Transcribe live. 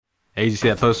Hey, you see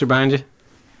that poster behind you?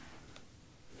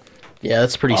 Yeah,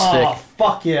 that's pretty sick. Oh,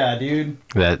 fuck yeah, dude.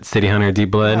 That City Hunter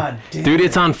Deep Blood. God damn Dude, it.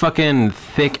 it's on fucking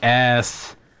thick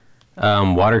ass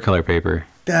watercolor paper.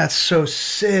 That's so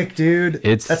sick, dude.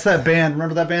 That's that band.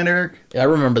 Remember that band, Eric? Yeah, I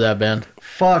remember that band.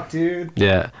 Fuck, dude.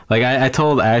 Yeah. Like I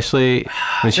told Ashley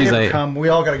when she's like come. We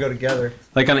all gotta go together.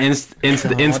 like on He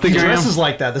Instagram. dresses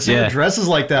like that. The singer Yeah. dresses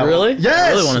like that. Really? Yes.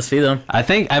 I really want to see them.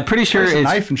 I'm pretty sure There's a it's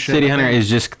knife and shit, City I Hunter think. is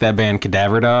just that band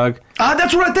Cadaver Dog.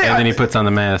 That's what I think. And then he puts on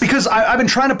the mask. Because I've been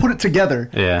trying to put it together.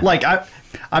 Yeah. Like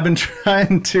I've been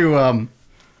trying to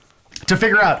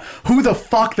figure out who the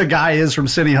fuck the guy is from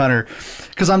City Hunter.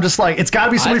 Because I'm just like, it's got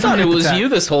to be I somebody thought from it was Yucatan. you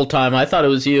this whole time. I thought it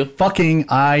was you. Fucking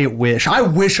I wish I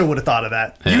would have thought of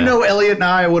that. Yeah. You know, Elliot and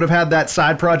I would have had that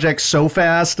side project so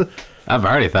fast. I've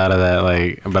already thought of that,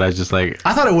 like, but I was just like,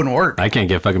 I thought it wouldn't work. I can't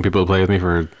get fucking people to play with me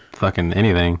for fucking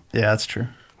anything. Yeah, that's true.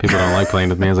 People don't like playing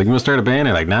with me. I was like, you want to start a band?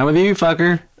 They're like, not with you,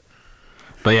 fucker.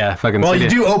 But yeah, fucking. Well, City- you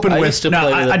do open I with. used to Now,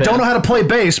 play with a I don't band. know how to play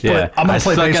bass, but Yeah, I'm gonna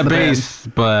play suck bass at in the band. bass,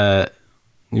 but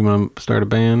you want to start a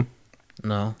band?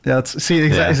 No. Yeah, exactly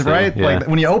Yeah, see, right. yeah. Like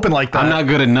when you open like that. I'm not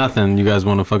good at nothing. You guys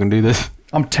want to fucking do this?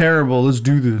 I'm terrible. Let's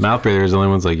do this. Mouth Breather is the only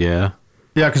one's like, yeah.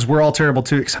 Yeah, because we're all terrible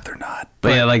too, except they're not.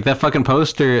 But yeah, like that fucking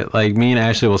poster, like me and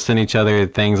Ashley will send each other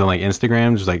things on like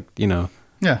Instagram, just like, you know,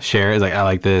 Yeah. share. It's like, I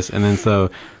like this. And then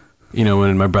so, you know,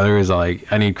 when my brother is like,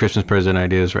 I need Christmas present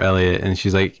ideas for Elliot, and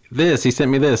she's like, this, he sent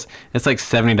me this. It's like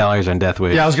 $70 on Death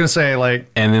Wish. Yeah, I was gonna say like.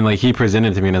 And then like he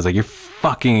presented to me, and I was like, you're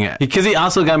fucking, because he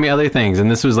also got me other things, and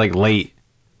this was like late.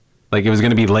 Like it was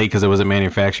gonna be late because it wasn't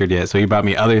manufactured yet. So he bought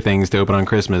me other things to open on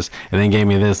Christmas, and then gave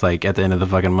me this like at the end of the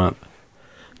fucking month.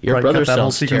 Your Right, brother cut that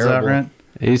whole sounds sequence terrible. out, right?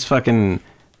 He's fucking.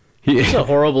 He's a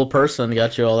horrible person.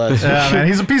 Got you all that. Yeah, man,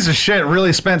 he's a piece of shit.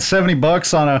 Really spent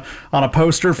 $70 on a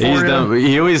poster for He's you. dumb.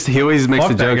 He always makes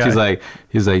Fuck the that jokes. guy.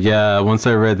 He's like, yeah. Once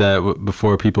I read that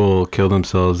before people kill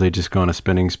themselves, they just go on a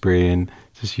spending spree and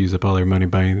just use up all their money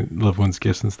buying loved ones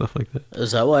gifts and stuff like that.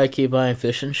 Is that why I keep buying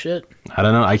fish and shit? I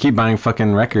don't know. I keep buying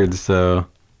fucking records, so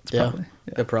Yeah,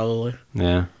 probably.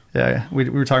 yeah. Yeah, we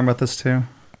were talking about this too.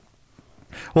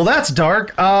 Well, that's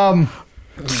dark.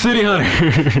 City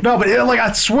Hunter. No, but like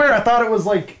I swear, I thought it was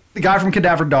like the guy from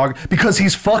Cadaver Dog because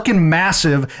he's fucking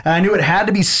massive, and I knew it had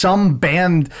to be some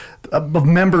band of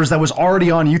members that was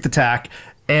already on Youth Attack,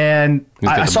 and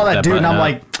got I saw that that dude, and I'm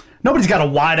button like, nobody's got a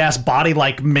wide ass body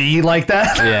like me like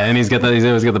that. Yeah, and he's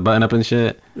always got the button up and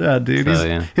shit. Yeah, dude, So,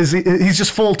 yeah. he's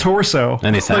just full torso,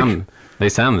 And they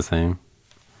Like, sound the same.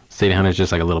 City Hunter's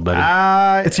just like a little better.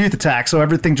 it's Youth Attack, so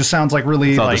everything just sounds like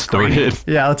really It's all like distorted.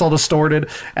 yeah, it's all distorted.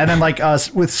 And then like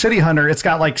with City Hunter, it's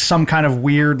got like some kind of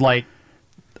weird like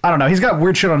I don't know. He's got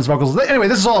weird shit on his vocals. Anyway,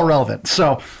 this is all irrelevant.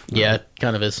 So Yeah, it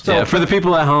kind of is. Yeah, for the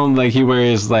people at home, like he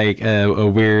wears like a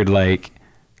weird like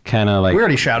kind of like We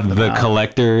already shouted them the out.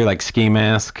 collector like ski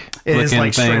mask. it is looking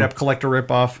like thing. straight up collector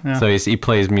ripoff. Yeah. So he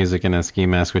plays music in a ski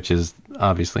mask, which is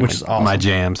obviously Which is awesome. my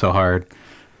jam so hard.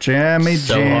 Jammy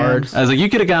So jams. hard. I was like, you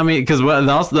could have got me because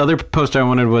the other poster I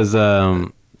wanted was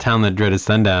Town That Dreaded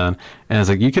Sundown, and I was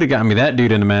like, you could have gotten me that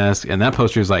dude in a mask, and that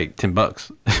poster is like $10.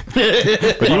 But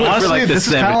you went Honestly, for like the this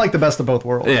is kind of like the best of both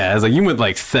worlds. yeah. I was like, you went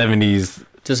like 70s.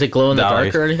 Does it glow in the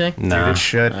dollars. dark or anything? Nah. Dude, it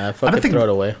should. Fucking throw it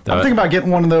away. I'm thinking about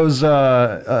getting one of those,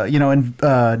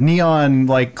 neon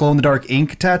like glow in the dark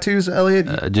ink tattoos,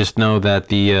 Elliot. Just know that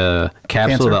the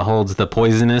capsule Cancer? that holds the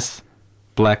poisonous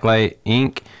blacklight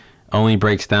ink only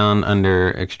breaks down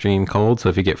under extreme cold. So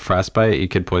if you get frostbite, you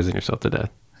could poison yourself to death.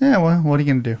 Yeah, well, what are you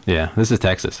gonna do? Yeah, this is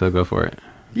Texas, so go for it.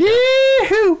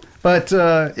 Yee-hoo! But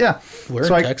yeah, We're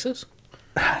So in I- Texas?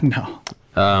 No,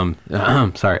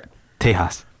 Sorry,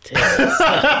 Tejas.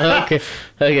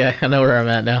 Okay, I know where I'm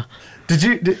at now.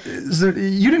 you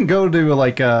didn't go to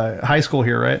like high school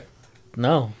here, right?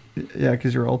 No, Yeah,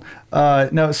 because you're old.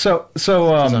 No, so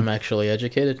because I'm actually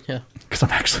educated. Yeah. because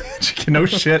I'm actually educated. No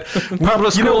shit.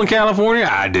 Public school in California?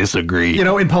 I disagree. You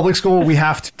know, in public school we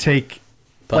have to take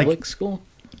Public school?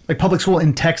 like public school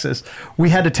in Texas. We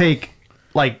had to take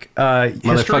like history.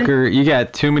 Motherfucker, you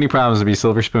got too many problems to be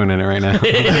silver spoon in it right now.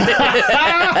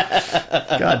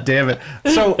 God damn it.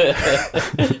 So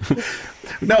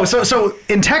no, so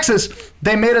in Texas,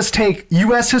 they made us take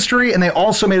U.S. history and they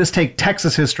also made us take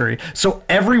Texas history. So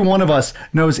every one of us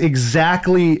knows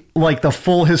exactly like the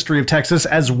full history of Texas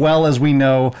as well as we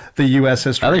know the U.S.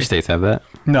 history. Other states have that.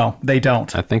 No, they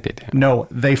don't. I think they do. No,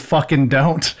 they fucking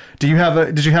don't. Did you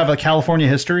have a California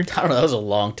history? I don't know. That was a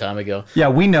long time ago. Yeah,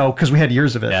 we know because we had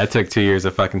years of it. Yeah, I took 2 years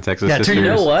of fucking Texas Yeah, 2 history. You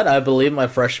years. know what? I believe my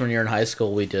freshman year in high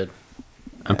school we did.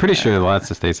 I'm pretty sure lots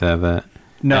of states have that.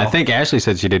 No. And I think Ashley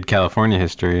said she did California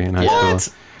history in high What?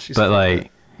 school. But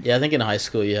like, Yeah, I think in high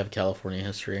school you have California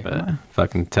history. But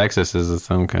fucking Texas is its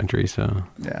own country, so.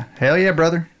 Yeah. Hell yeah,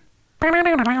 brother.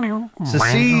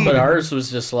 Secede. But ours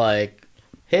was just like,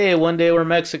 hey, one day we're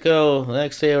Mexico, the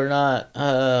next day we're not.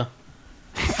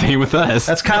 Same with us.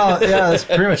 That's kind of, that's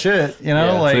pretty much it. You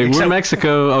know, Yeah. like, We're except-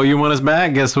 Mexico. Oh, you want us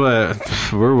back? Guess what?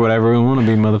 We're whatever we want to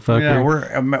be, motherfucker.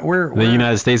 yeah, we're The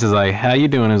United States is like, how you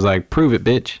doing? Is like, prove it,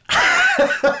 bitch.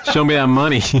 Show me that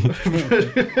money,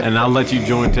 and I'll let you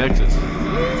join Texas.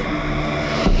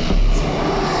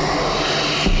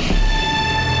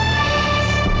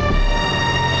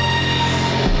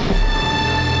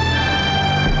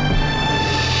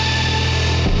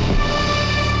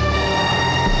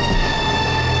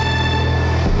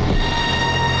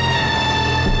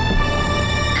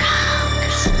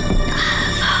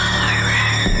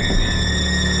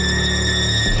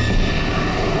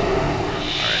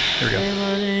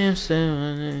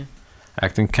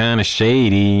 Acting kind of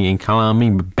shady and calling me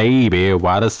baby.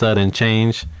 Why the sudden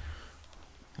change?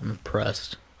 I'm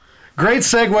impressed. Great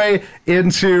segue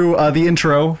into the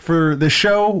intro for the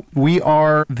show. We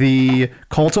are the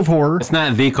Cult of Horror. It's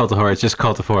not the Cult of Horror. It's just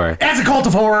Cult of Horror. As a Cult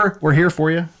of Horror, we're here for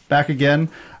you. Back again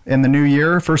in the new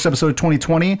year. First episode of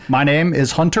 2020. My name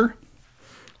is Hunter.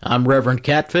 I'm Reverend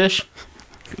Catfish.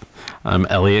 I'm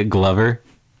Elliot Glover.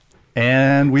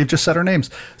 And we've just said our names.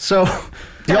 So,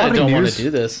 do y'all I have any don't want news? to do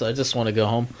this. I just want to go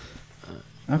home.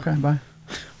 Okay, bye.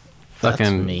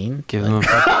 Fucking mean. Give them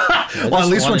I Well, at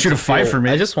just least wanted want you to fight feel- for me.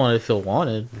 I just wanted to feel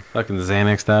wanted. fucking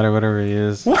Xanaxed out or whatever he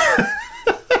is.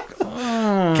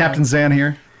 Captain Zan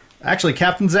here. Actually,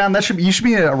 Captain Zan, you should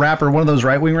be a rapper, one of those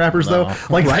right-wing rappers, though.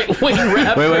 Like, Right wing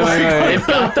rap. Wait.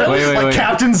 like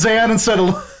Captain Zan instead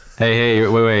of... Hey,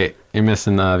 wait. You're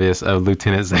missing the obvious of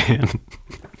Lieutenant Zan.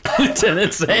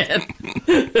 Lieutenant Zan.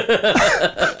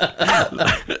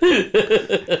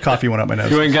 Coffee went up my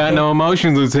nose. You ain't got no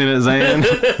emotions, Lieutenant Zan.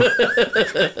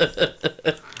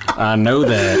 I know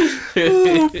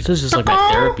that. This is just like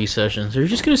my therapy sessions. Are you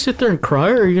just going to sit there and cry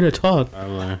or are you going to talk?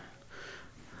 I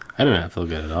do not feel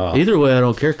good at all. Either way, I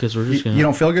don't care because we're just going to... You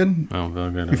don't feel good? I don't feel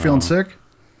good at You feeling all. sick?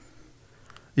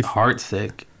 Heart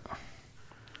sick.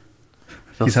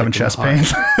 He's having chest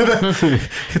pains.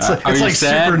 It's like, Are it's you like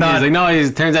sad? super not... He's like, no,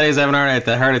 it turns out he's having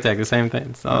a heart attack. The same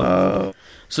thing. So,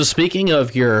 So speaking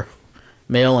of your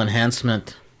male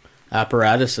enhancement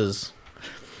apparatuses,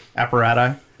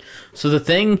 Apparati. so the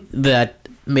thing that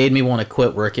made me want to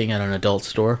quit working at an adult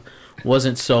store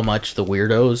wasn't so much the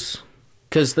weirdos,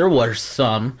 because there were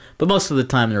some, but most of the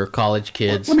time they were college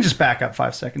kids. Let me just back up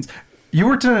 5 seconds. You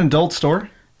worked in an adult store?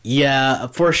 Yeah,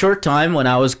 for a short time when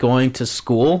I was going to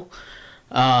school,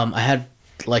 I had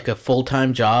like a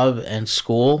full-time job and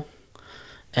school,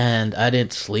 and I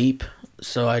didn't sleep,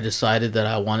 so I decided that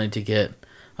I wanted to get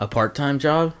a part-time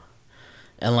job,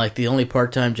 and like the only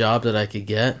part-time job that I could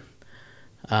get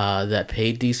that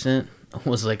paid decent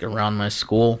was like around my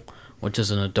school, which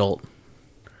is an adult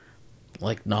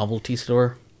like novelty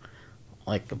store,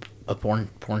 like a porn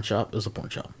shop. It was a porn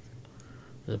shop.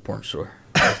 It was a porn store.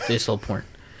 They sold porn.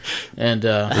 And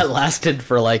that lasted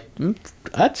for like,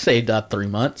 I'd say about 3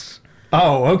 months.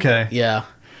 Oh, okay. Yeah.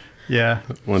 Yeah.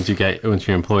 once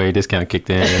your employee discount kicked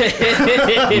in,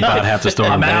 you bought half the store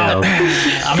and bailed.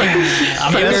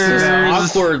 This is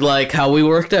awkward, like how we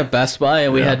worked at Best Buy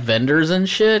and we had vendors and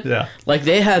shit. Yeah. Like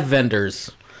they had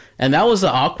vendors. And that was the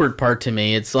awkward part to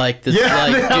me. It's like this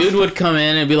dude would come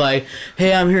in and be like,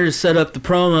 hey, I'm here to set up the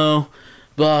promo.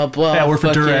 Blah, blah. Yeah, we're for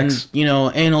fucking,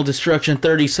 Durex. Anal Destruction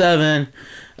 37.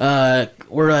 Where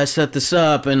do I set this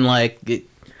up? And like,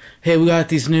 hey, we got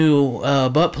these new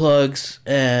butt plugs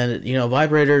and,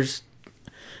 vibrators.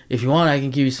 If you want, I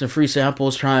can give you some free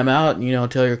samples, try them out,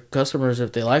 and, tell your customers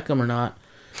if they like them or not.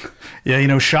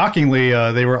 Yeah, shockingly,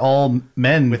 they were all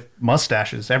men with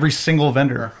mustaches. Every single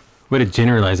vendor. Way to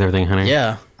generalize everything, honey.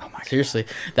 Yeah. Seriously.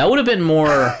 That would have been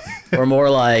more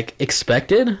like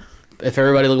expected if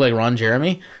everybody looked like Ron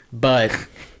Jeremy, but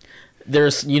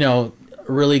there's,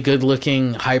 really good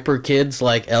looking hyper kids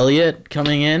like Elliot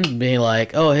coming in being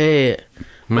like, oh, hey, Am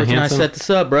I where can I handsome? set this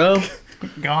up, bro?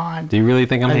 God. Do you really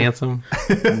think I'm handsome?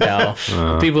 No.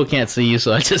 People can't see you,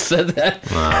 so I just said that.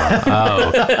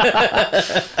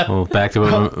 Well, back to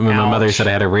when my mother said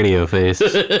I had a radio face.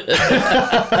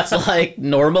 It's like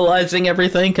normalizing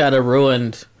everything kind of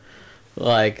ruined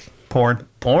like Porn.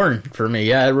 porn for me.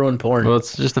 Yeah, it ruined porn. Well,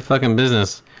 it's just a fucking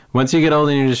business. Once you get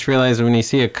older, you just realize when you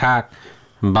see a cock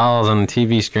and balls on the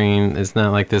TV screen, it's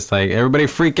not like this. Like everybody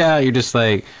freak out. You're just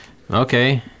like,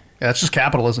 okay, Yeah, it's just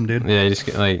capitalism, dude. yeah. You just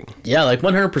get, like, Yeah, like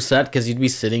 100%, because you'd be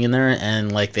sitting in there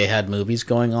and like they had movies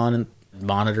going on and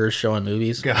monitors showing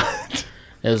movies. God.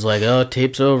 It was like, oh,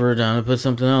 tape's over, time to put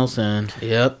something else in.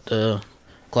 Yep,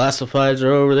 Classifieds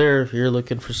are over there if you're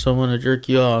looking for someone to jerk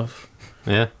you off.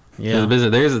 Yeah. Yeah.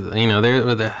 There's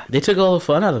They took all the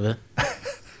fun out of it.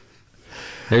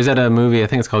 there's that movie, I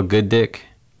think it's called Good Dick.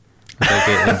 It's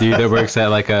like a dude that works at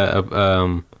like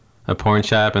a porn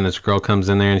shop, and this girl comes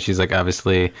in there and she's like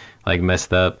obviously like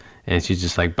messed up, and she's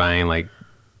just like buying like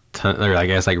or I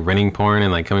guess like renting porn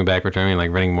and like coming back returning, like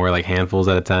renting more like handfuls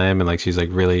at a time, and like she's like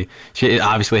really, she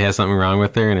obviously has something wrong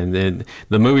with her, and then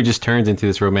the movie just turns into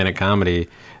this romantic comedy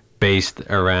based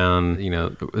around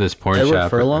this porn Edward shop.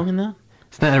 Furlong in that?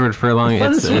 It's not Edward Furlong.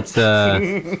 It's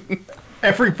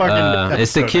Every fucking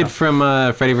it's the kid from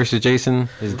Freddy vs. Jason.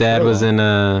 His dad was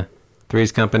in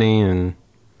Three's Company and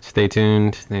Stay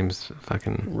Tuned. His name's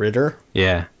fucking Ritter?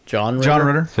 yeah. John Ritter? John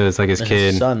Ritter. So it's like his And kid,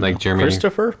 his son, like Jeremy.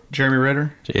 Christopher? Jeremy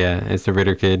Ritter. Yeah, it's the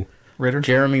Ritter kid.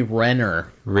 Jeremy Renner.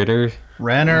 Ritter.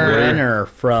 Renner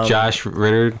from... Josh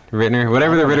Rittner,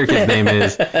 whatever the Ritter kid's name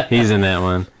is, he's in that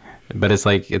one. But it's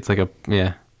like a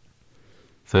yeah.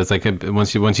 So it's like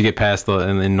once you get past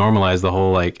and then normalize the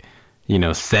whole like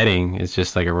setting, it's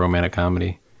just like a romantic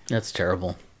comedy. That's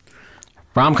terrible.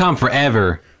 Rom-com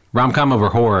forever. Rom-com over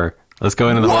horror. Let's go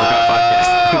into the horror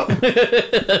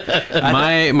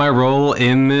podcast. my role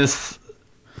in this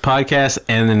podcast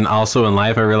and then also in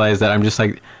life, I realized that I'm just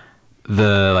like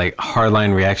the like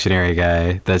hardline reactionary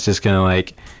guy that's just gonna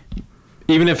like,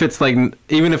 even if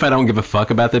I don't give a fuck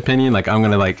about the opinion, like I'm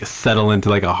gonna like settle into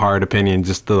like a hard opinion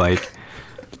just to like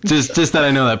just that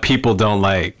I know that people don't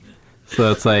like. So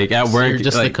it's like at work, You're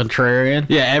just like, the contrarian?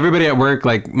 yeah, everybody at work,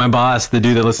 like my boss, the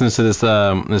dude that listens to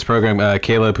this program,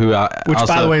 Caleb, who Which, also,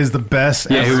 by the way, is the best.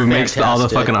 yeah, who makes all the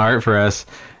fantastic. fucking art for us,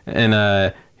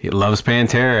 and he loves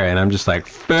Pantera, and I'm just like,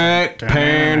 fuck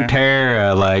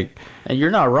Pantera, like And you're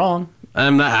not wrong.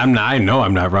 I'm not, I know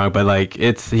I'm not wrong, but like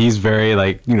he's very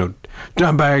like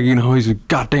Dimebag, he's a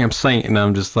goddamn saint, and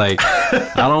I'm just like,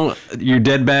 you're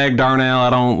dead bag Darnell, I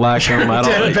don't like him, I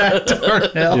don't Dead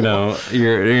Bat Darnell.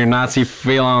 you're Nazi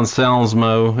Phelan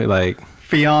Selmsmo, like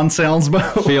Fionn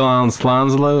Salzbo. Phelan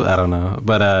Slanslow, I don't know,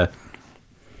 but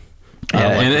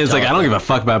yeah, and it's like I don't give a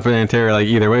fuck about Pantera like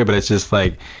either way, but it's just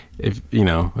like if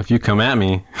you come at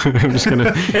me, I'm just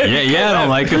gonna I don't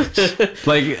like him,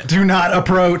 like Do not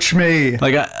approach me.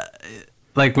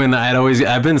 like when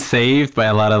I've been saved by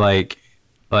a lot of like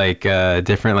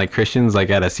different like Christians, like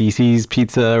at a CC's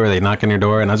Pizza where they knock on your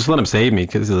door, and I'll just let them save me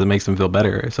because it makes them feel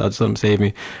better. So I'll just let them save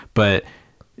me. But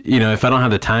if I don't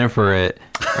have the time for it,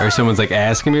 or someone's like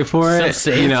asking me for it,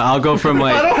 Self-saved. I'll go from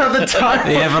like I don't have the time.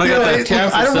 yeah, but I got that.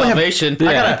 Count for I don't really have- salvation.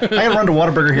 Yeah. I gotta run to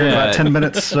Whataburger here in Yeah. about 10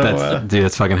 minutes. So Dude,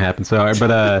 that's fucking happened so hard.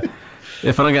 But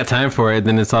if I don't got time for it,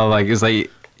 then it's all like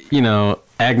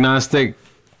agnostic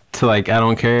to like I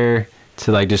don't care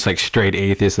to like just like straight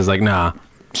atheist is like nah,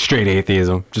 straight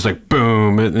atheism, just like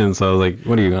boom. And so I was like,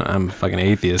 what are you? I'm a fucking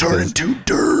atheist. turn 'cause into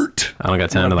dirt. I don't got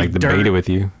time to like be debate dirt. it with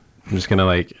you. I'm just gonna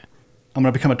like I'm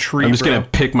gonna become a tree. I'm just bro. gonna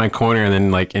pick my corner and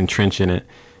then like entrench in it,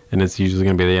 and it's usually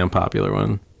gonna be the unpopular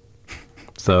one.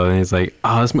 So then he's like,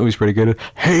 oh, this movie's pretty good.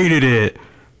 Hated it.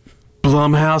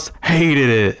 Blumhouse hated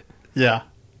it. Yeah.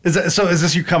 Is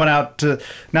this you coming out to,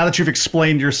 now that you've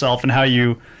explained yourself and how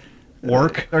you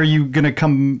work, are you gonna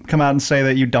come out and say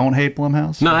that you don't hate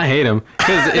Blumhouse? No, I hate him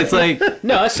because it's like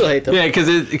No, I still hate them. yeah,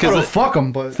 because Fuck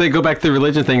them, but they go back to the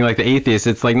religion thing, like the atheist.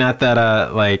 It's like not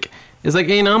that like it's like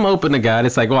I'm open to God.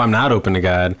 It's like well, I'm not open to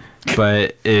God,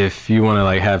 but if you want to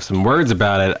like have some words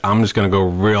about it, I'm just gonna go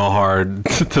real hard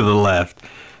to the left.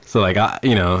 So like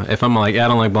if I'm like I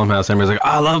don't like Blumhouse, everybody's like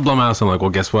I love Blumhouse. I'm like well,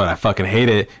 guess what? I fucking hate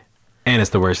it, and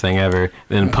it's the worst thing ever.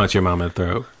 Then punch your mom in the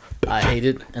throat. I hate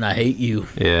it, and I hate you.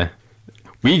 Yeah,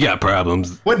 we got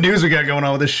problems. what news we got going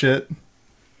on with this shit?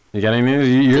 You got any news?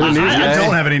 You're the news guy. I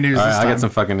don't have any news All this right, I time. got some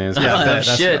fucking news. Yeah, Oh,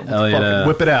 that's shit. Elliot,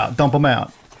 Whip it out. Dump them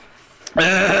out.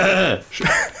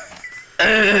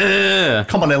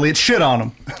 Come on, Elliot. Shit on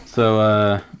them.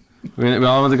 So we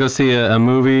all went to go see a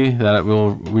movie that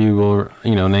we will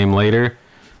name later,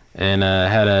 and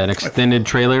had an extended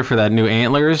trailer for that new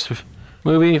Antlers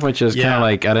movie, which is kind Yeah. of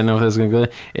like I didn't know if it was gonna go.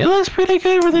 It looks pretty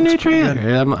good with the new trailer.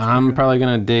 I'm probably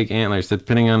gonna dig Antlers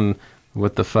depending on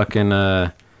what the fucking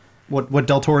What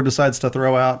Del Toro decides to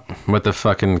throw out. what the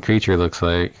fucking creature looks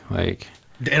like. Like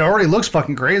It already looks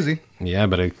fucking crazy. yeah,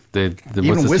 but what's the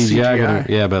with CGI? CGI.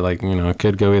 Yeah, but like it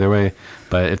could go either way.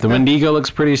 But if the Wendigo looks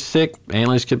pretty sick,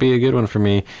 Antlers could be a good one for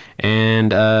me.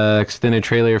 And extended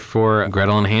trailer for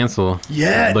Gretel and Hansel.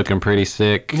 Yeah. looking pretty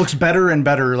sick. Looks better and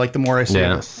better like the more I see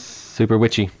Yeah, it. super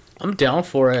witchy. I'm down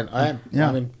for it. Yeah.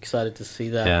 I'm excited to see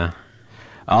that. Yeah.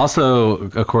 Also,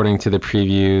 according to the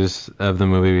previews of the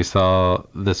movie we saw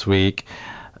this week,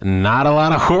 not a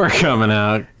lot of horror coming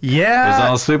out. Yeah. It's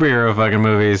all superhero fucking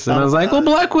movies. And I was like, well,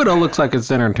 Black Widow looks like it's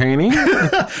entertaining.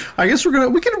 I guess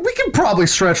we can probably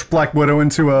stretch Black Widow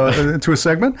into a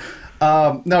segment.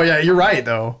 No, yeah, you're right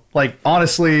though. Like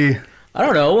honestly, I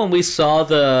don't know. When we saw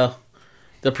the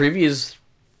previews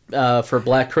for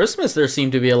Black Christmas, there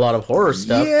seemed to be a lot of horror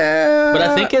stuff. yeah. But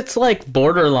I think it's like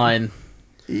borderline.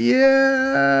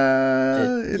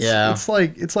 yeah,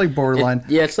 it's like borderline.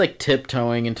 It's like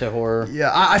tiptoeing into horror.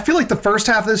 Yeah, I feel like the first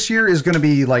half of this year is going to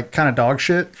be like kind of dog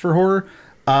shit for horror.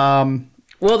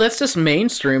 Well, that's just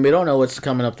mainstream. We don't know what's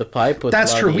coming up the pipe. With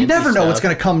That's a lot true. of We indie never know what's stuff.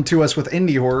 going to come to us with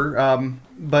indie horror.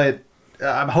 But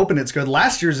I'm hoping it's good.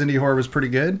 Last year's indie horror was pretty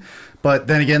good. But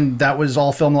then again, that was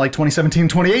all filmed like 2017,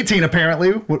 2018,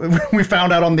 apparently. We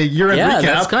found out on the year-end Yeah, recap.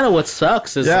 that's kind of what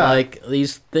sucks. Is Yeah. like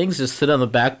these things just sit on the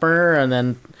back burner, and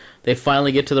then they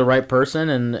finally get to the right person,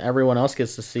 and everyone else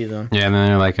gets to see them. Yeah, and then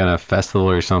they're like at a festival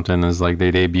or something as like they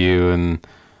debut, and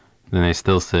then they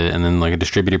still sit, and then like a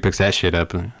distributor picks that shit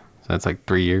up. So that's like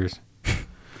 3 years.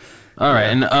 All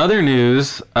right, in other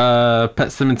news,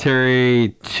 Pet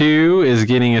Cemetery 2 is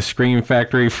getting a Scream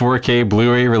Factory 4K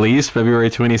Blu-ray release February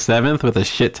 27th with a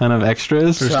shit ton of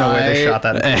extras. There's no way they shot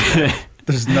that.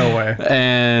 There's no way.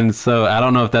 And so I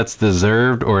don't know if that's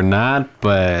deserved or not,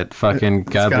 but fucking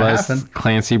God gonna bless happen.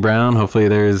 Clancy Brown. Hopefully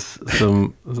there's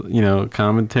some,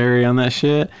 commentary on that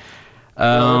shit.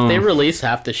 Well, if they release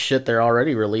half the shit they're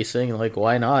already releasing, like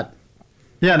why not?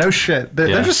 Yeah, no shit. They're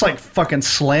Yeah. just like fucking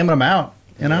slamming them out,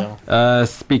 you know?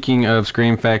 Speaking of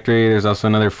Scream Factory, there's also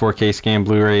another 4K scan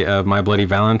Blu-ray of My Bloody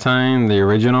Valentine, the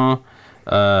original,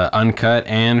 uncut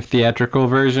and theatrical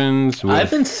versions. With I've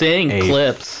been seeing a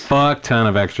clips. fuck ton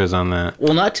of extras on that.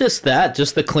 Well, not just that,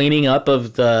 just the cleaning up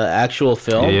of the actual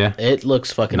film. Yeah. It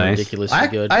looks fucking Nice. ridiculously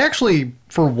good. I actually,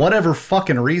 for whatever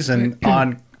fucking reason,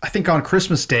 I think on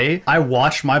Christmas Day, I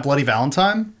watched My Bloody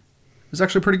Valentine. It was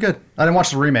actually pretty good. I didn't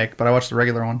watch the remake, but I watched the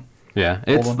regular one. Yeah,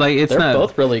 it's one. like it's They're not.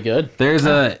 both really good. There's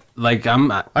a like I'm.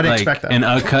 I didn't expect that. An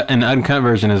uncut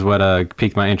version is what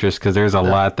piqued my interest because there's a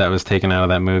lot that was taken out of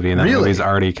that movie, and that Really? movie's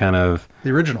already kind of. The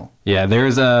original. Yeah,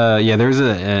 there's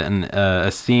a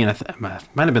scene. It might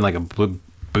have been like a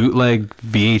bootleg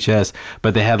VHS,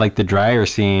 but they had like the dryer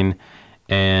scene,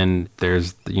 and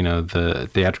there's the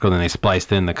theatrical. Then they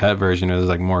spliced in the cut version. It was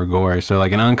like more gore. So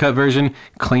like an uncut version,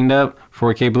 cleaned up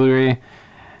 4K Blu-ray.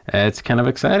 It's kind of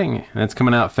exciting. And it's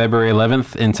coming out February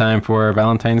 11th in time for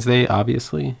Valentine's Day,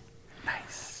 obviously.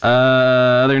 Nice.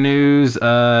 Other news.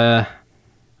 The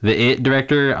It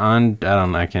director,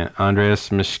 Andres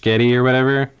Muschietti or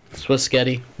whatever.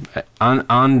 Swisketti.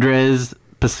 Andres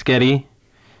Muschietti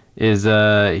is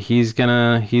he's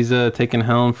taking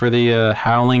helm for the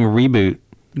Howling reboot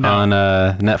on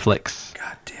Netflix.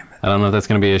 God damn it. I don't know if that's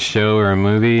gonna be a show or a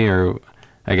movie or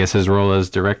I guess his role as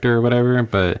director or whatever,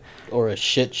 but Or a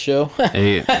shit show.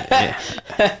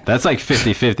 that's like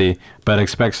 50-50, but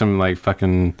expect some like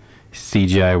fucking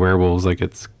CGI werewolves like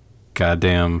it's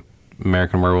goddamn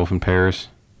American Werewolf in Paris.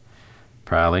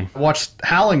 Probably. I watched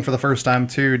Howling for the first time,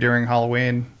 too, during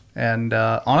Halloween. And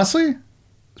honestly,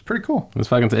 it's pretty cool. It's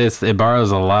fucking. It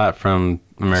borrows a lot from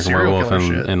American Serial Werewolf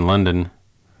killer shit. in London,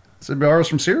 So it borrows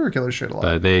from serial killer shit a lot.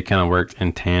 but they kind of worked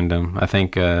in tandem. I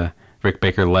think Rick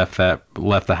Baker left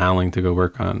the Howling to go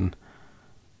work on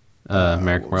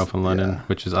American Werewolf in London,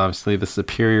 which is obviously the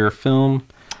superior film.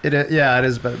 It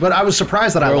is, but I was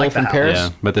surprised that I Werewolf liked in that. Paris? Yeah,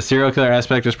 but the serial killer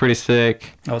aspect was pretty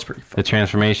sick. That was pretty The fun.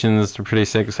 transformations were pretty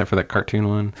sick, except for that cartoon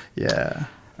one. Yeah.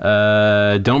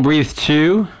 Don't Breathe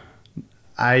 2.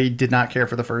 I did not care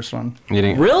for the first one. You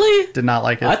didn't, Really? Did not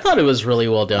like it. I thought it was really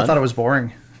well done. I thought it was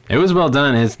boring. It was well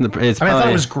done. It's I probably, thought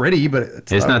it was gritty, but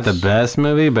it's not the best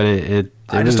movie, but it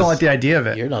I just don't like the idea of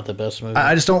it. You're not the best movie.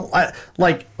 I just don't I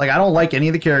don't like any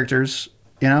of the characters,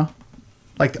 you know?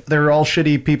 Like they're all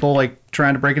shitty people like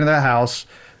trying to break into that house.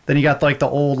 Then you got like the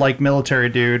old like military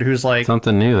dude who's like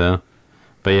something new though.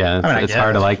 But yeah, I it's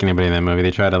hard to guess. like anybody in that movie. They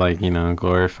try to like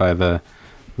glorify the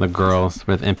girls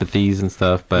with empathies and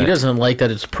stuff. he But doesn't like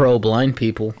that it's pro blind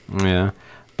people. yeah,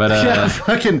 but yeah,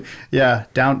 fucking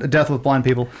down death with blind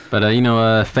people. but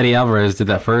Fede Alvarez did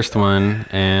that first one,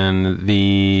 and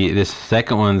this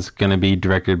second one's gonna be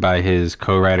directed by his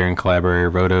co-writer and collaborator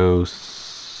Rodo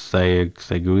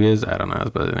Seguyas. I don't know how to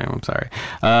spell his name. I'm sorry.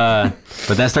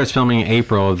 But that starts filming in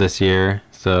April of this year.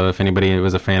 So if anybody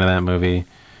was a fan of that movie,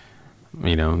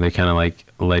 they kind of like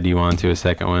led you on to a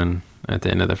second one at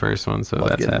the end of the first one. So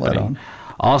that's getting led happening. on.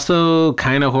 Also,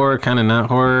 kind of horror, kind of not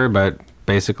horror, but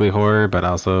basically horror, but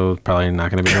also probably not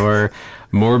going to be horror.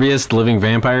 Morbius, the Living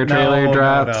Vampire trailer No,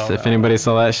 dropped. no, If anybody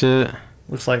saw that shit,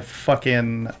 Looks like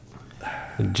fucking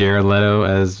Jared Leto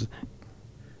as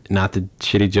not the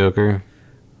shitty Joker.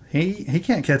 He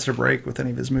can't catch a break with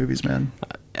any of his movies, man.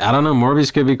 I don't know.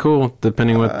 Morbius could be cool,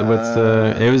 depending what's it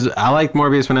was. I liked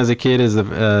Morbius when I was a kid, as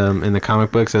in the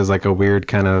comic books, as like a weird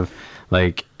kind of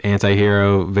like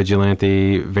anti-hero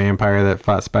vigilante vampire that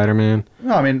fought Spider-Man.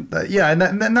 No, I mean, yeah, and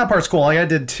that part's cool. Like I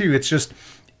did too. It's just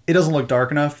it doesn't look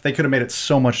dark enough. They could have made it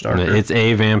so much darker. It's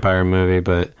a vampire movie,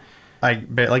 but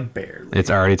like barely. it's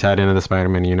already tied into the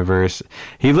Spider-Man universe.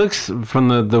 He looks,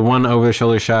 from the one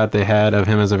over-the-shoulder shot they had of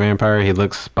him as a vampire, he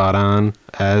looks spot on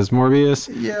as Morbius.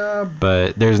 Yeah,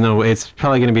 But there's no, it's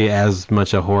probably going to be as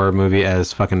much a horror movie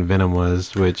as fucking Venom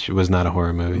was, which was not a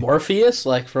horror movie. Morpheus,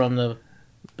 like from the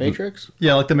Matrix.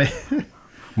 yeah, like the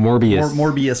Morbius.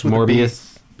 Morbius with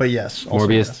Morbius. the B. But yes, also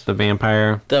Morbius, yes. the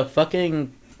vampire. The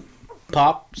fucking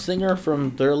pop singer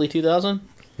from the early 2000s.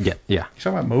 Yeah. You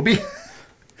talking about Moby?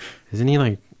 Isn't he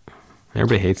like,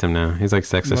 everybody hates him now. He's like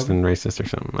sexist and racist or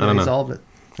something. I don't He's know. all of it.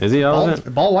 Is he all of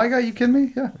it? Bald white guy? You kidding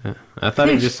me? Yeah. I thought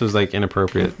he just was like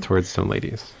inappropriate towards some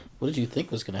ladies. What did you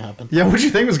think was going to happen? Yeah, what'd you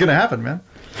think was gonna happen, man?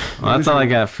 Well, that's all I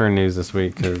got for news this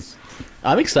week, because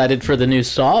I'm excited for the new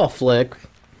Saw flick.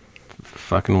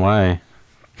 fucking why?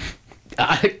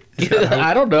 I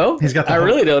don't know. He's got the I hope.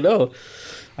 really don't know.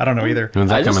 I don't know either. When's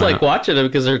that I just coming like out? watching them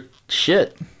because they're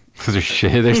shit. Because there's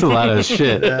shit. There's a lot of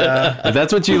shit. If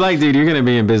that's what you like, dude, you're gonna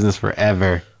be in business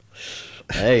forever.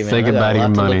 Hey man, Say I got goodbye a to your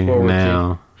lot look money forward to.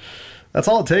 now. That's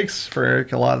all it takes for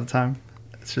Eric a lot of the time.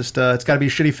 It's just it's got to be a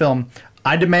shitty film.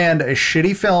 I demand a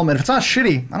shitty film, and if it's not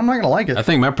shitty, I'm not gonna like it. I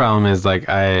think my problem is like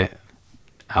I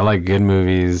like good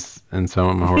movies, and so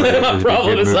I'm a horror. My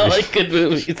problem is I like good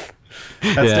movies.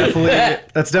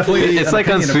 That's definitely. It's an like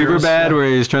on opinion of yours. Superbad where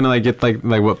he's trying to like get like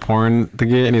what porn to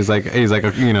get, and he's like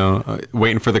you know,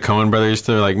 waiting for the Coen brothers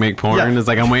to like make porn. Yeah. It's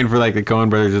like I'm waiting for like the Coen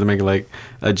brothers to make like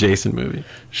a Jason movie.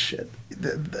 Shit.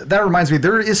 That reminds me,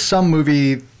 there is some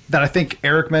movie that I think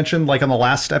Eric mentioned, like on the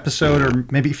last episode, or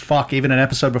maybe even an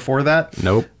episode before that.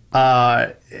 Nope.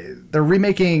 They're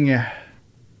remaking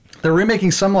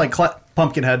some like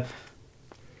Pumpkinhead.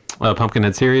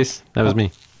 Pumpkinhead series. That was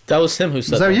me. That was him who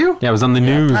said Is that you? Yeah, it was on the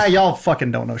news. Y'all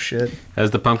fucking don't know shit. That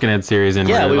was the Pumpkinhead series, and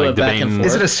Yeah, we're we like went back and debating. forth.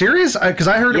 Is it a series? Because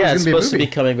I heard it Yeah, was it's going to supposed to be a be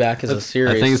movie. coming back as a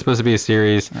series. I think it's supposed to be a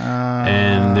series,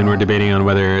 and then we're debating on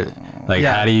whether, like,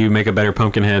 Yeah. how do you make a better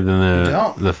Pumpkinhead than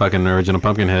don't. the fucking original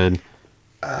Pumpkinhead?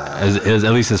 As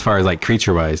at least as far as like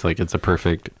creature wise, like it's a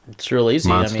perfect It's real easy.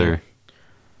 monster. I mean,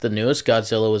 the newest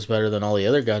Godzilla was better than all the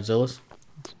other Godzillas.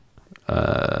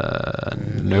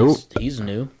 Nope. He's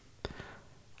new.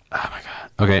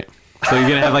 Okay, so you're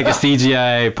gonna have like a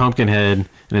CGI Pumpkinhead,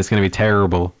 and it's gonna be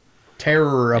terrible.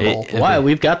 Terrible. Why?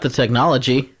 We've got the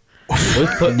technology.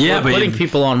 We're putting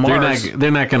people on Mars.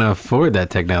 They're not gonna afford that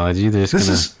technology. They're just This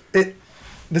gonna. is it.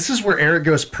 This is where Eric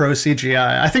goes pro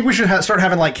CGI. I think we should start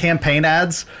having like campaign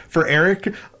ads for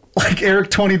Eric, like Eric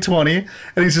 2020,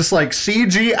 and he's just like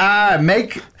CGI,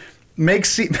 make I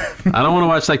don't want to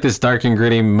watch like this dark and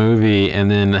gritty movie and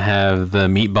then have the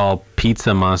meatball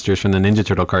pizza monsters from the Ninja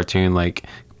Turtle cartoon like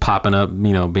popping up,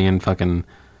 you know, being fucking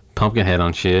Pumpkinhead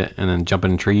on shit, and then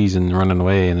jumping trees and running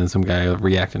away, and then some guy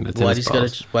reacting to tennis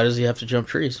balls. Why does he have to jump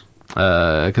trees?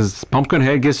 Because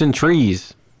Pumpkinhead gets in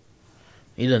trees.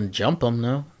 He doesn't jump them,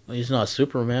 no. He's not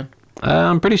Superman.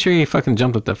 I'm pretty sure he fucking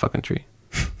jumped up that fucking tree.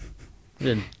 He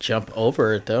didn't jump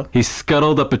over it, though. He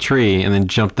scuttled up a tree and then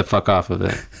jumped the fuck off of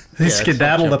it. he it's not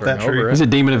skedaddled up that jumping over tree. it. He's a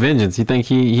demon of vengeance. You think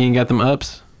he ain't got them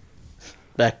ups?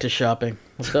 Back to shopping.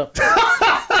 What's up?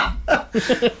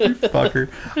 Fucker.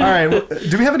 All right.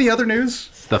 Do we have any other news?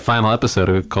 It's the final episode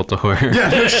of Cult of Horror. Yeah,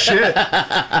 no shit.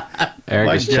 Eric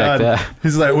My has checked God. out.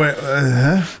 He's like, wait.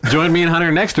 Join me and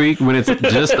Hunter next week when it's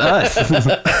just us.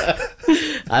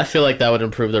 I feel like that would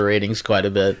improve the ratings quite a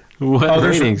bit. What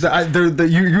ratings?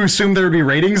 You assume there would be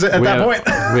ratings at that point?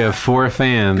 We have 4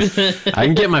 fans. I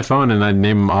can get my phone and I'd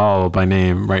name them all by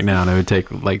name right now, and it would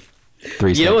take like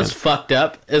 3 You know what's seconds. fucked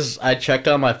up is I checked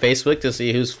on my Facebook to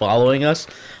see who's following us.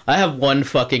 I have one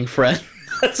fucking friend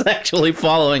that's actually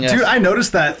following us. Dude, I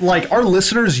noticed that like our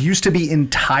listeners used to be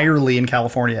entirely in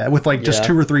California with like just Yeah.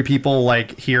 2 or 3 people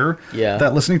like here Yeah.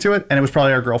 that listening to it, and it was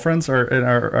probably our girlfriends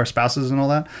or our spouses and all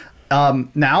that.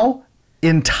 Now,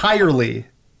 entirely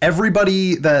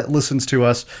everybody that listens to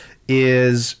us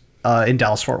is in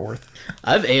Dallas Fort Worth.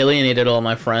 I've alienated all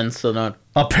my friends, so not.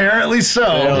 Apparently so.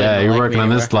 Yeah, don't you're like working me on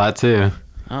this anymore. lot too.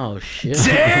 Oh shit!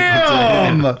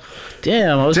 Damn.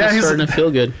 Damn, I was Damn, just he's- starting to feel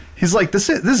good. He's like this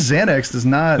Xanax is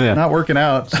not working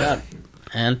out. Got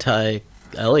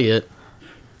anti-Elliot.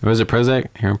 Was it Prozac?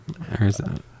 Here, here's it.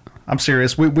 I'm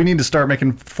serious. We need to start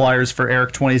making flyers for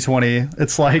Eric 2020.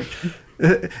 It's like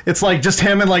It's like just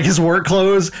him in like his work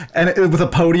clothes and with a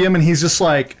podium, and he's just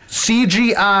like,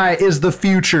 CGI is the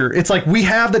future. It's like, we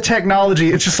have the technology.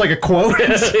 It's just like a quote.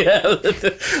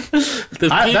 The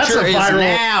future is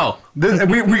now.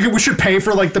 We should pay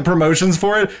for like the promotions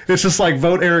for it. It's just like,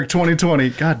 vote Eric 2020.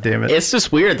 God damn it. It's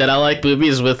just weird that I like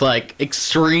movies with like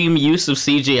extreme use of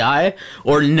CGI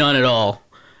or none at all.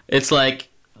 It's like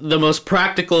the most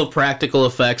practical of practical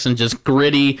effects and just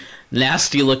gritty,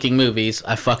 nasty looking movies.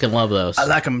 I fucking love those. I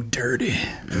like them dirty.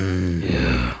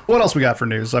 Yeah. What else we got for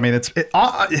news? I mean, it's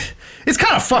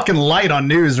kind of fucking light on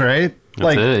news, right?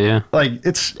 That's it, yeah. Like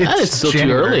it's It's still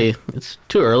January. too early. It's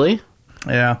too early.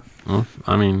 Yeah. Well,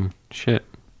 I mean, shit.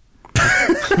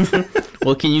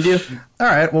 What can you do? All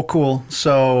right. Well, cool.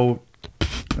 So,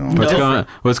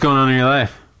 What's going on in your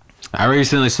life? I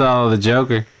recently saw The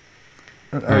Joker.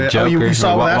 you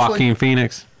saw or it, Ashley? Joaquin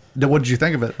Phoenix. What did you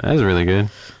think of it? That was really good.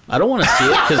 I don't want to see it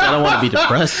because I don't want to be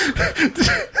depressed.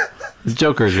 The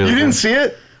Joker is really You good. didn't see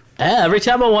it, Yeah, every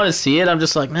time I want to see it, I'm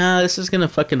just like, nah, this is gonna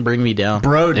fucking bring me down.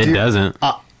 bro? It doesn't.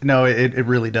 No, it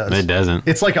really does. It doesn't.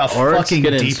 It's like a Or it's fucking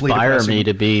gonna deeply inspire depressing. me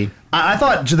to be. I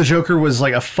thought The Joker was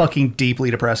like a fucking deeply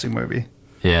depressing movie.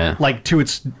 Yeah. Like to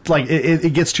its like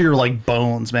it gets to your like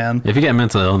bones, man. If you get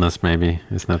mental illness, maybe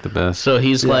it's not the best. So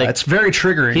he's Yeah, like, it's very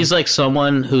triggering. he's like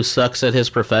someone who sucks at his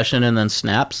profession and then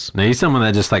snaps. No, he's someone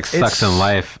that just like sucks It's- in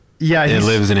life. Yeah, He he's-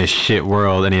 lives in his shit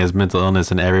world, and he has mental illness,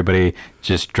 and everybody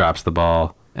just drops the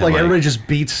ball. And, like everybody just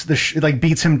beats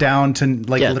beats him down to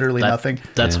like Yeah, literally that- nothing.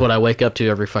 That's Yeah. what I wake up to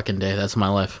every fucking day. That's my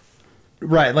life.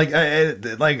 Right? Like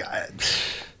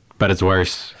But it's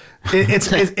worse.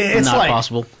 it's Not like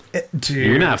possible. dude,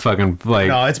 You're not fucking like.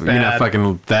 No, it's You're not bad.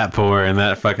 fucking that poor and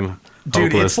that fucking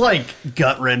dude. hopeless. It's like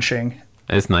gut wrenching.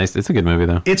 It's nice. It's a good movie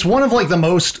though. It's one of like the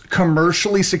most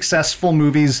commercially successful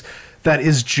movies that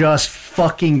is just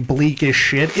fucking bleak as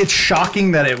shit. It's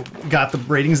shocking that it got the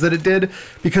ratings that it did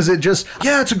because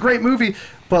it's a great movie.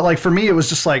 But like for me, it was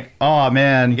just like, oh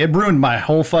man, it ruined my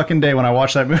whole fucking day when I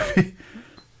watched that movie.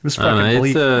 It was I don't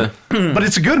fucking know. bleak. But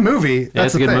it's a good movie. Yeah, That's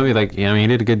it's a the good thing. movie. Like, yeah, I mean, he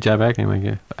did a good job acting. Like,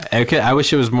 yeah. Okay, I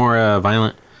wish it was more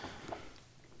violent,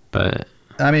 but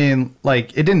I mean,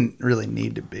 like it didn't really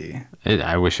need to be.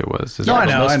 I wish it was. No, I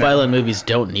know. Most violent movies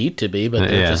don't need to be, but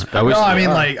they're Yeah, just. I wish- No, I they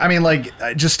mean, like,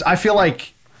 I feel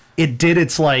like it did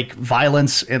its like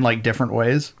violence in like different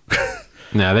ways.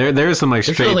 No, there was some like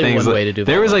straight only things. one way to do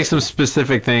there was violence. like some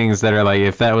specific things that are like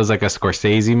if that was like a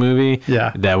Scorsese movie,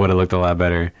 Yeah. that would have looked a lot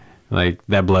better. Like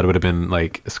that blood would have been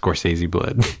like Scorsese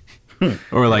blood,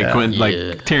 or like Yeah. like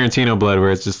Tarantino blood,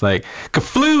 where it's just like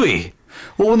kaflooey.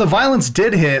 Well, when the violence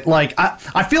did hit, like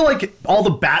I feel like all the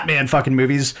Batman fucking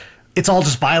movies, it's all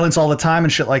just violence all the time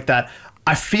and shit like that.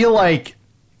 I feel like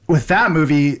with that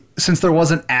movie, since there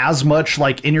wasn't as much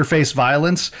like in your face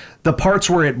violence, the parts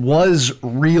where it was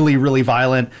really, really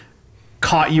violent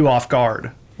caught you off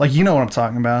guard. Like, you know what I'm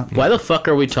talking about. Why the fuck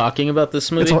are we talking about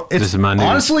this movie? It's This is my news.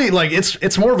 honestly like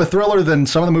it's more of a thriller than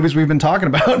some of the movies we've been talking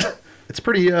about. It's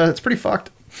pretty fucked.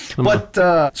 But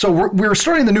so we're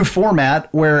starting the new format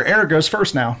where Eric goes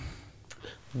first now.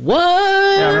 What?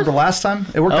 Yeah, remember last time?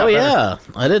 It worked out Oh better. yeah,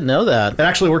 I didn't know that. It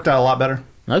actually worked out a lot better.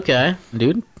 Okay,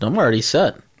 dude, I'm already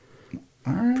set.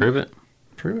 Prove it.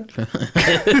 Prove it.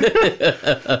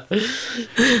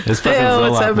 This fucking Hey,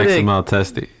 what's Zoloft makes happening? them all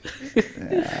testy.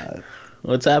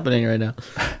 What's happening right now?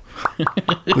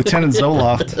 Lieutenant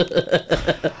Zoloft.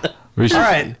 We should, All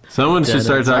right. Someone should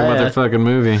start talking about their fucking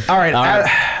movie. All right. All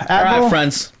right. All Admiral? right,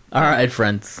 friends. All right,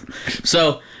 friends.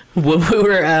 So when we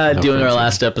were doing our friends.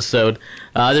 last episode,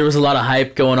 there was a lot of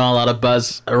hype going on, a lot of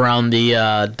buzz around the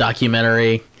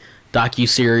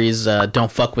docu-series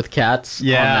 "Don't Fuck with Cats"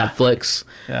 Yeah. on Netflix.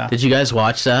 Yeah. Did you guys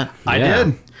watch that? I Yeah.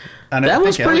 did. And I That think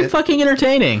was pretty Elliot- fucking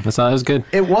entertaining. That's all. It was good.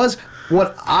 It was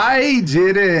what I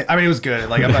didn't. I mean, it was good.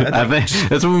 Like, I think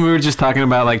that's when we were just talking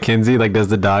about like Kinsey. Like, does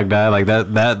the dog die? Like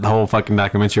that whole fucking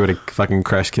documentary would have fucking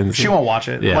crushed Kinsey. she won't watch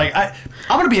it. Yeah. Like, I'm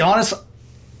gonna be honest.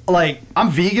 Like, I'm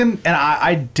vegan, and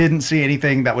I didn't see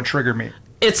anything that would trigger me.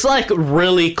 It's like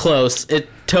really close. It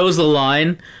toes the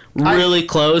line really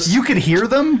close. You could hear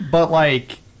them, but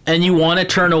like, and you want to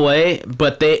turn away,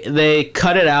 but they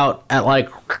cut it out at like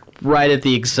right at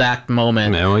the exact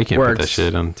moment. No, you can't where put that it's-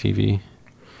 shit on TV.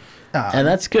 And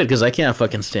that's good because I can't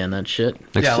fucking stand that shit.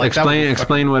 Yeah, like, that would be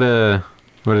explain what it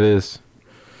is.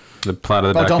 The plot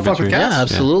of the Oh, Don't Fuck with documentary. Cats? Yeah,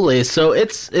 absolutely. So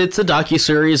it's a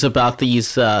docu-series about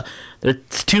these there's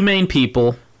two main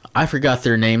people. I forgot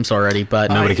their names already, but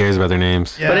Nobody cares about their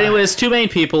names. yeah. But anyways, two main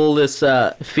people, this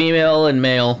female and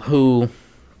male who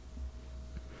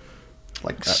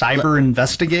Like cyber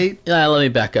investigate? Yeah, let me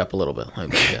back up a little bit.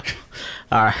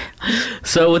 All right.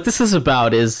 So what this is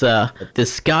about is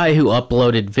this guy who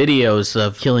uploaded videos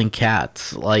of killing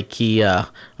cats. Like I'm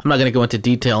not going to go into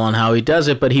detail on how he does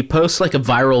it, but he posts like a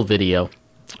viral video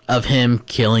of him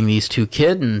killing these two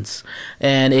kittens,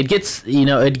 and it gets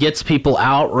people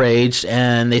outraged,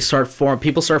 and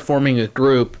people start forming a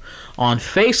group on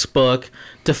Facebook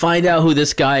to find out who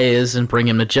this guy is and bring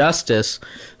him to justice.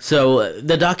 So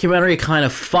the documentary kind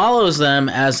of follows them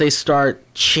as they start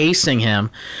chasing him,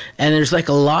 and there's like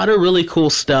a lot of really cool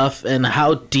stuff and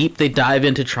how deep they dive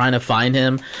into trying to find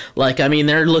him. Like, I mean,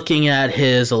 they're looking at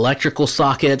his electrical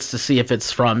sockets to see if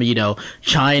it's from,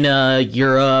 China,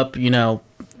 Europe,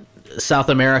 South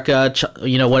America,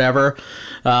 whatever.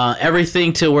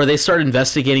 Everything to where they start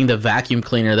investigating the vacuum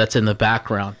cleaner that's in the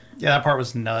background. Yeah, that part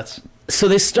was nuts. So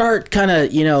they start kind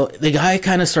of, the guy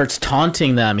kind of starts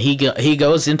taunting them. He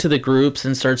goes into the groups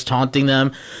and starts taunting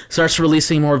them, starts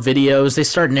releasing more videos. They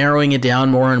start narrowing it down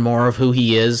more and more of who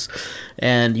he is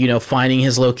and, finding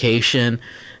his location.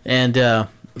 And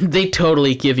they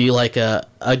totally give you like a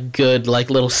good like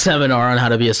little seminar on how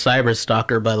to be a cyber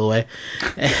stalker, by the way.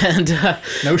 And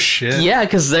no shit. Yeah,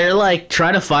 because they're like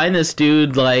trying to find this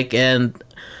dude, like, and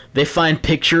they find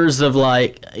pictures of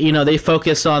like, they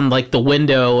focus on like the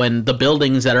window and the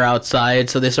buildings that are outside.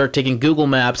 So they start taking Google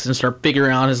Maps and start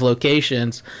figuring out his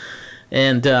locations.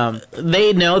 And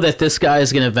they know that this guy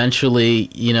is going to eventually,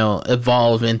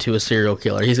 evolve into a serial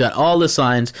killer. He's got all the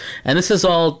signs, and this is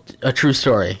all a true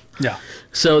story. Yeah.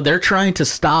 So they're trying to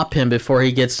stop him before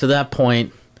he gets to that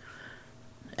point,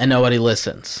 and nobody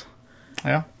listens.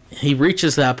 Yeah. He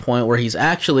reaches that point where he's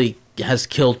actually has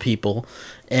killed people,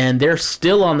 and they're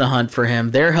still on the hunt for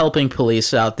him. They're helping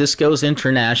police out. This goes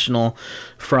international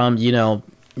from,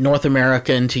 North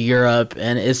America into Europe,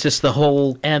 and it's just the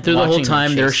whole... And through the whole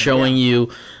time, they're showing you,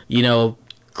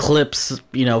 clips,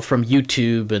 from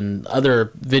YouTube and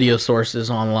other video sources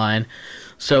online.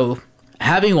 So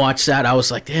having watched that, I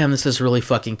was like, damn, this is really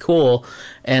fucking cool.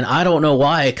 And I don't know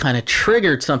why, it kind of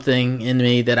triggered something in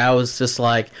me that I was just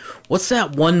like, what's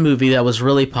that one movie that was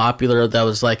really popular that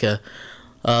was like a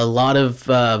lot of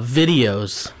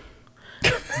videos?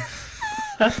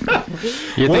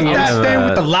 You're thinking of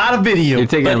with a lot of video. You're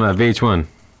thinking of VH1.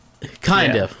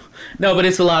 Kind of. No, but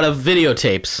it's a lot of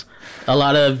videotapes. A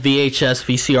lot of VHS,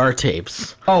 VCR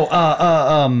tapes.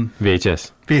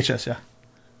 VHS. VHS, yeah.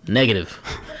 Negative.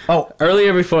 Oh.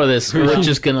 Earlier before this, Rich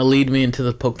is going to lead me into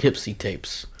the Poughkeepsie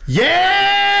tapes.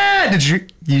 Yeah! Did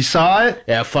you saw it?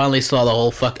 Yeah, I finally saw the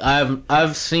whole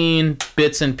I've seen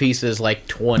bits and pieces like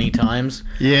 20 times.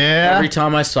 Yeah. Every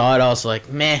time I saw it, I was like,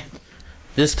 meh.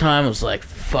 This time I was like,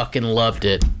 fucking loved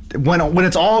it. When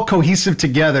it's all cohesive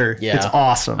together, Yeah. it's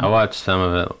awesome. I watched some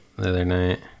of it the other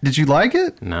night. Did you like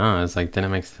it? No, it's like,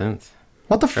 didn't make sense.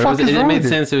 What the fuck is it wrong made with it?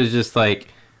 sense. It was just like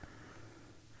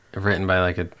written by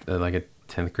like a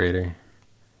 10th grader.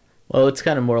 Well, it's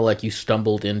kind of more like you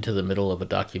stumbled into the middle of a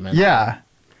documentary. Yeah.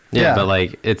 Yeah, but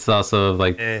like it's also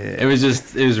like it was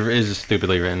just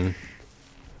stupidly written.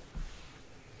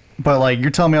 But like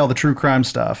you're telling me all the true crime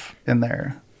stuff in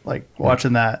there, like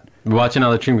watching that. Watching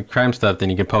all the true crime stuff, then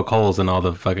you can poke holes in all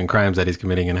the fucking crimes that he's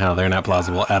committing and how they're not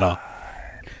plausible at all.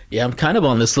 Yeah, I'm kind of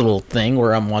on this little thing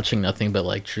where I'm watching nothing but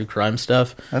like true crime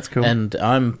stuff. That's cool. And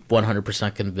I'm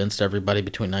 100% convinced everybody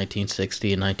between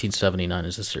 1960 and 1979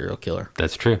 is a serial killer.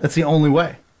 That's true. That's the only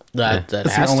way. That That's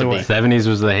the has only to way. be. 70s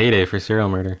was the heyday for serial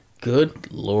murder.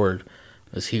 Good Lord,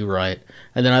 is he right?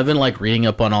 And then I've been like reading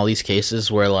up on all these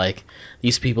cases where like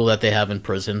these people that they have in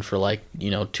prison for like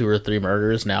 2 or 3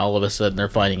 murders, now all of a sudden they're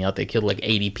finding out they killed like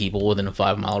 80 people within a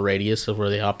 5-mile radius of where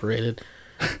they operated.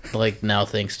 Like now,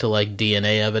 thanks to like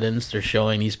DNA evidence, they're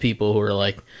showing these people who are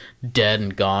like dead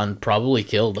and gone, probably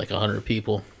killed like 100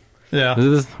 people. Yeah.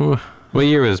 What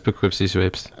year was Poughkeepsie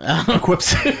Swapes?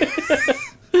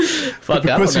 Fuck,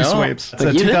 I don't know. Swapes. It's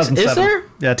But 2007. Is there?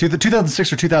 Yeah, the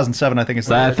 2006 or 2007, I think it's.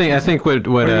 I think what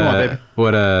do you want,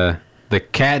 baby? the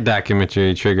cat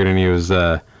documentary triggered in you was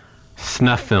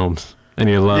snuff films and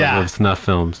your love of snuff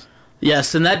films.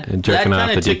 Yes, and that jerking off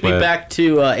kind the of took deep me web. back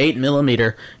to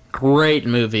 8mm. Great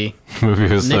movie.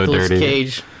 Movie was so Nicolas dirty.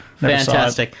 Cage, Never saw it.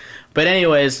 fantastic. But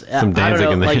anyways, Some I don't dancing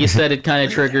know. in there. Like you said, it kind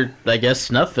of triggered, I guess,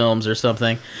 snuff films or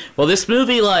something. Well, this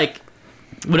movie, like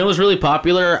when it was really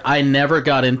popular, I never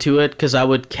got into it because I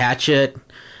would catch it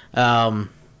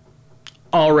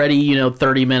already,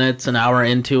 30 minutes, an hour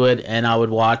into it, and I would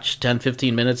watch 10,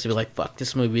 15 minutes and be like, fuck,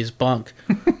 this movie is bunk.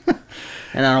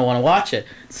 And I don't want to watch it.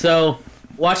 So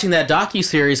watching that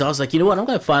docuseries, I was like, you know what? I'm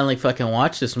going to finally fucking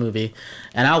watch this movie.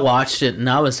 And I watched it, and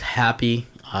I was happy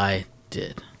I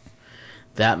did.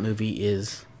 That movie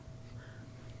is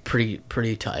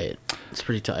pretty tight. It's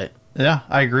pretty tight. Yeah,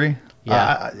 I agree.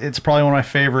 Yeah. It's probably one of my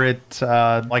favorite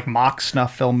like mock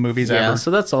snuff film movies Yeah, ever.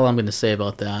 so that's all I'm going to say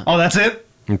about that. Oh, that's it?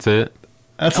 That's it.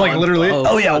 That's like literally, oh,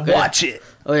 oh yeah, okay. watch it.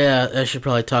 Oh yeah, I should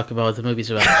probably talk about what the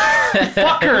movie's about.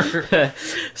 Fucker.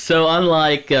 So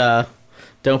unlike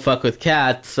Don't Fuck with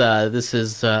Cats, this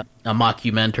is a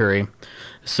mockumentary.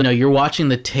 So you're watching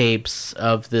the tapes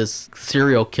of this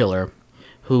serial killer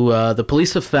who the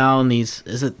police have found these,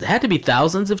 it had to be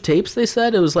thousands of tapes, they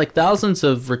said? It was like thousands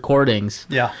of recordings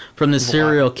Yeah. from the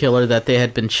serial killer that they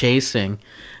had been chasing.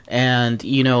 And,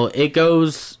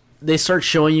 they start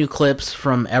showing you clips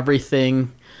from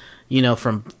everything,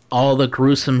 from all the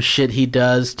gruesome shit he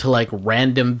does to like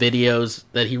random videos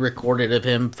that he recorded of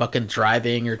him fucking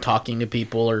driving or talking to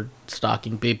people or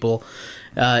stalking people.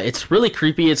 It's really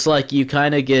creepy. It's like you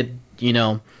kind of get,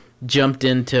 jumped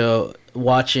into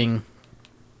watching,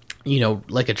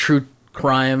 like a true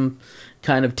crime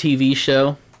kind of TV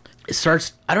show. It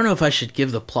starts, I don't know if I should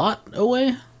give the plot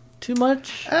away too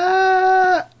much.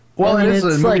 Well, I mean, it is a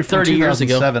it's movie like from 30 years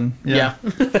ago. 2007. Yeah.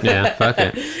 Yeah, fuck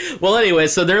it. Well, anyway,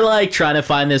 so they're like trying to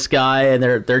find this guy, and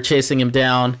they're chasing him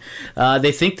down.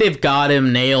 They think they've got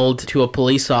him nailed to a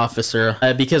police officer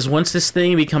because once this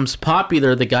thing becomes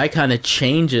popular, the guy kind of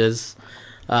changes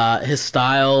his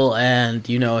style and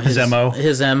his MO.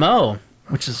 His MO,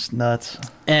 Which is nuts.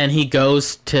 and he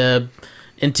goes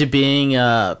into being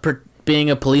a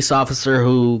police officer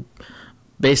who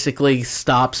basically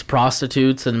stops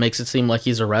prostitutes and makes it seem like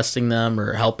he's arresting them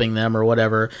or helping them or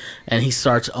whatever, and he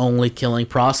starts only killing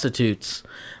prostitutes.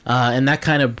 And that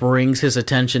kind of brings his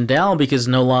attention down because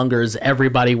no longer is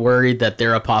everybody worried that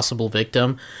they're a possible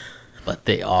victim, but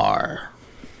they are.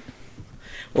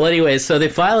 Well, anyway, so they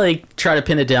finally try to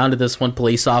pin it down to this one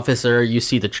police officer. You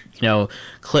see the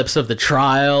clips of the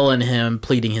trial and him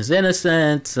pleading his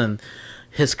innocence and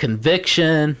his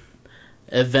conviction,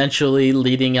 eventually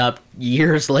leading up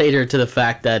years later to the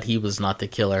fact that he was not the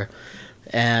killer.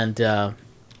 And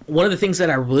one of the things that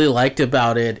I really liked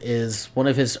about it is one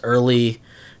of his early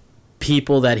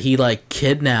people that he like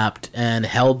kidnapped and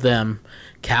held them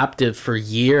captive for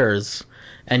years.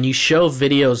 And you show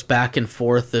videos back and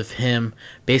forth of him.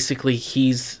 Basically,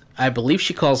 I believe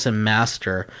she calls him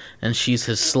master, and she's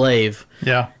his slave.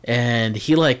 Yeah. And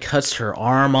he like cuts her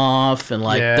arm off and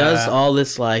like does all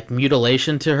this like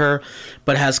mutilation to her,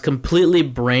 but has completely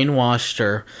brainwashed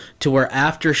her to where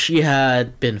after she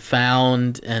had been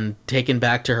found and taken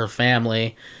back to her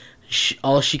family,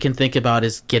 all she can think about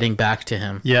is getting back to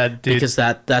him. Yeah, dude. Because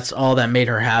that's all that made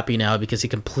her happy now, because he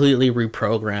completely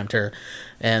reprogrammed her.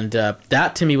 And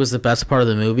that to me was the best part of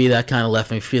the movie. That kind of left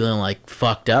me feeling like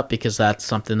fucked up because that's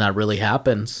something that really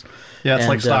happens. Yeah, it's And,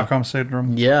 like Stockholm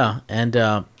Syndrome. Yeah, and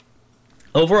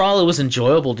overall it was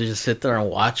enjoyable to just sit there and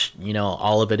watch,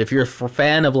 all of it. If you're a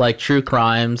fan of like true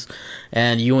crimes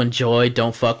and you enjoy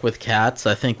Don't Fuck with Cats,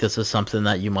 I think this is something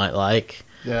that you might like.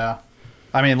 Yeah.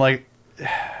 I mean, like,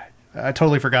 I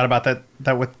totally forgot about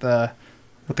that with the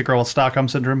girl with Stockholm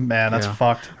Syndrome. Man, that's Yeah.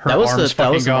 fucked. Her That was arm's the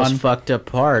fucking gone. most fucked up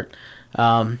part.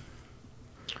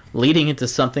 Leading into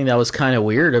something that was kind of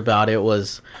weird about it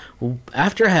was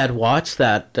after I had watched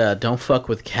that Don't Fuck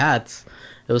with Cats,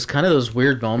 it was kind of those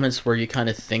weird moments where you kind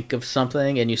of think of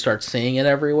something and you start seeing it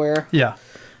everywhere. Yeah.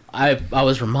 I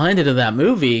was reminded of that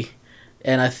movie,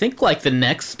 and I think like the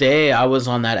next day I was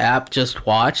on that app Just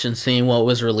Watch and seeing what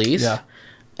was released. Yeah.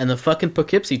 And the fucking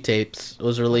Poughkeepsie tapes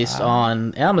was released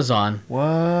on Amazon.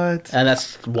 What? And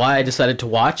that's why I decided to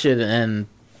watch it and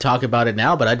talk about it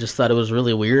now, but I just thought it was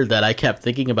really weird that I kept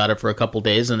thinking about it for a couple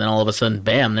days and then all of a sudden,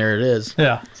 bam, there it is.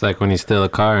 Yeah. It's like when you steal a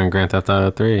car in Grand Theft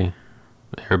Auto 3.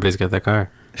 Everybody's got that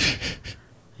car.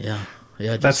 Yeah.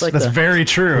 Yeah, just That's like that's that. very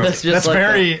true. That's That's, just like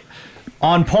very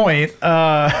on point.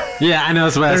 Yeah, I know.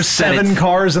 That's why There's I said 7 it.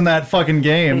 cars in that fucking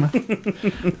game.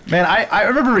 Man, I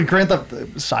remember in Grand Theft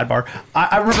sidebar.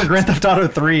 I remember Grand Theft Auto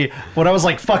 3 when I was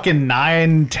like fucking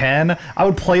 9, 10. I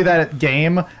would play that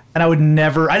game and I didn't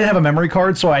have a memory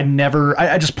card, so I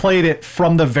just played it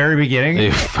from the very beginning.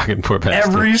 You fucking poor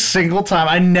bastard. Every single time.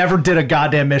 I never did a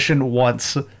goddamn mission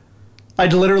once. I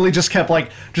literally just kept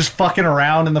like just fucking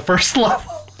around in the first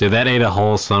level. Dude, that ate a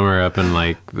whole summer up in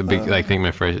like the big, I think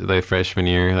my freshman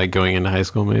year, like going into high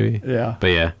school maybe. Yeah. But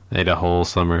yeah, ate a whole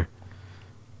summer.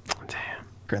 Damn.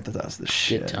 Grand Theft Auto's the Good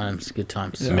shit. times, good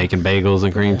times. Making bagels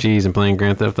and cream cheese and playing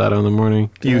Grand Theft Auto in the morning.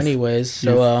 Youth. Anyways,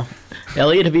 so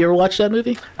Elliot, have you ever watched that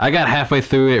movie? I got halfway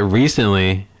through it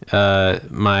recently.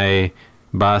 My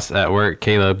boss at work,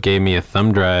 Caleb, gave me a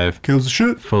thumb drive Kills the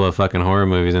shit. full of fucking horror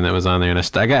movies, and that was on there. And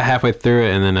I got halfway through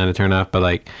it, and then I had to turn off. But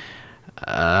like,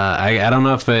 I don't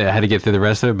know if I had to get through the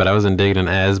rest of it, but I wasn't digging it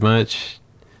as much.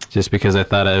 just because I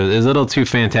thought it was a little too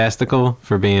fantastical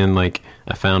for being like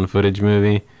a found footage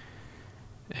movie.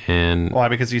 And Why?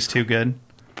 Because he's too good.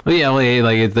 well,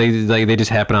 yeah, they just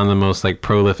happen on the most like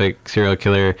prolific serial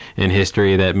killer in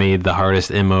history that made the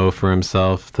hardest MO for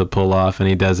himself to pull off, and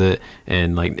he does it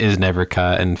and like is never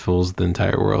caught and fools the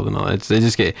entire world and all. It's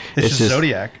just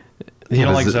Zodiac. You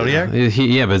don't like Zodiac?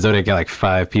 Yeah, but Zodiac got like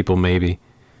 5 people maybe.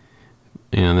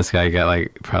 You know, and this guy got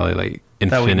like probably like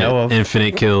That we know of.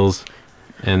 infinite kills,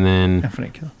 and then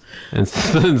Infinite kill.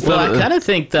 Well, I kind of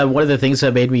think that one of the things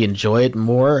that made me enjoy it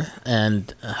more,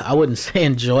 and I wouldn't say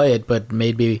enjoy it, but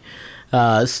made me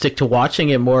stick to watching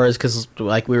it more, is because,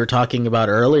 like we were talking about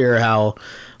earlier, how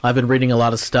I've been reading a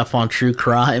lot of stuff on true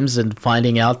crimes and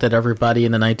finding out that everybody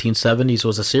in the 1970s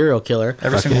was a serial killer.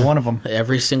 Every single one of them.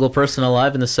 Every single person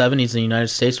alive in the 70s in the United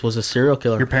States was a serial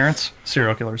killer. Your parents?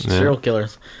 Serial killers. Serial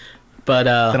killers. But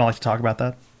They don't like to talk about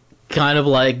that. kind of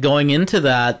like going into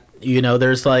that, you know,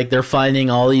 there's like they're finding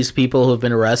all these people who have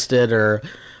been arrested, or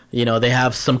you know, they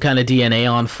have some kind of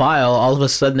DNA on file. All of a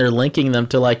sudden they're linking them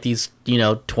to like these, you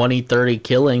know, 20, 30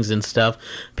 killings and stuff.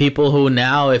 People who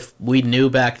now, if we knew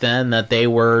back then that they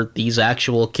were these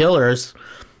actual killers,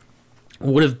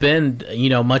 would have been, you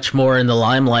know, much more in the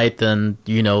limelight than,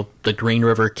 you know, the Green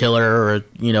River Killer or,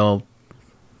 you know,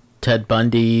 Ted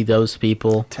Bundy, those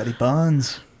people. Teddy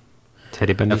Buns.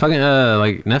 Teddy Bundy. Fucking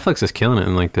like Netflix is killing it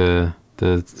in like the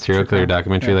serial killer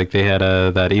documentary. Yeah. Like they had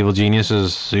that Evil Genius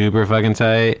was super fucking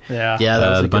tight. Yeah. Yeah, that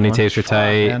was a The good Bundy one. tapes were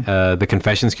tight. man. The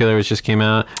Confessions Killer, which just came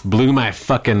out, blew my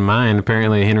fucking mind.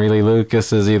 Apparently, Henry Lee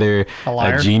Lucas is either A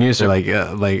liar? a genius or like I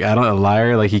don't know, a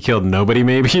liar. Like he killed nobody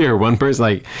maybe or one person.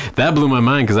 Like that blew my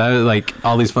mind because I was like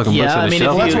all these fucking Yeah, books on I the mean,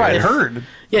 shelf. Well, that's you- what I heard.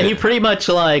 Yeah, he pretty much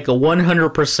like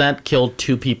 100% killed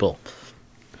 2 people.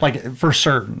 Like, for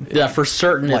certain. Yeah, for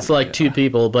certain it's like 2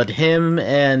 people, but him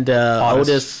and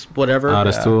Otis, whatever.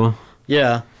 Otis Toole.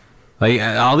 Yeah. Like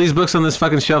all these books on this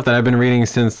fucking shelf that I've been reading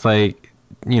since like,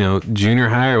 you know, junior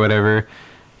high or whatever,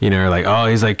 you know, are like, oh,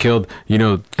 he's like killed, you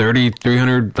know, 30,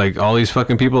 300, like all these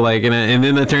fucking people, like, and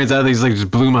then it turns out he's like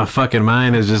just blew my fucking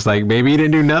mind. It's just like, maybe he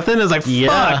didn't do nothing. It's like, Yeah.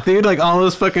 fuck, dude, like all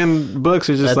those fucking books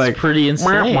are just That's like pretty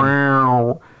insane. "Meow,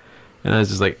 meow." And I was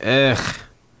just like, ugh,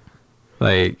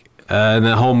 like. And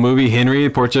the whole movie, Henry,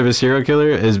 Portrait of a Serial Killer,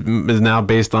 is now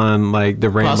based on like the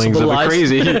ramblings Possible of a lies.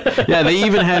 crazy. Yeah, they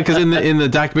even had, because in the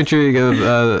documentary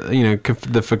of you know,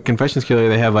 Confessions Killer,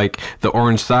 they have like the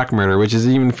Orange Sock Murder, which is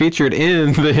even featured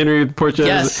in the Henry Portrait.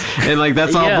 Yes. And like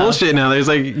that's all Yeah. bullshit now. There's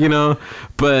like, you know,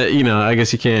 but you know, I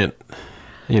guess you can't,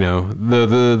 you know, the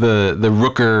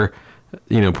Rooker,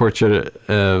 you know, portrait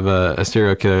of a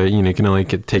serial killer, you know, you can only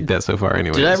take that so far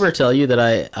anyway. Did I ever tell you that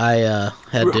I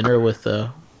had dinner with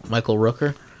Michael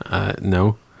Rooker?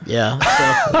 No. Yeah.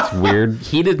 So It's weird.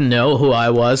 he didn't know who I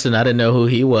was, and I didn't know who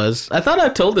he was. I thought I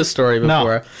told this story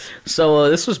before. No. So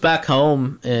this was back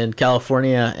home in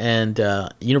California, and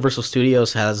Universal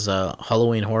Studios has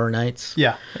Halloween Horror Nights.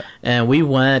 Yeah. And we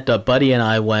went, a buddy and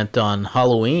I went on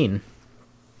Halloween.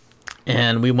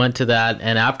 And we went to that,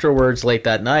 and afterwards, late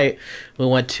that night, we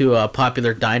went to a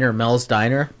popular diner, Mel's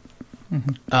Diner,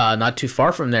 not too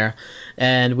far from there.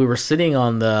 And we were sitting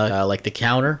on the like the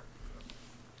counter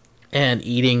and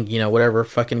eating, you know, whatever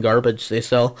fucking garbage they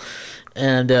sell.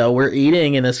 And we're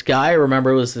eating, and this guy, I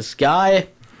remember it was this guy,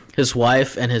 his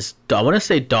wife, and his, I want to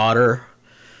say daughter,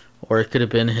 or it could have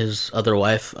been his other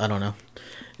wife, I don't know.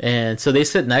 And so they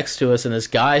sit next to us, and this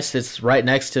guy sits right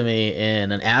next to me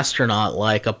in an astronaut,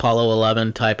 like Apollo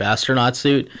 11 type astronaut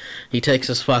suit. He takes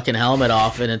his fucking helmet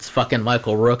off, and it's fucking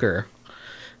Michael Rooker.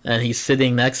 And he's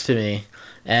sitting next to me.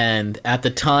 And at the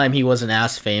time, he wasn't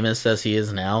as famous as he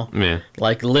is now. Yeah.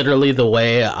 Like, literally the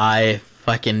way I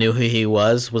fucking knew who he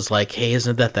was like, hey,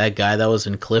 isn't that guy that was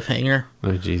in Cliffhanger?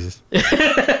 Oh, Jesus.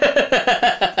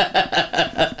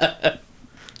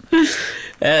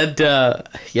 And,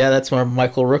 yeah, that's my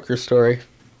Michael Rooker story.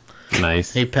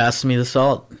 Nice. He passed me the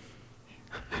salt.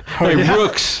 Hey,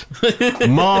 Rooks.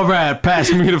 Mallrat,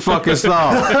 pass me the fucking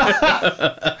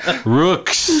salt.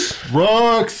 Rooks.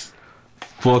 Rooks.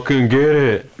 Fucking get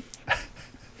it.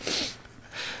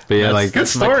 But yeah, like,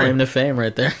 That's my story. claim to fame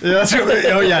right there. Yeah, that's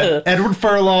oh yeah, Edward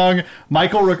Furlong,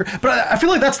 Michael Rooker. But I feel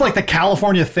like that's like the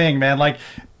California thing, man. Like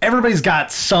everybody's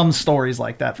got some stories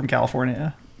like that from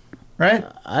California, right?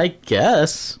 I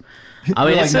guess. I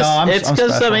mean, You're it's like, just, "No, I'm it's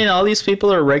because, I special." mean, all these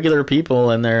people are regular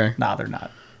people, and Nah, they're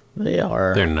not. they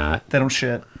are. they're not. They don't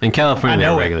shit. In I California,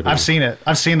 they're know regular it. people. I've seen it.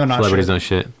 I've seen them not Celebrities shit. don't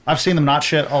shit. I've seen them not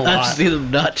shit a lot. I've seen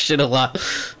them not shit a lot.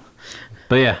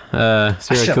 But yeah,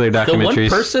 serial Shit. killer The one documentaries.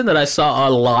 person that I saw a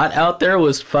lot out there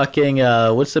was fucking,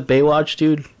 what's the Baywatch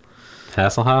dude?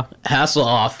 Hasselhoff.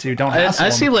 Hasselhoff. Dude, don't I hassle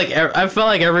him. see, like, I felt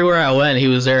like everywhere I went, he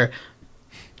was there.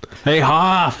 Hey,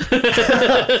 Hoff.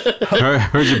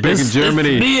 Heard you're big in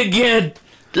Germany. It's me again.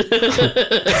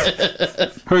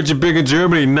 Heard you're big in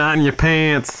Germany, not in your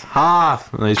pants.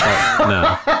 Hoff. No,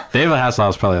 David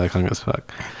Hasselhoff's probably like hung as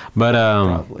fuck. But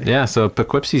yeah, so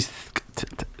Poughkeepsie's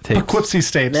tapes. Poughkeepsie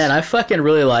tapes. Man, I fucking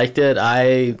really liked it.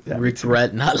 I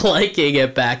regret not liking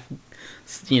it back,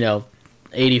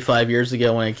 85 years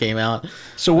ago when it came out.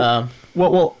 So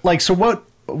what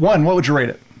would you rate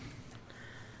it?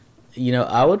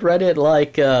 I would rate it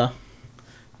like a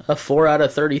 4 out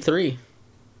of 33.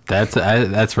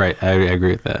 That's right. I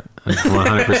agree with that.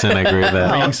 100% I agree with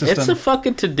that. Rating system. It's a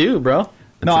fucking to-do, bro.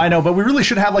 No, I know, but we really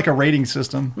should have like a rating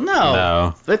system.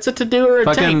 No. It's a to-do or a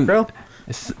Fucking- take, bro.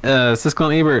 Siskel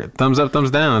and Ebert, thumbs up, thumbs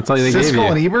down. That's all they gave you.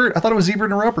 Siskel and Ebert? I thought it was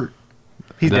Ebert and Rupert.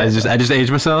 He's Did dead. I just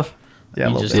aged myself. Yeah, a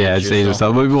You little just- bit. Yeah, I just aged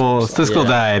myself. Well, Siskel Yeah.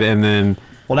 died, and then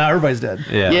Well, now everybody's dead.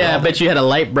 Yeah, I bet you had a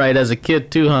light bright as a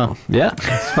kid too, huh? yeah,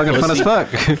 it's fucking fun as fuck.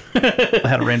 I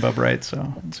had a rainbow bright,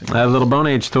 so. Let's see. I have a little Bone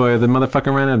Age toy. The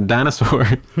motherfucker ran a dinosaur.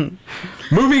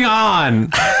 Moving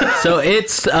on. So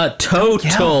it's a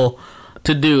total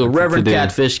to-do. Reverend to-do.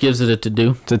 Catfish gives it a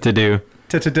to-do. To do.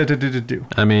 Do.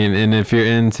 I mean, and if you're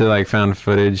into like found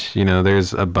footage,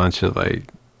 there's a bunch of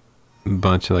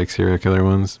serial killer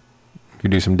ones. If you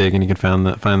do some digging, you can find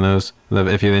those.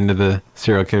 If you're into the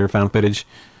serial killer found footage,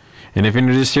 and if you're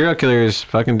into just serial killers,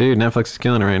 fucking dude, Netflix is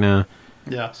killing it right now.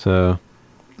 Yeah. So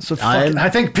So I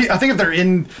think if they're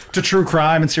into true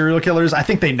crime and serial killers, I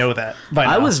think they know that by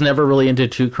now. I was never really into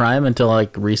true crime until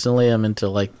like recently.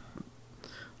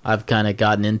 I've kind of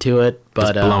gotten into it,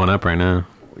 but it's blowing up right now,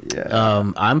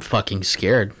 I'm fucking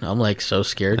scared. I'm like so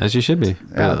scared. as you should be.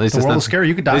 But Yeah, at least the it's world not is scary.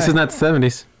 You could die. At least it's not the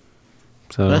 70s.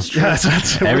 So That's true. Yeah,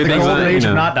 that's the Everything's golden age of you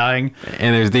know. not dying.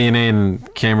 and there's DNA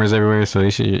and cameras everywhere, so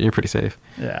you're pretty safe.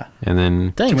 Yeah. And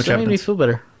then Thanks. much That made me evidence. feel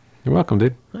better. you're welcome,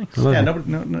 dude. Thanks. I love Yeah,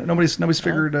 you. nobody's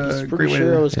figured I was a pretty great way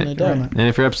sure I to was gonna get around die. that. And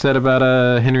if you're upset about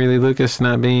Henry Lee Lucas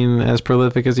not being as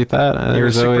prolific as you thought, You're a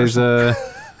there's sick always the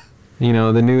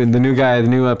new guy, the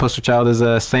new poster child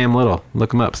is Sam Little.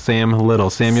 Look him up, Samuel Little.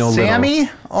 Sammy?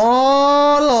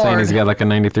 Oh, Saying he's Lord. got like a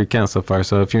 93 count so far.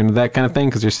 So if you're into that kind of thing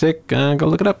because you're sick, go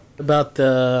look it up. About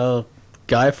the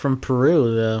guy from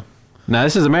Peru, Now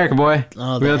this is America, boy. the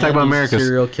We're gonna talk about Andes America's.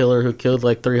 serial killer who killed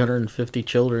like 350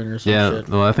 children or some Yeah, shit.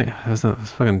 well, I think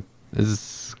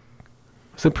it's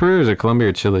it Peru or is it Colombia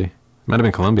or Chile? Might have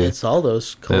been Colombia. It's all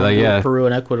those Colombia, yeah. Peru,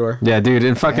 and Ecuador. Yeah, dude,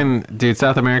 and dude,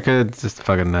 South America, it's just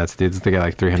fucking nuts, dude. They got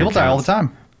like 300. People die all the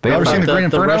time. They You got ever seen fucked the Green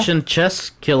The Inferno? Russian chess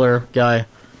killer guy.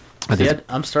 I See, just-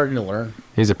 I'm starting to learn.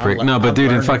 He's a prick. I'm No, but I'm dude,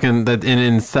 in learning. fucking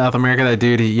in South America, that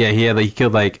dude, he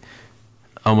killed like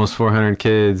almost 400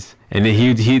 kids, and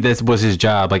he that was his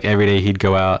job. Like every day, he'd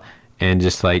go out and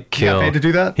just like He got kill. paid to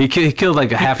do that? He killed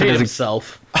like half a Paid dozen.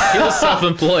 himself. He was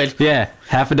self-employed. Yeah,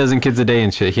 half a dozen kids a day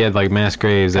and shit. He had like mass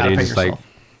graves that Gotta he pay just like. yourself.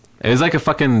 It was like a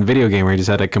fucking video game where he just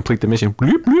had to complete the mission.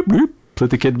 Bloop, bloop, bloop. Put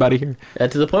the kid body here.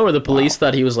 To the point where the police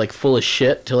thought he was like full of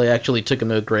shit till they actually took him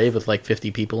to a grave with like 50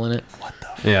 people in it.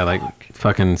 Yeah, like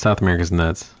fucking South America's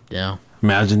nuts. Yeah.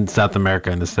 Imagine South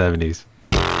America in the 70s.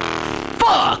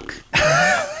 Fuck!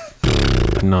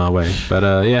 No way.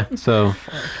 But yeah, so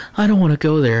I don't want to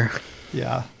go there.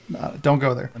 Yeah. Don't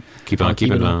go there. keep on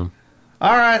keeping on.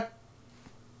 All right.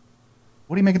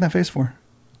 What are you making that face for?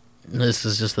 This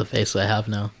is just the face I have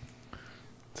now.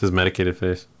 It's his medicated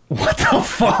face. What the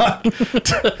fuck?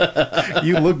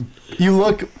 You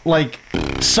look like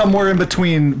somewhere in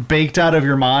between baked out of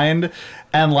your mind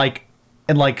and like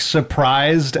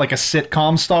surprised like a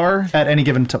sitcom star at any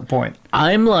given point.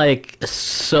 I'm like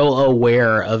so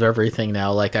aware of everything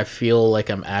now. Like I feel like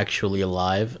I'm actually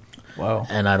alive Whoa.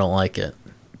 and I don't like it.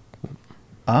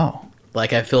 Oh.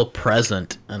 Like I feel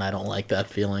present and I don't like that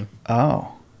feeling.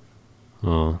 Oh.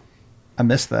 Oh. I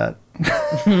missed that.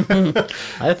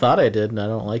 I thought I did and I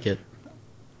don't like it.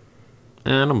 I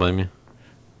don't blame you.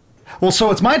 Well,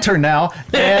 so it's my turn now,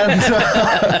 and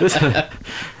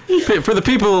For the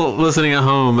people listening at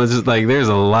home, it's just like there's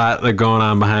a lot going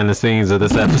on behind the scenes of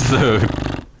this episode.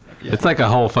 It's like a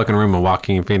whole fucking room of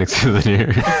Joaquin Phoenix in here.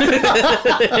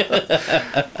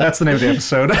 that's the name of the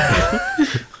episode.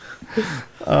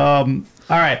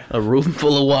 All right, A room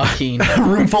full of Joaquin. a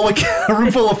room full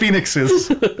of phoenixes.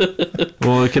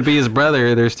 Well, it could be his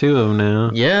brother. There's two of them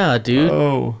now. Yeah, dude.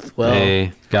 Oh, Well,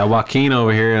 Hey, got Joaquin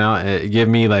over here, and give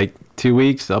me like 2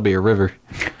 weeks. I'll be a river.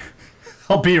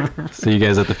 I'll be. See you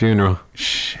guys at the funeral.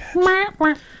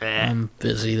 I'm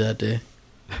busy that day.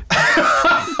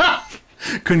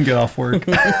 Couldn't get off work.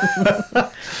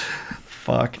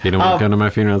 Fuck. If you don't want to come to my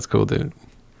funeral, it's cool, dude.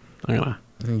 I'm gonna.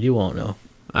 You won't know.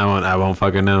 I won't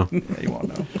fucking know. You won't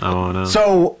know. I won't know.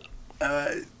 So,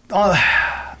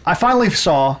 I finally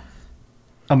saw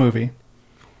a movie.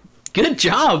 Good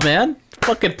job, man.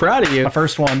 Fucking proud of you. My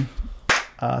first one.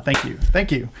 Thank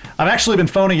you. I've actually been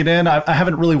phoning it in. I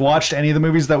haven't really watched any of the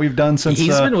movies that we've done since.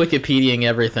 He's been Wikipediaing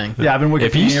everything. Yeah, I've been Wikipediaing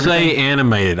If you say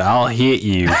animated, I'll hit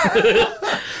you.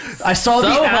 I saw the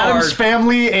Addams hard.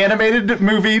 Family animated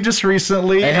movie just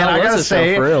recently, and how I was gotta it, though,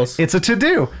 say, for reals? it's a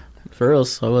to-do. For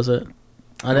reals, what was it?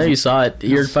 I know you saw it.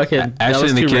 You're fucking. that Ashley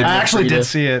was and the too kids- random I actually for you did to-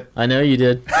 see it. I know you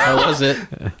did. How was it?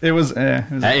 It was, Yeah,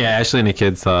 Ashley and the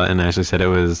kids saw it, and Ashley said it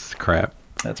was crap.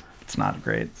 it's not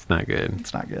great. It's not good.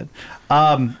 It's not good.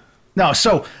 No,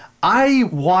 so I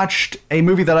watched a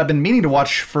movie that I've been meaning to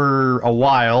watch for a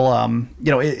while.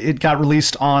 It got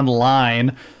released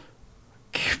online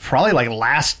probably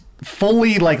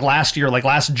last year, like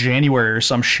last January or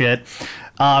some shit.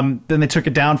 Then they took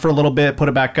it down for a little bit, put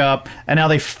it back up, and now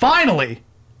they finally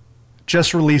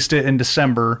just released it in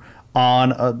December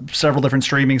on several different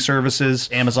streaming services,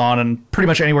 Amazon, and pretty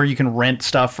much anywhere you can rent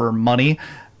stuff for money.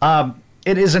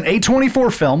 It is an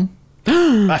A24 film.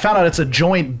 I found out it's a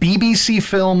joint BBC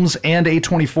Films and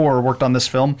A24 worked on this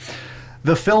film.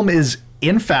 The film is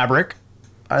In Fabric.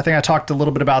 I think I talked a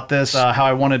little bit about this, how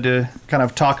I wanted to kind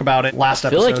of talk about it last I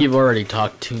feel episode. like you've already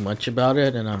talked too much about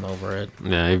it, and I'm over it.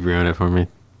 Yeah, you've ruined it for me.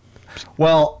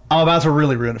 Well, I'm about to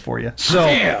really ruin it for you. So,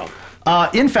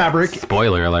 In Fabric,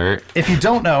 Spoiler alert. if you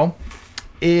don't know,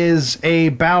 is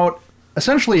about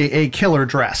essentially a killer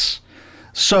dress.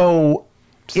 So,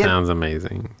 Sounds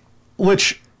amazing.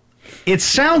 which it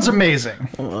sounds amazing.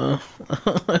 I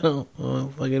don't know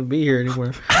if I can be here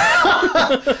anymore.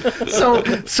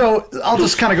 So I'll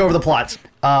just kind of go over the plots.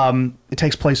 It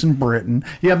takes place in Britain.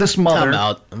 You have this mother. I'm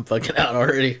out. I'm fucking out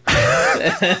already.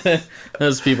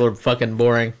 Those people are fucking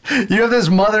boring. You have this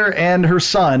mother and her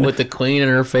son With the queen in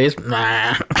her face.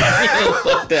 Nah.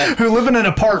 Fuck that. who live in an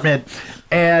apartment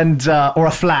and or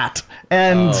a flat.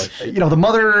 And Oh, shit. the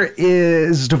mother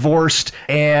is divorced,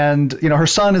 and her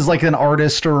son is like an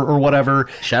artist or whatever.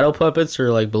 Shadow puppets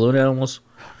or like balloon animals?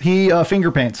 He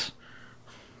finger paints.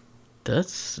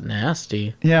 That's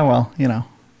nasty. Yeah, well,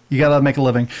 you gotta make a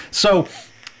living. So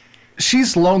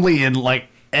she's lonely in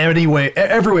every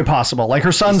way possible. Like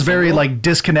her son's very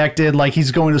disconnected. Like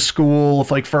he's going to school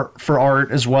for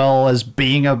art as well as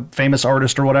being a famous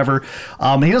artist or whatever.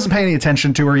 He doesn't pay any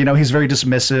attention to her. He's very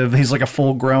dismissive. He's like a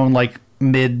full grown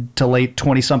mid to late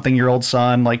 20-something-year-old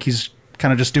son. Like he's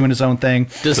kind of just doing his own thing.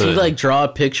 Does he draw a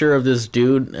picture of this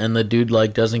dude and the dude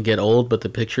doesn't get old, but the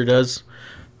picture does?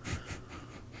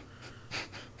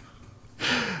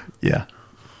 Yeah,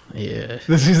 Yeah.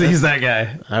 he's that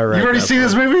guy. I read You already that seen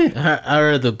this movie? I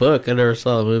read the book. I never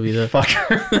saw the movie though.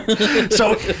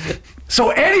 Fucker. So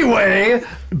anyway,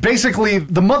 basically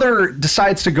the mother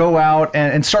decides to go out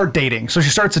and start dating. So she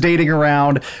starts dating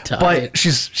around, Tight. but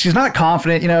she's not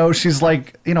confident. She's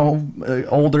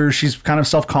older. She's kind of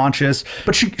self-conscious.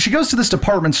 But she goes to this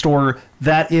department store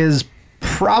that is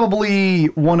probably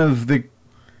one of the.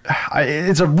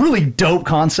 It's a really dope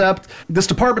concept. This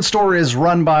department store is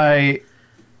run by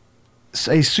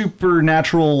a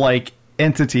supernatural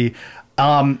entity.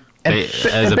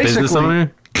 As a business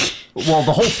owner? Well,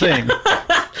 the whole thing.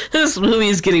 This movie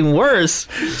is getting worse.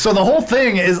 So the whole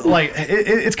thing is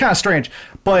it's kind of strange,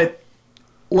 but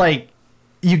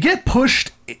you get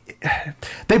pushed.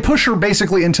 They push her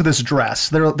basically into this dress.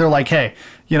 They're like, hey,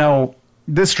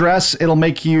 this dress, it'll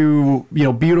make you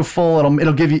beautiful.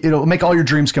 It'll make all your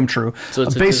dreams come true. So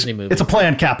it's a Disney movie. It's a play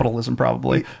on capitalism,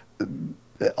 probably.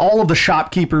 All of the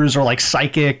shopkeepers are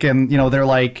psychic, and they're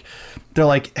like,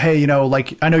 hey,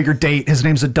 I know your date. His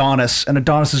name's Adonis, and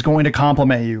Adonis is going to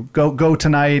compliment you. Go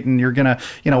tonight, and you're gonna,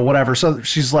 whatever. So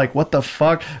she's like, what the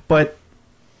fuck? But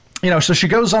so she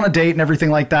goes on a date and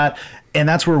everything like that, and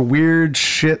that's where weird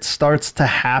shit starts to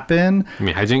happen. I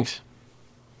mean, hijinks?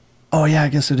 Oh yeah, I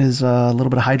guess it is a little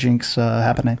bit of hijinks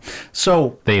happening.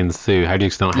 So They ensue.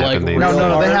 Hijinks don't happen. They No, ensue.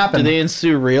 no, they happen. Do they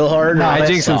ensue real hard? No, or they-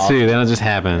 Hijinks soft? ensue. They don't just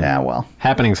happen. yeah, well,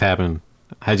 Happenings happen.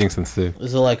 Hijinks ensue.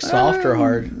 Is it soft or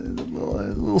hard? a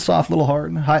little soft, a little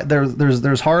hard.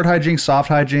 There's hard hijinks, soft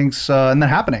hijinks, and then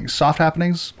happenings. Soft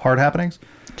happenings, hard happenings.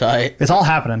 Tight. It's all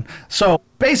happening. So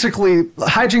basically,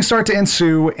 hijinks start to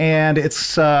ensue, and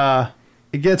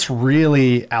it gets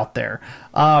really out there.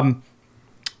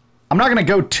 I'm not going to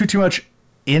go too much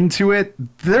into it.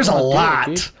 There's a lot,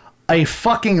 dude. a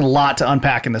fucking lot to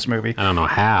unpack in this movie. I don't know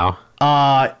how.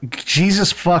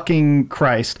 Jesus fucking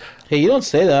Christ. Hey, you don't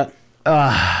say that.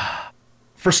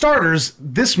 For starters,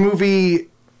 this movie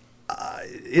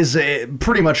is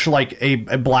pretty much a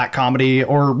black comedy,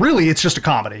 or really it's just a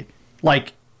comedy.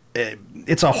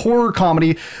 It's a horror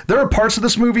comedy. There are parts of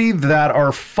this movie that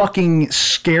are fucking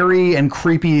scary and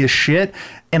creepy as shit,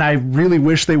 and I really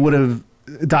wish they would have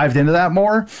dived into that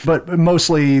more. But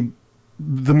mostly,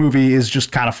 the movie is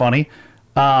just kind of funny.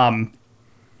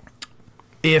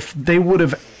 If they would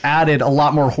have added a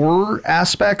lot more horror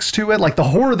aspects to it, like the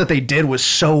horror that they did was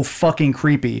so fucking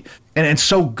creepy and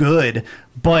so good,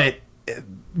 but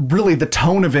really the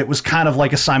tone of it was kind of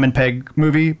like a Simon Pegg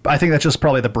movie. I think that's just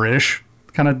probably the British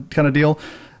kind of deal.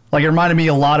 Like, it reminded me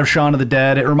a lot of Shaun of the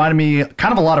Dead. It reminded me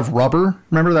kind of a lot of Rubber.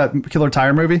 Remember that Killer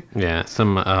Tire movie? Yeah,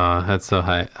 had so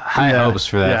high hopes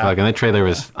for that. Yeah. Fucking the trailer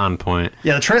was on point.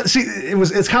 Yeah, the trailer. See,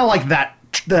 it's kind of like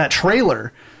that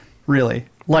trailer, really.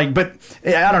 Like, but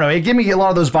I don't know. It gave me a lot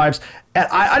of those vibes. And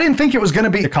I didn't think it was going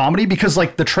to be a comedy because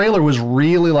like the trailer was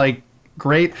really like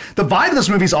great. The vibe of this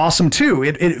movie is awesome too.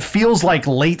 It feels like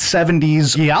late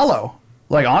 70s giallo.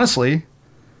 Like, honestly,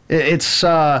 it's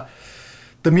the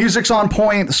music's on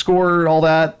point, the score, all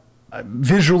that.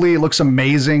 Visually, it looks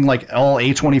amazing, like all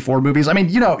A24 movies. I mean,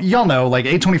 y'all know, like,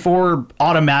 A24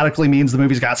 automatically means the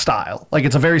movie's got style. Like,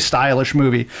 it's a very stylish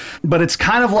movie. But it's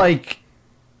kind of like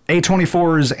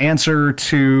A24's answer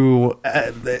to,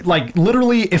 like,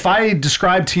 literally, if I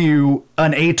describe to you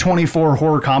an A24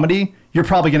 horror comedy, you're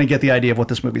probably going to get the idea of what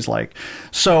this movie's like.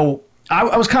 So,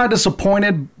 I was kind of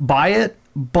disappointed by it,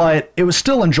 but it was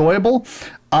still enjoyable.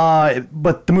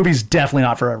 But the movie's definitely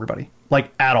not for everybody,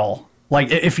 like, at all.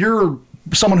 Like, if you're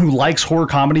someone who likes horror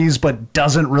comedies but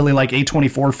doesn't really like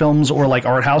A24 films or like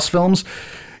art house films,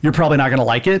 you're probably not going to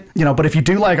like it. But if you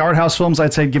do like art house films,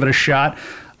 I'd say give it a shot.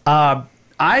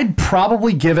 I'd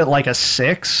probably give it like a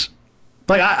 6.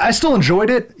 Like, I still enjoyed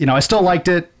it. I still liked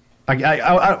it.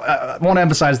 I want to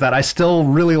emphasize that. I still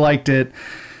really liked it.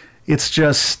 It's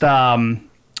just, for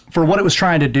what it was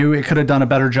trying to do, it could have done a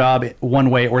better job one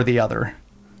way or the other.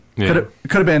 Yeah. It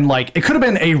could have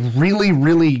been a really,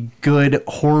 really good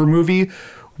horror movie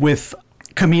with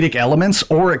comedic elements,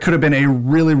 or it could have been a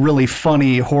really, really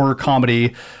funny horror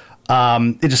comedy.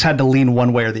 It just had to lean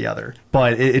one way or the other.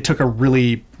 But it took a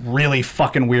really, really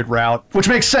fucking weird route, which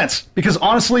makes sense because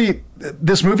honestly,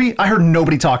 this movie, I heard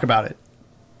nobody talk about it.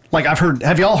 Like,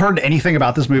 have y'all heard anything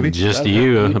about this movie? Just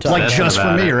you. Like, just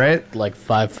for me, right? Like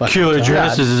 5 fucking Killer times.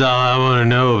 Dresses is all I want to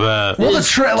know about. Well, There's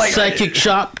psychic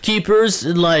shopkeepers,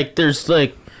 and like there's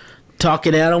like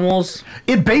talking animals.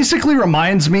 It basically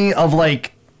reminds me of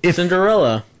like if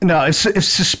Cinderella. No, if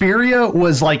Suspiria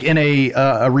was like in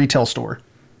a retail store.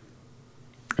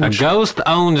 A ghost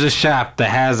owns a shop that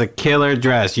has a killer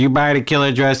dress. You buy the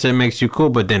killer dress, it makes you cool,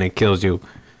 but then it kills you.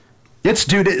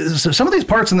 Some of these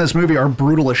parts in this movie are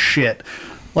brutal as shit.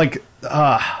 Like,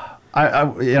 I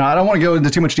don't want to go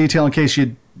into too much detail in case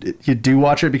you do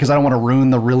watch it because I don't want to ruin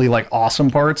the really like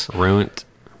awesome parts. Ruined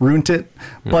it.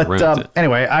 But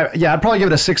anyway, I'd probably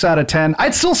give it a 6 out of 10.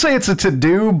 I'd still say it's a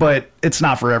to-do, but it's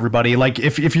not for everybody. Like,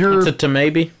 if you're... It's a to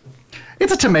maybe?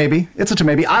 It's a to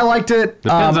maybe. I liked it.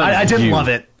 I didn't love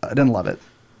it. I didn't love it.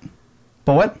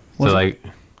 But what? Like...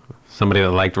 Somebody that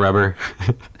liked Rubber.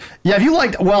 Yeah, if you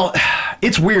liked... Well,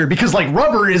 it's weird because, like,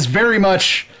 Rubber is very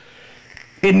much...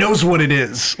 It knows what it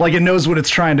is. Like, it knows what it's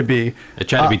trying to be. It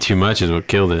tried to be too much is what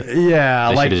killed it. Yeah,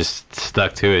 they like... should have just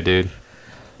stuck to it, dude.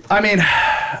 I mean,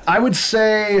 I would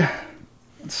say...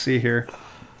 Let's see here.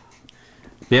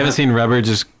 If you haven't seen Rubber,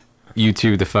 just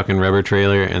YouTube the fucking Rubber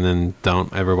trailer and then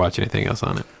don't ever watch anything else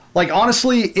on it. Like,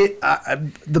 honestly,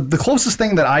 the closest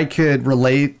thing that I could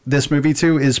relate this movie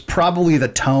to is probably the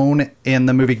tone in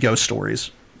the movie Ghost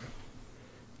Stories.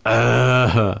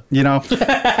 Like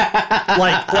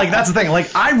that's the thing. Like,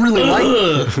 I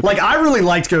really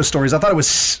liked Ghost Stories. I thought it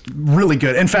was really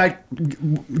good. In fact,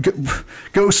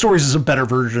 Ghost Stories is a better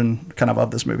version kind of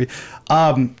this movie.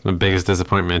 The biggest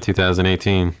disappointment,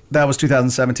 2018. That was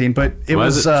 2017, but it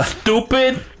was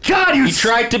stupid. God, you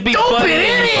tried to be stupid funny.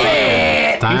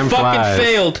 Idiot. Time you flies. fucking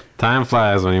failed. Time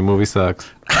flies when your movie sucks.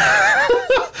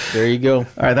 There you go. All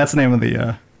right, that's the name of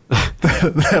the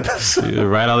episode. You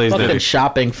write all these. Fucking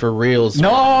shopping for reals.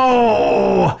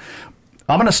 No.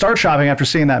 I'm going to start shopping after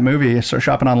seeing that movie. Start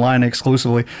shopping online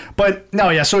exclusively. But no,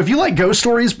 yeah. So if you like Ghost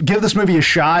Stories, give this movie a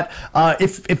shot.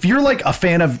 If you're like a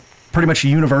fan of pretty much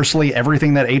universally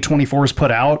everything that A24 has put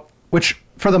out, which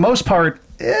for the most part,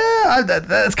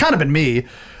 that's kind of been me.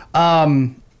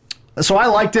 So I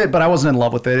liked it, but I wasn't in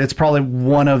love with it. It's probably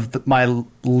one of my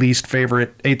least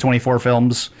favorite A24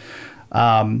 films.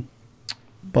 But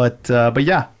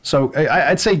yeah. So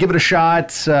I'd say give it a shot.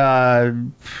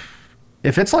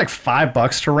 If it's like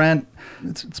 $5 to rent,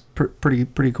 it's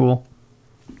pretty cool.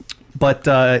 But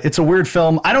it's a weird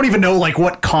film. I don't even know like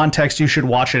what context you should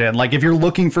watch it in. Like if you're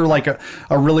looking for like a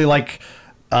really like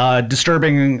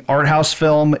disturbing art house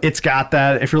film, it's got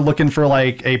that. If you're looking for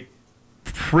like a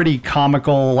pretty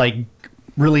comical like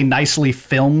really nicely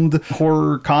filmed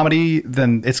horror comedy,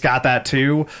 then it's got that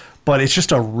too. But it's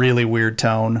just a really weird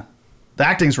tone. The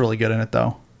acting's really good in it,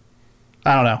 though.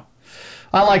 I don't know.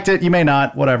 I liked it. You may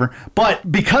not. Whatever.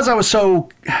 But because I was so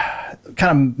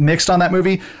kind of mixed on that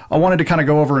movie, I wanted to kind of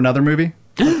go over another movie.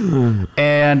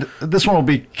 And this one will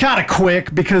be kind of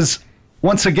quick because,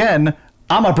 once again,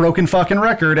 I'm a broken fucking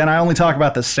record and I only talk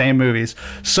about the same movies.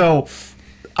 So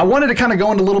I wanted to kind of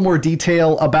go into a little more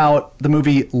detail about the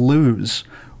movie Lose,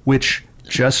 which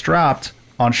just dropped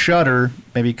on Shudder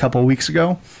maybe a couple of weeks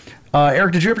ago.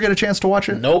 Eric, did you ever get a chance to watch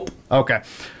it? Nope. Okay.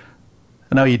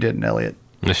 No, you didn't, Elliot.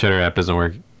 The Shudder app doesn't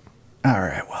work. All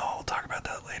right, well, we'll talk about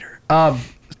that later.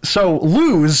 So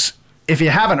Lose, if you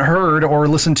haven't heard or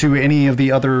listened to any of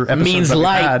the other episodes Means that we've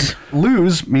light. had,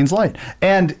 Lose means light.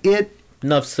 And it...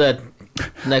 Enough said.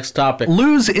 Next topic.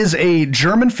 Lose is a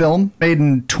German film made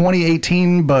in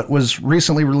 2018, but was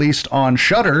recently released on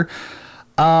Shudder.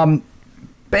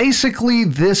 Basically,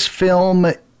 this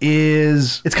film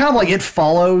is... It's kind of like It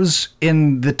Follows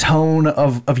in the tone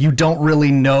of you don't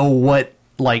really know what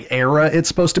like era it's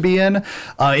supposed to be in.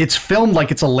 It's filmed like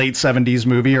it's a late 70s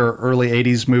movie or early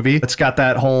 80s movie. It's got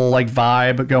that whole like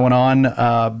vibe going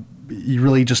on. You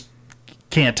really just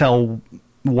can't tell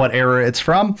what era it's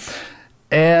from.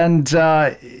 And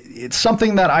it's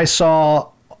something that I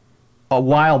saw a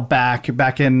while back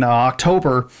in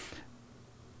October,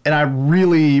 and I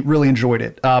really, really enjoyed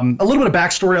it. A little bit of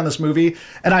backstory on this movie,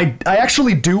 and I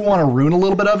actually do want to ruin a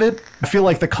little bit of it. I feel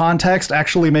like the context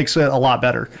actually makes it a lot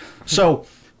better. So,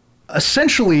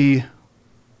 essentially,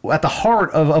 at the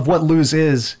heart of what Lose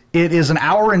is, it is an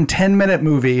hour and 10-minute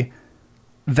movie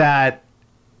that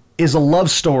is a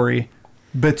love story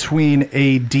between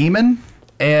a demon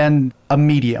and a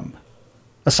medium,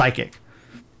 a psychic.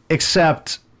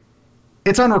 Except,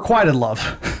 it's unrequited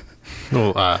love.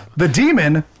 Well, The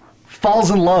demon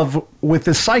falls in love with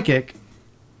the psychic,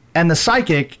 and the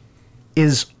psychic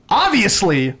is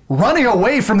obviously running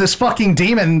away from this fucking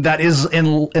demon that is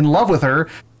in love with her.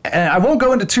 And I won't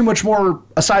go into too much more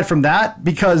aside from that,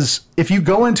 because if you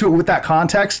go into it with that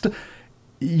context,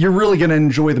 you're really going to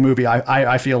enjoy the movie,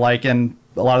 I feel like, and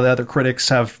a lot of the other critics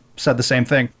have said the same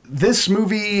thing. This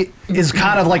movie is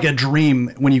kind of like a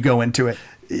dream when you go into it.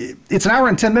 It's an hour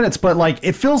and 10 minutes, but like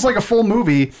it feels like a full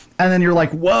movie, and then you're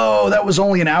like, whoa, that was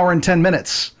only an hour and 10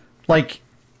 minutes. Like,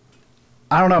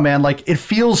 I don't know, man. Like, it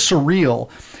feels surreal,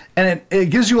 and it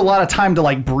gives you a lot of time to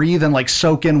like breathe and like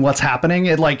soak in what's happening.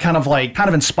 It like kind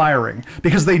of inspiring,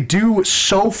 because they do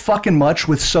so fucking much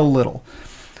with so little.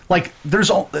 Like,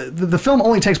 the film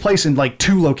only takes place in like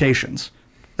 2 locations.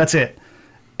 That's it.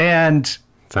 And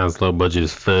sounds low budget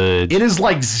as fudge. it is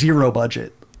like 0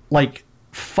 budget. Like,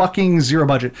 fucking 0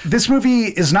 budget. This movie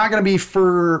is not going to be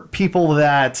for people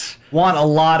that want a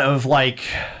lot of like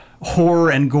horror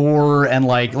and gore and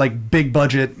like big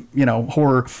budget,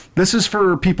 horror. This is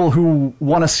for people who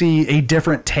want to see a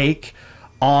different take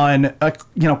on a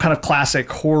kind of classic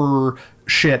horror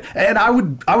shit. And I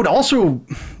would also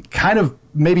kind of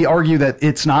maybe argue that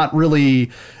it's not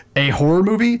really a horror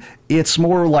movie. It's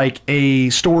more like a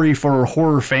story for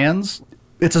horror fans.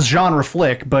 It's a genre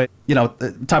flick, but,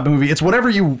 the type of movie. It's whatever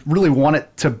you really want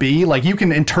it to be. Like, you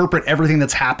can interpret everything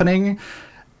that's happening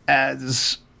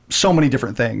as so many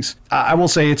different things. I will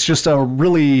say it's just a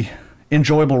really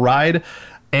enjoyable ride.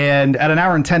 And at an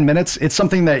hour and 10 minutes, it's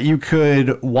something that you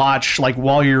could watch, like,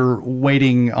 while you're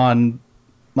waiting on,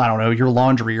 I don't know, your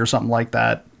laundry or something like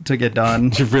that to get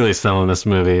done. You're really selling this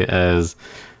movie as...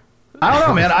 I don't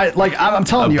know, man. I'm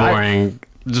telling you. Boring.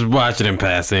 Just watch it in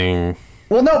passing.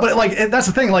 Well, no, but like that's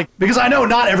the thing, like, because I know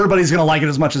not everybody's gonna like it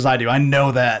as much as I do. I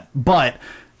know that, but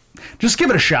just give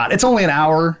it a shot. It's only an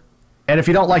hour, and if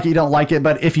you don't like it, you don't like it.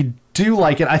 But if you do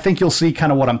like it, I think you'll see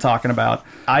kind of what I'm talking about.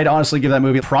 I'd honestly give that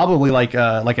movie probably like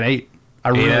an 8. I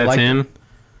really 8 out of liked 10. it.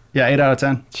 Yeah, 8 out of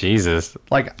 10. Jesus,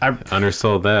 Like, I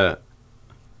undersold that.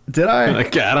 did I?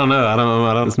 Like, I don't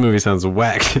know. This movie sounds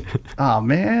whack. Oh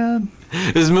man.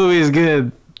 This movie is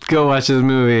good. Go watch this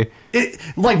movie.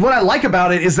 Like, what I like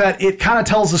about it is that it kind of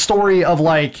tells the story of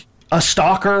like a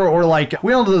stalker, or like,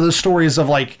 we all know the stories of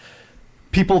like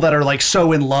people that are like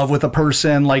so in love with a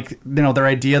person, like, their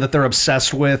idea that they're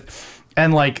obsessed with,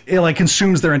 and like it like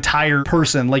consumes their entire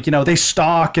person. Like, they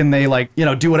stalk and they like,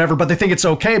 do whatever, but they think it's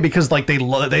okay because like they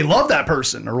love that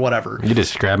person or whatever. You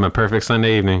described my perfect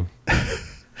Sunday evening.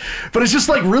 But it's just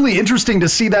like really interesting to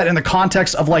see that in the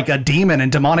context of like a demon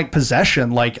and demonic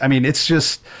possession. Like, I mean, it's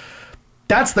just,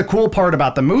 that's the cool part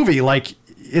about the movie. Like,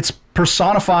 it's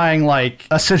personifying like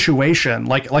a situation,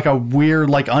 like a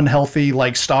weird, like unhealthy,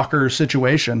 like stalker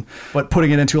situation, but putting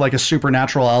it into like a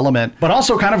supernatural element, but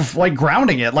also kind of like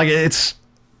grounding it. Like, it's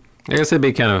I guess it'd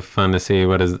be kind of fun to see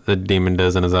what a demon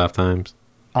does in his off times.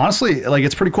 Honestly, like,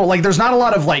 it's pretty cool. Like, there's not a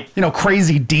lot of, like, you know,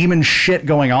 crazy demon shit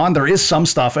going on. There is some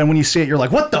stuff, and when you see it, you're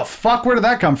like, what the fuck? Where did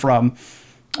that come from?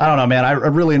 I don't know, man. I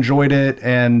really enjoyed it,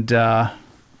 and I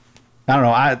don't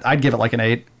know. I'd give it like an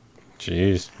 8.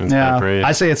 Jeez. That's Yeah, praise.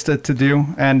 I say it's to do,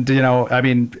 and, you know, I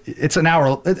mean, it's an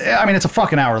hour. I mean, it's a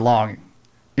fucking hour long.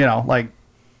 You know, like,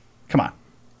 come on.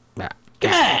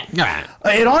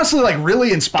 It honestly, like,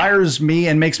 really inspires me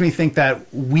and makes me think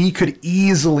that we could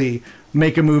easily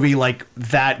make a movie like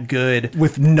that good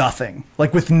with nothing,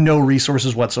 like with no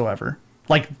resources whatsoever.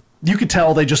 Like, you could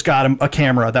tell they just got a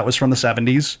camera that was from the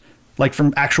 70s, like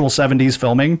from actual 70s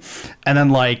filming, and then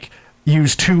like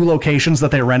use 2 locations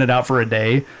that they rented out for a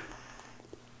day,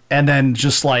 and then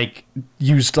just like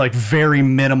used like very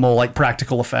minimal like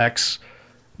practical effects.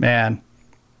 Man,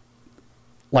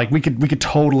 like we could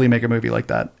totally make a movie like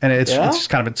that, and it's just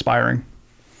kind of inspiring.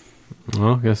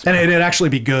 Well, I guess. And it'd actually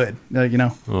be good, you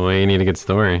know. Well, you need a good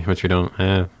story, which we don't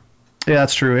have. Yeah,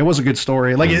 that's true. It was a good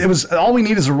story. Like, it was, all we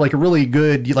need is like a really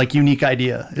good, like, unique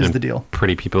idea is And the deal.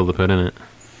 Pretty people to put in it.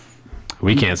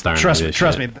 We can't star in Trust this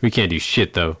me. shit. We can't do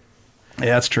shit though.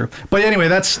 Yeah, that's true. But anyway,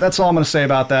 that's all I'm going to say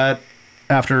about that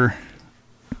after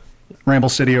Ramble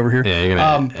City over here. Yeah, you're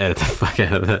gonna edit the fuck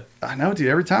out of that. I know, dude,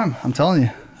 every time. I'm telling you.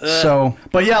 So,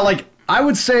 but yeah, like, I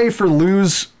would say for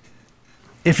Lose,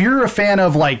 if you're a fan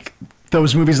of, like,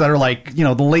 those movies that are, like, you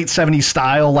know, the late 70s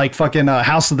style, like fucking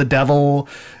House of the Devil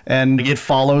and It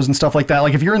Follows and stuff like that.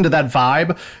 Like, if you're into that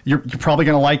vibe, you're probably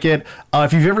going to like it.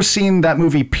 If you've ever seen that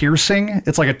movie Piercing,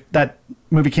 it's like that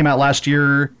movie came out last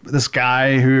year. This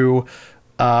guy who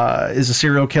is a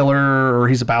serial killer, or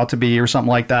he's about to be, or something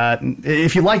like that. And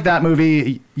if you like that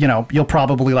movie, you know, you'll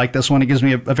probably like this one. It gives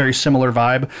me a very similar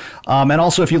vibe. And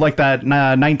also, if you like that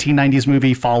 1990s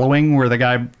movie Following, where the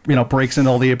guy, you know, breaks into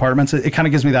all the apartments, it kind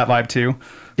of gives me that vibe too,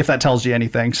 if that tells you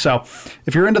anything. So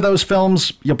if you're into those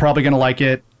films, you're probably going to like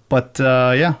it. But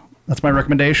yeah, that's my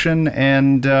recommendation.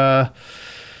 And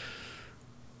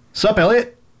sup,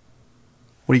 Elliot?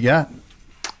 What do you got?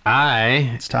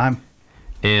 It's time.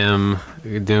 Am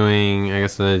doing, I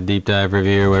guess, a deep dive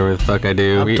review or whatever the fuck I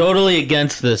do. I'm totally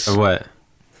against this. Of what?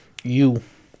 You.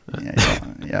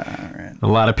 Yeah, all right. A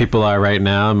lot of people are right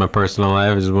now in my personal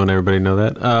life. I just want everybody to know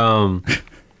that.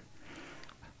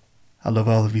 I love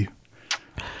all of you.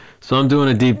 So I'm doing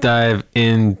a deep dive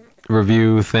in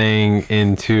review thing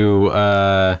into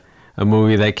a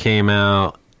movie that came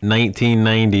out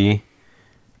 1990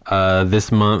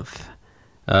 this month.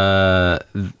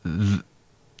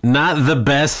 Not the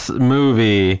best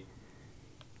movie,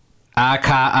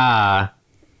 aka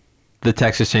The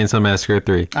Texas Chainsaw Massacre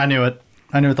 3. I knew it.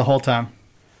 I knew it the whole time.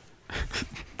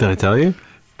 Did I tell you?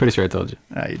 Pretty sure I told you.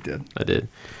 Yeah, you did. I did.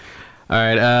 All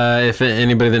right. If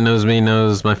anybody that knows me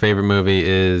knows my favorite movie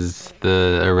is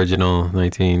the original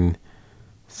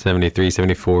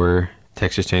 1973-74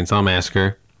 Texas Chainsaw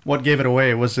Massacre. What gave it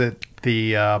away? Was it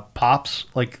the pops,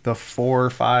 like the 4 or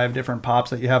 5 different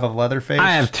pops that you have of Leatherface?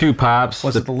 I have 2 pops.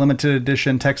 Was it the limited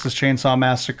edition Texas Chainsaw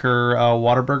Massacre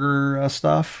Whataburger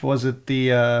stuff? Was it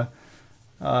the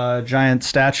giant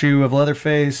statue of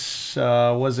Leatherface?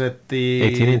 Was it the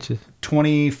 18 inches?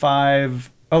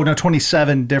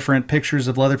 27 different pictures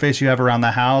of Leatherface you have around the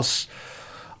house?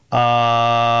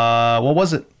 What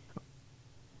was it?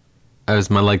 That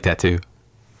was my leg tattoo.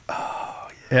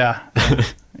 Yeah.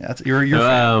 Yeah, you're a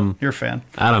fan. You're a fan.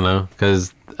 I don't know,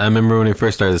 because I remember when we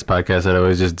first started this podcast, I'd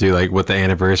always just do like what the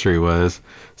anniversary was.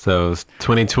 So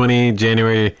 2020,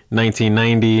 January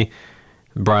 1990,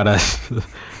 brought us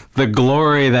the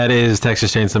glory that is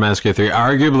Texas Chainsaw Massacre 3.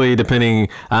 Arguably, depending,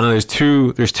 I don't know,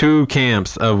 there's two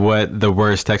camps of what the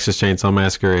worst Texas Chainsaw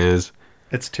Massacre is.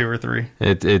 It's 2 or 3.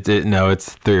 No,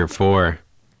 it's 3 or 4.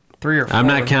 3 or 4. I'm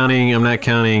not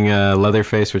counting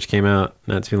Leatherface, which came out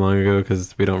not too long ago,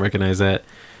 because we don't recognize that.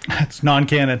 It's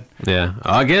non-canon. Yeah.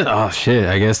 I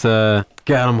guess got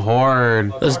him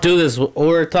hard. Let's do this.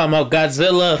 We're talking about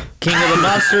Godzilla, King of the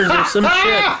Monsters, or some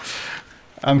shit.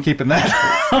 I'm keeping that.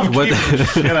 I'm keeping the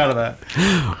shit out of that.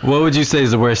 What would you say is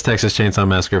the worst Texas Chainsaw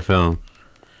Massacre film?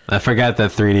 I forgot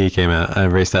that 3D came out. I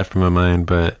erased that from my mind,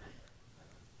 but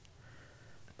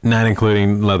not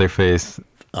including Leatherface.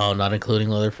 Oh, not including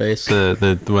Leatherface.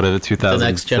 The 2017. The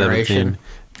Next Generation.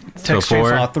 Texas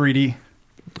Chainsaw 3D.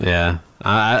 Yeah.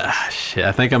 Shit.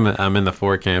 I think I'm in the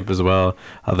 4 camp as well.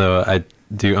 Although I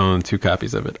do own 2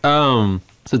 copies of it. So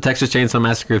Texas Chainsaw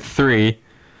Massacre 3.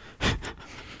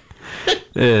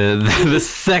 The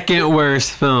second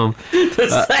worst film.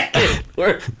 The second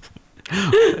worst.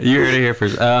 You heard it here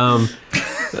first.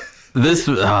 there's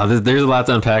a lot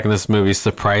to unpack in this movie.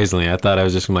 Surprisingly, I thought I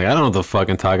was just gonna be like, I don't know what to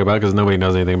fucking talk about because nobody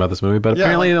knows anything about this movie. But Yeah.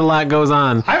 apparently, a lot goes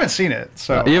on. I haven't seen it,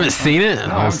 so You haven't seen it? I Oh,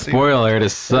 haven't seen spoiler! It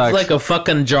sucks. It's like a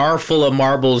fucking jar full of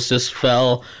marbles just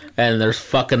fell, and there's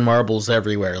fucking marbles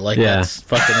everywhere. Like Yeah. that's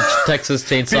fucking Texas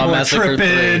Chainsaw people are Massacre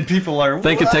tripping. 3. People are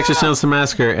Think of Texas Chainsaw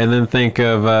Massacre, and then think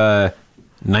of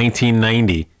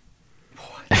 1990.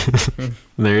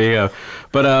 There you go.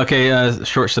 But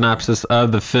short synopsis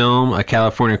of the film. A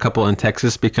California couple in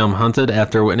Texas become hunted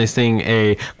after witnessing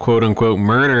a quote-unquote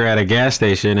murder at a gas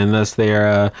station, and thus they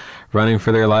are running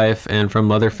for their life and from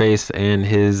Leatherface and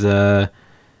his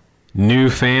new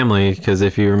family, because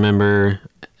if you remember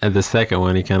at the second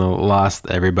one, he kind of lost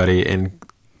everybody and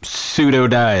pseudo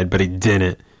died, but he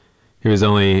didn't. He was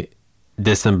only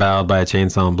disemboweled by a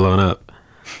chainsaw and blown up.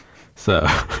 So...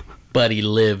 But he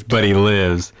lived. But he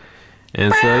lives.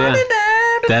 And so, yeah,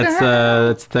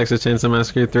 that's Texas Chainsaw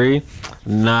Massacre 3.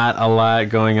 Not a lot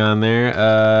going on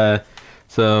there.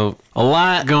 So, a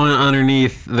lot going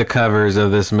underneath the covers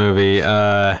of this movie.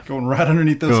 going right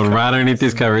underneath those. Going right underneath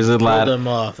these covers. A Pull lot. them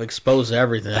off. Expose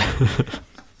everything. A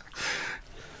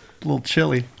little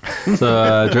chilly.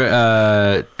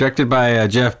 So, directed by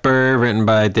Jeff Burr, written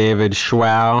by David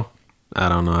Schwau. I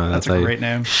don't know. That's a how you- great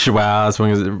name. Schwau. That's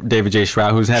one of David J.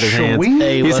 Schwau, who's had his hands. Schwing?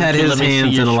 Hey, He's why had don't you his let me see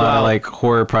hands your in a lot of Schwau? like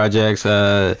horror projects.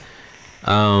 Texas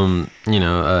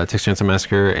Chainsaw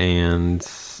Massacre and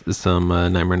some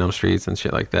Nightmare on Elm Streets and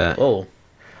shit like that. Oh.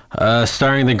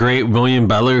 Starring the great William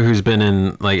Butler, who's been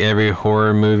in like every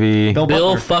horror movie. Bill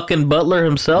Bill Butler. fucking Butler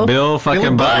himself? Bill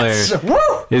fucking Butler. Butts. Woo!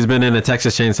 He's been in the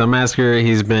Texas Chainsaw Massacre.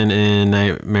 He's been in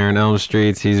Nightmare on Elm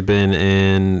Streets. He's been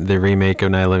in the remake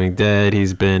of Night of the Living Dead.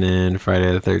 He's been in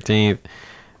Friday the 13th.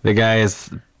 The guy is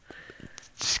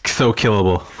so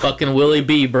killable. Fucking Willie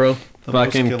B, bro.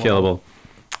 Fucking most killable.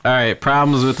 All right,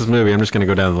 problems with this movie. I'm just going to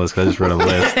go down the list because I just wrote a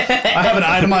list. I have an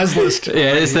itemized list.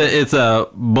 Yeah, it's a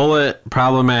bullet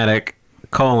problematic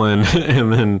colon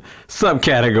and then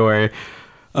subcategory.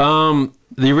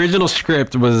 The original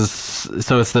script was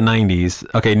so it's the 90s.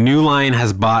 Okay, New Line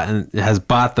has bought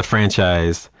the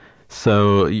franchise.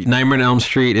 So Nightmare on Elm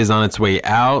Street is on its way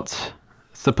out.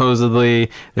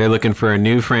 Supposedly, they're looking for a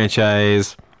new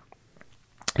franchise.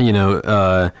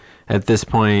 At this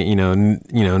point,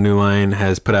 New Line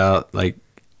has put out like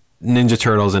Ninja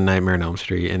Turtles and Nightmare on Elm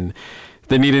Street, and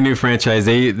they need a new franchise.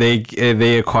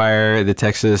 They acquire the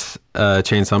Texas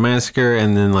Chainsaw Massacre,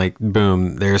 and then like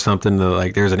boom, there's something to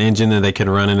like. There's an engine that they can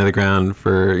run into the ground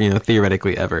for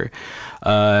theoretically ever.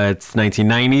 It's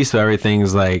 1990, so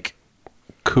everything's like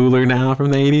cooler now from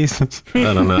the 80s.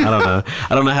 I don't know.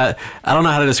 I don't know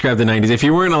how to describe the 90s. If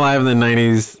you weren't alive in the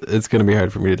 90s, it's going to be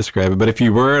hard for me to describe it. But if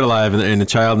you were alive and a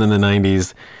child in the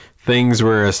 90s, things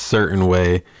were a certain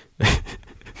way.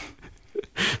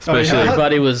 Especially, yeah.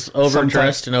 Everybody was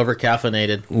overdressed and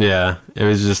overcaffeinated. yeah, it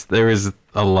was just there was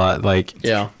a lot like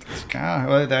Yeah.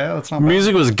 That's not bad.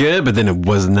 music was good, but then it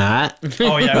was not.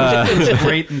 Oh yeah, it was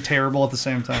great and terrible at the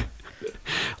same time.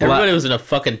 Everybody was in a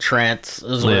fucking trance.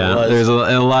 Is what Yeah, it was. there's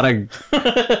a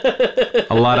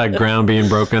lot of ground being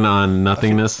broken on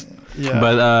nothingness. Yeah.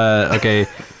 But okay,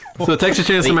 so Texas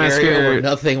Chainsaw the area where Massacre.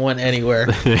 nothing went anywhere.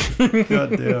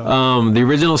 God damn. The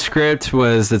original script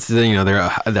was they're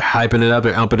hyping it up,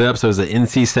 they're amping it up. So it was an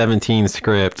NC-17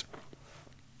 script,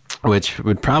 which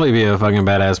would probably be a fucking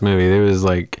badass movie. There was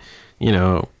like,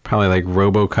 probably like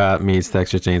RoboCop meets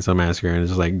Texas Chainsaw Massacre, and it's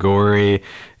just like gory.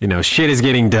 Shit is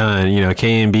getting done.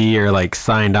 K&B are like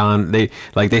signed on. They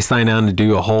signed on to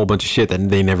do a whole bunch of shit that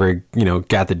they never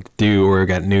got to do or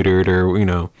got neutered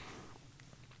or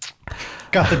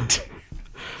Got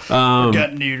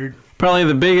neutered. Probably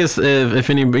the biggest, if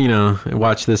any,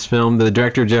 watch this film, the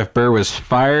director Jeff Burr was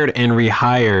fired and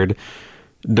rehired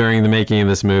during the making of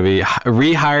this movie.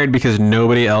 Rehired because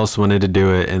nobody else wanted to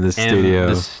do it in the studio.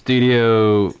 The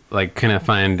studio couldn't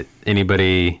find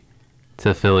anybody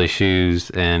to fill his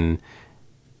shoes, and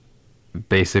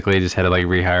basically just had to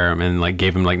rehire him and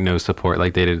gave him no support.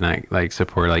 They did not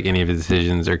support any of his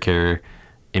decisions or care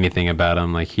anything about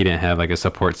him. He didn't have a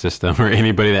support system or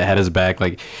anybody that had his back.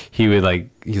 He would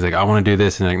he's I want to do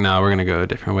this, and no, we're gonna go a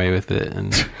different way with it.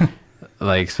 And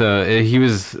so he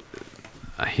was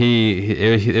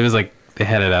it was they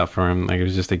had it out for him. It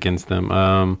was just against them.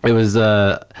 It was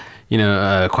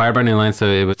acquired by New Line, so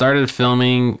it started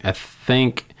filming I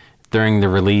think during the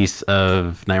release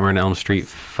of Nightmare on Elm Street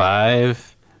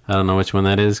 5. I don't know which one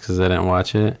that is because I didn't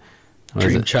watch it. What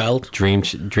is Dream it? Child. Dream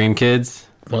Kids.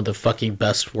 One of the fucking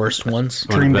best, worst ones.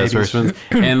 One of the best Babies. worst ones.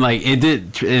 And it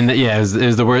did, and yeah, it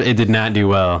was the word. It did not do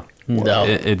well. No.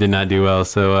 It did not do well.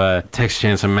 So Texas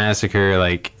Chainsaw Massacre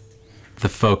the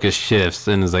focus shifts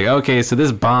and it's like, okay, so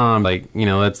this bomb, like, you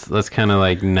know, let's kind of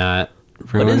like not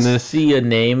ruin What is this. the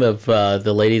name of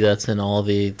the lady that's in all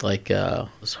the like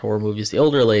those horror movies? The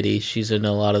older lady, she's in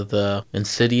a lot of the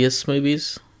Insidious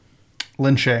movies.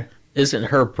 Lin Shaye. Isn't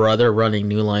her brother running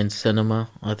New Line Cinema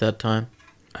at that time?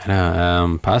 I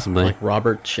don't, possibly. Like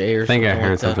Robert Shea or I think something I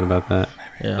heard like that? something about that.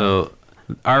 Yeah. So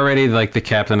already, like, the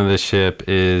captain of the ship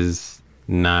is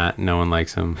not. No one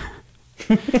likes him.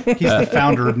 He's the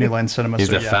founder of New Line Cinema. He's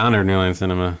so the yeah. founder of New Line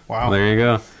Cinema. Wow. There you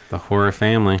go. The horror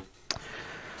family.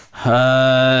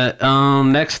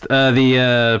 Next,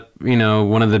 you know,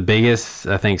 one of the biggest,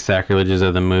 I think, sacrileges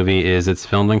of the movie is it's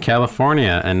filmed in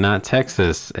California and not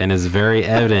Texas, and it's very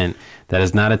evident that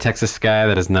is not a Texas sky,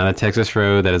 that is not a Texas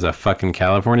road, that is a fucking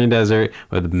California desert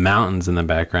with mountains in the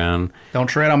background. Don't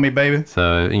tread on me, baby.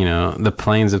 So, you know, the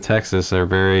plains of Texas are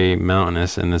very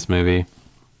mountainous in this movie.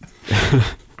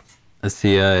 Let's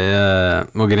see,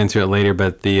 we'll get into it later,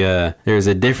 but there's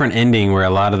a different ending where a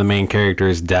lot of the main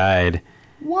characters died.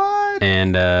 What?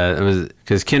 And it was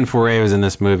because Ken Foree was in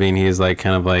this movie, and he's like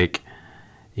kind of like,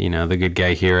 you know, the good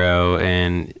guy hero,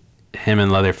 and him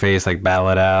and Leatherface like battle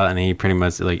it out, and he pretty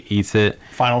much like eats it.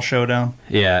 Final showdown.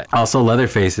 Yeah. Also,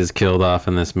 Leatherface is killed off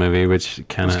in this movie, which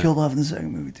kind Was of killed off in the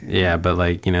second movie too. yeah, but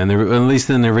like, you know, at least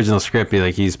in the original script,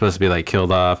 he's supposed to be like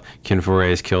killed off. Ken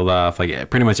Foree is killed off. Like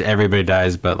pretty much everybody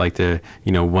dies, but like the,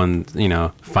 you know, one, you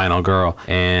know, final girl.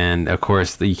 And of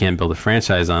course, you can't build a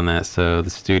franchise on that, so the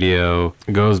studio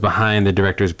goes behind the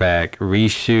director's back,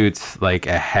 reshoots like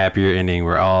a happier ending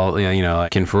where all, you know,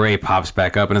 like Ken Foree pops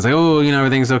back up and it's like, oh, you know,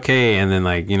 everything's okay, and then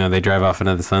like, you know, they drive off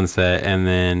into the sunset, and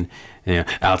then, you know,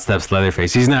 out steps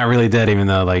Leatherface. He's not really dead, even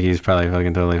though like he's probably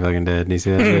fucking totally fucking dead. Do you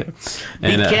see that shit?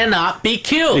 He And, cannot be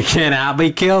killed. he cannot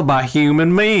be killed by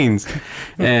human means.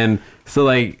 And so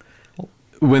like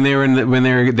when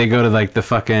they go to like the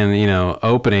fucking, you know,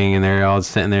 opening, and they're all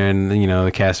sitting there, and you know,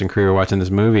 the cast and crew are watching this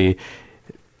movie,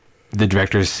 the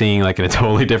director's seeing like a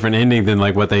totally different ending than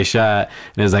like what they shot,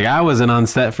 and it's like, I wasn't on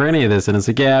set for any of this, and it's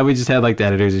like, yeah, we just had like the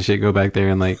editors and shit go back there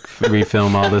and like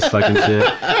refilm all this fucking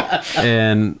shit.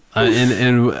 And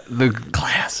the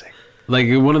Classic. like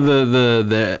one of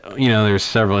the you know, there's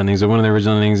several endings, but one of the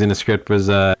original endings in the script was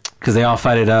because they all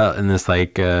fight it out in this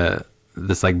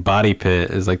like body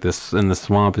pit is like this in the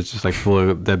swamp. It's just like full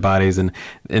of dead bodies, and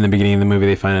in the beginning of the movie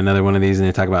they find another one of these, and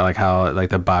they talk about like how like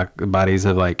the bodies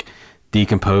have like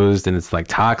decomposed and it's like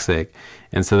toxic,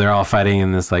 and so they're all fighting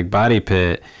in this like body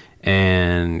pit,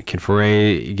 and Ken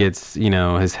Foree gets, you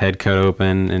know, his head cut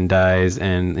open and dies,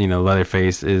 and you know,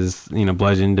 Leatherface is, you know,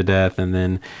 bludgeoned to death, and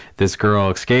then this girl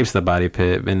escapes the body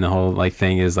pit, and the whole like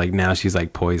thing is like now she's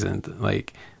like poisoned,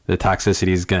 like the toxicity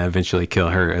is gonna eventually kill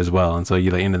her as well, and so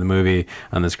you like into the movie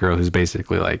on this girl who's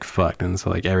basically like fucked, and so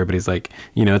like everybody's like,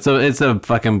 you know, it's a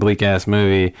fucking bleak ass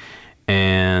movie,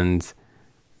 and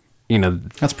you know,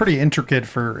 That's pretty intricate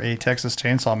for a Texas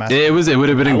Chainsaw Massacre. it would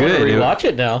have been I want good. to rewatch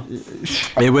it now.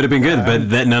 It would have been good,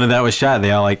 but none of that was shot.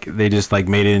 They just like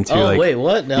made it into Oh, like, wait,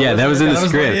 what? that was in the that was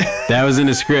script. That was in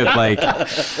the script. Like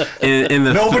in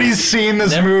the Nobody's seen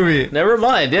this movie. Never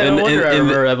mind. Yeah, no wonder I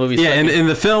remember that movie. Yeah, sucking. in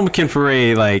the film, Ken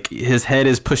Foree, like his head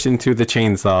is pushed into the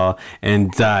chainsaw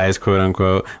and dies, quote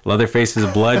unquote. Leatherface is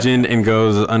bludgeoned and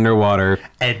goes underwater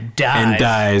And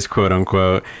dies. quote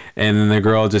unquote. And then the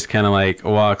girl just kind of like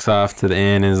walks off to the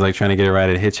inn and is like trying to get a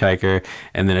ride at a hitchhiker,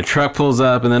 and then a truck pulls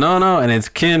up, and then oh no, and it's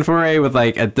Ken Foree with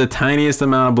like the tiniest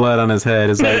amount of blood on his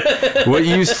head. It's like what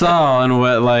you saw and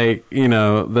what, like, you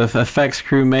know, the effects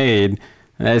crew made.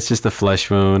 It's just a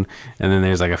flesh wound, and then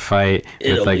there's like a fight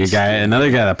with like another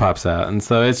guy that pops out, and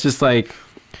so it's just like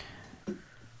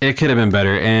it could have been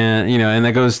better. And you know, and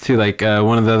that goes to like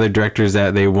one of the other directors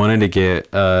that they wanted to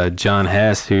get, John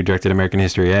Hess, who directed American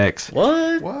History X.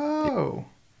 What? Whoa.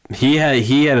 He had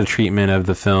a treatment of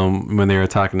the film when they were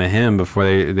talking to him before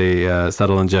they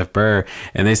settled on Jeff Burr,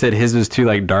 and they said his was too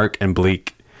like dark and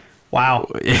bleak, Wow.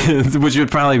 which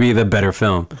would probably be the better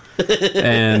film.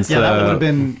 And so, Yeah, that would have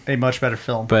been a much better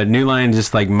film. but New Line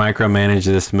just like micromanaged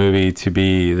this movie to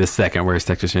be the second worst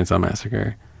Texas Chainsaw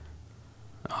Massacre,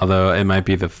 although it might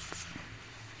be the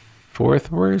fourth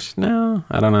worst now.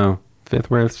 I don't know, fifth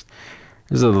worst.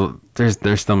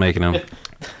 They're still making them.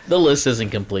 The list isn't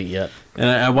complete yet. And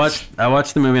I watched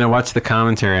the movie, and I watched the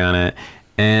commentary on it.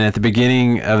 And at the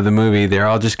beginning of the movie, they're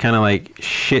all just kind of like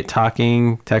shit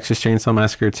talking Texas Chainsaw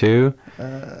Massacre 2.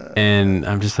 And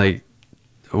I'm just like,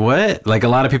 what? Like a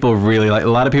lot of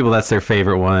people that's their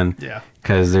favorite one. Yeah.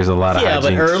 Because there's a lot of Yeah,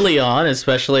 but hijinks. early on,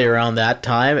 especially around that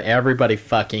time, everybody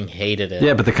fucking hated it.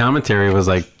 Yeah, but the commentary was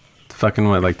like fucking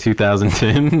what, like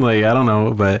 2010? Like I don't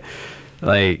know, but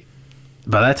like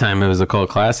by that time it was a cult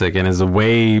classic and is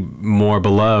way more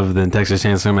beloved than Texas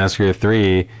Chainsaw Massacre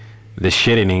 3, the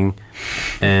shitting.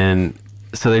 And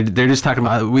so they're just talking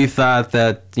about, we thought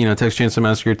that, you know, Texas Chainsaw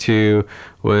Massacre 2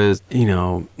 was, you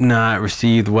know, not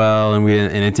received well, and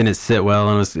it didn't sit well,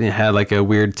 and it had like a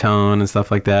weird tone and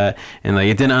stuff like that, and like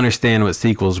it didn't understand what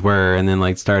sequels were, and then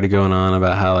like started going on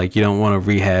about how like you don't want to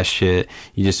rehash shit,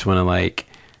 you just want to like,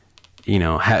 you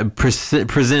know,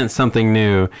 present something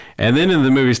new. And then the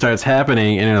movie starts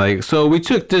happening, and they're like, so we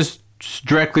took this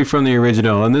directly from the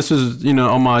original, and this is, you know,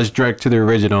 homage direct to the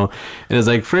original. And it's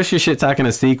like, first you're shit talking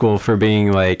a sequel for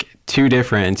being like too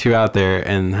different and too out there,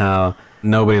 and how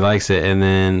nobody likes it, and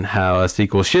then how a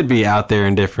sequel should be out there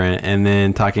and different, and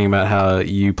then talking about how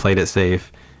you played it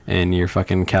safe in your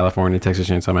fucking California Texas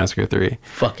Chainsaw Massacre 3.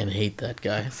 Fucking hate that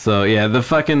guy. So yeah, the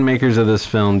fucking makers of this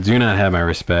film do not have my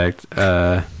respect.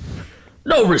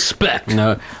 No respect.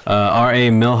 No, R.A.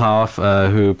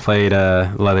 Milhoff, who played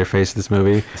Leatherface in this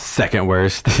movie, second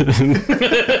worst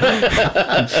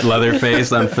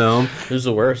Leatherface on film. Who's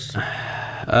the worst?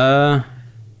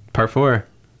 Part 4,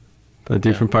 the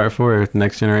dude from Part 4,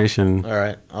 Next Generation. All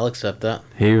right, I'll accept that.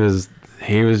 He was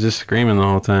just screaming the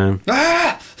whole time.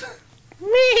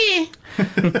 Me.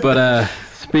 But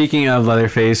speaking of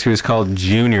Leatherface, who's called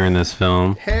Junior in this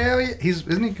film? Hell yeah.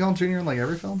 Isn't he called Junior in like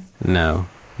every film? No,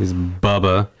 he's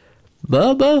Bubba.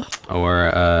 Bubba. Or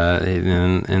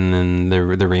and then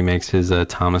the remakes is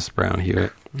Thomas Brown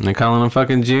Hewitt. And they're calling him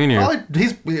fucking Junior. Oh,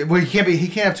 he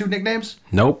can't have two nicknames.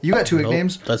 Nope. You got two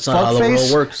nicknames. That's not how the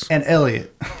world works. And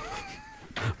Elliot.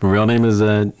 My real name is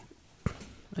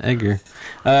Edgar.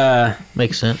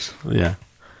 Makes sense. Yeah.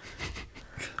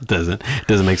 Doesn't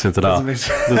make sense at all.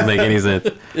 Doesn't make any sense.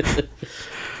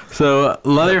 So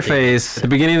Leatherface, at the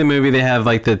beginning of the movie, they have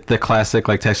like the classic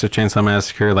like Texas Chainsaw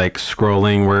Massacre like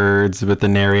scrolling words with the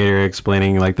narrator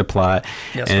explaining like the plot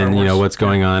and you know what's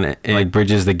going on. It like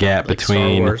bridges the gap like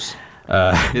between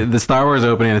the Star Wars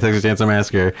opening and the Texas Chainsaw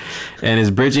Massacre, and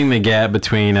is bridging the gap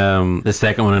between the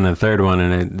second one and the third one.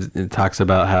 And it talks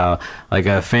about how like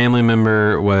a family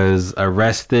member was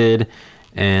arrested.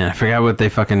 And I forgot what they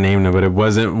fucking named him, but it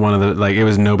wasn't one of the, like, it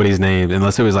was nobody's name,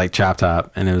 unless it was, like, Chop Top,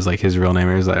 and it was, like, his real name.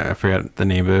 It was, like, I forgot the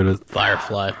name of it. It was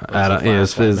Firefly. I don't, yeah,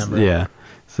 yeah.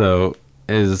 So,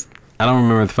 I don't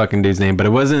remember the fucking dude's name, but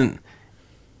it wasn't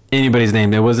anybody's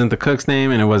name. It wasn't the cook's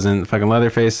name, and it wasn't fucking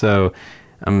Leatherface, so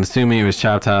I'm assuming it was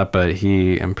Chop Top, but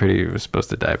I'm pretty was supposed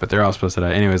to die, but they're all supposed to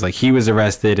die. Anyways, like, he was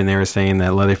arrested, and they were saying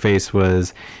that Leatherface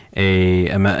was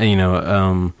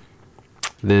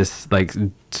this, like,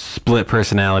 split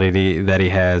personality that he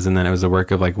has, and then it was the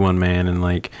work of like one man, and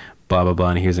like blah blah blah,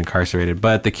 and he was incarcerated.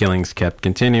 But the killings kept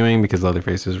continuing because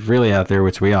Leatherface is really out there,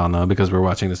 which we all know because we're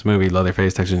watching this movie,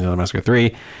 Leatherface, Texas Chainsaw Massacre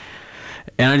 3.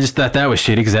 And I just thought that was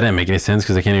shitty because that didn't make any sense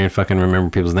because I can't even fucking remember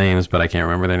people's names, but I can't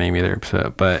remember their name either.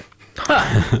 So, but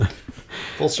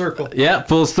full circle. Yeah,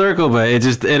 full circle. But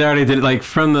it already did, like,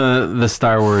 from the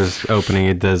Star Wars opening,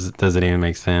 it doesn't even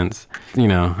make sense. You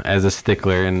know, as a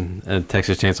stickler and a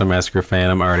Texas Chainsaw Massacre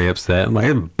fan, I'm already upset. I'm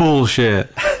like,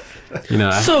 bullshit. You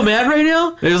know, so mad right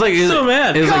now. It was like so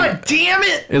mad. God damn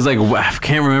it! It was like, I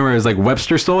can't remember. It was like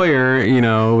Webster Sawyer, you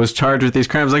know, was charged with these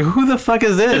crimes. Like, who the fuck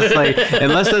is this? Like,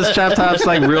 unless that's Chop Top's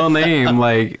like real name,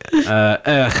 like,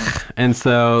 ugh. And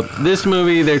so this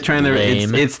movie, they're trying to.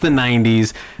 It's the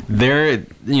 '90s. They're,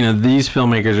 you know, these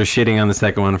filmmakers are shitting on the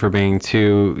second one for being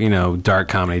too, you know, dark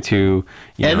comedy, too.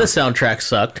 And the soundtrack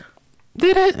sucked.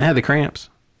 Did it? It had the Cramps.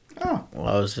 Oh. Well,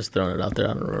 I was just throwing it out there.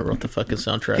 I don't remember what the fucking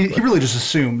soundtrack was. He really just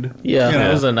assumed. Yeah, you know?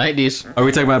 It was the 90s. Are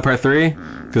we talking about part 3?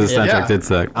 Because the soundtrack did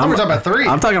suck. We're talking about 3.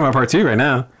 I'm talking about part 2 right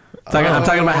now. I'm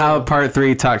talking about how part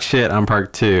 3 talks shit on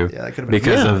part 2. Yeah, that could have been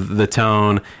because of the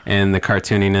tone and the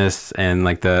cartooniness and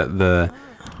like the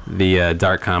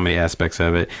dark comedy aspects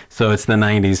of it. So it's the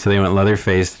 90s, so they went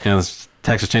Leatherface, you know,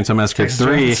 Texas Chainsaw Massacre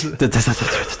 3.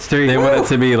 3. They want it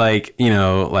to be like, you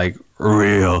know, like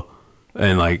real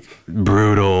and like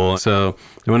brutal. So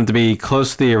they want it to be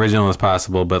close to the original as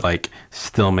possible, but like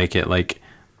still make it like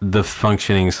the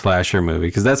functioning slasher movie,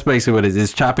 because that's basically what it is.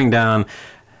 It's chopping down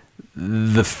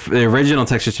the original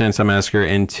Texas Chainsaw Massacre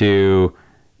into,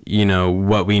 you know,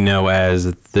 what we know as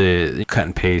the cut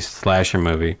and paste slasher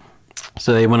movie.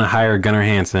 So they want to hire Gunnar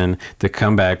Hansen to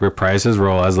come back, reprise his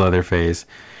role as Leatherface,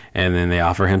 and then they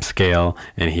offer him scale,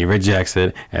 and he rejects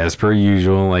it, as per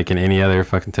usual, like in any other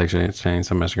fucking Texas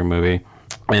Chainsaw Massacre movie.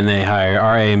 And they hire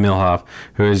R.A. Milhoff,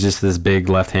 who is just this big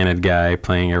left-handed guy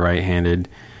playing a right-handed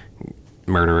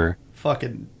murderer.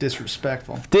 Fucking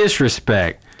disrespectful.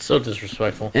 Disrespect. So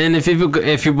disrespectful. And if you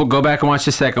go back and watch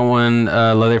the second one,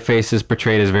 Leatherface is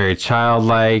portrayed as very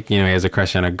childlike. You know, he has a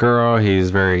crush on a girl.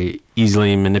 He's very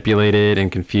easily manipulated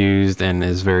and confused, and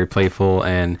is very playful,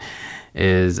 and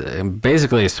is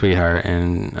basically a sweetheart.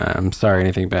 And I'm sorry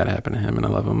anything bad happened to him, and I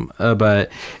love him.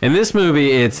 But in this movie,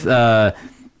 it's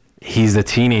he's a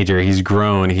teenager. He's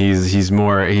grown. He's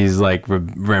like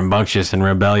rambunctious and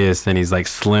rebellious, and he's like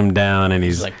slimmed down, and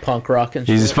he's like punk rock and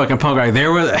shit. he's just fucking punk rock.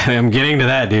 I'm getting to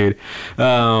that, dude.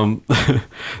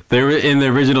 There in the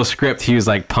original script, he was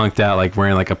like punked out, like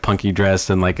wearing like a punky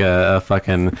dress and like a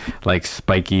fucking like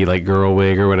spiky like girl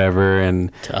wig or whatever,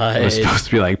 and it was supposed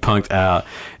to be like punked out.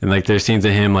 And like there's scenes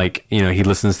of him like, you know, he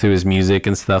listens to his music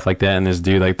and stuff like that, and this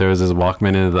dude like throws his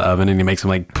Walkman into the oven and he makes him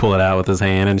like pull it out with his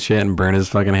hand and shit and burn his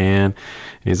fucking hand. And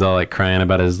he's all like crying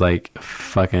about his like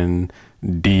fucking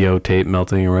Dio tape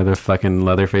melting or whatever fucking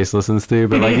Leatherface listens to.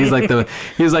 But like he's like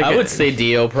I would say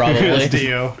Dio probably.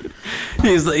 Dio.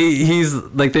 He's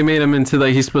like, they made him into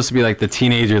like, he's supposed to be like the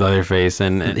teenager Leatherface,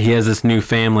 and he has this new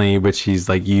family which he's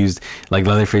like used, like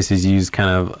Leatherface is used kind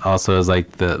of also as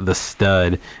like the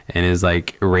stud, and is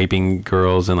like raping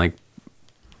girls and like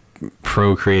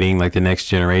procreating like the next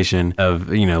generation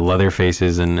of, you know,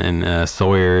 Leatherfaces and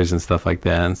Sawyers and stuff like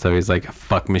that. And so he's like a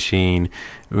fuck machine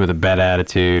with a bad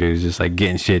attitude who's just like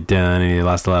getting shit done, and he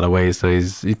lost a lot of weight, so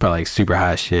he's probably like super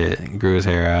hot shit. He grew his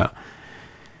hair out.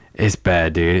 It's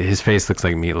bad, dude. His face looks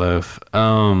like Meatloaf.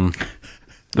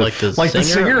 Like the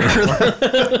singer?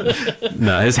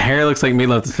 No, his hair looks like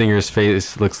Meatloaf. The singer's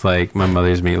face looks like my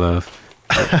mother's meatloaf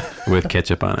with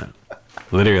ketchup on it.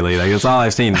 Literally, like that's all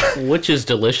I've seen. Which is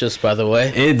delicious, by the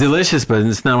way. It's delicious, but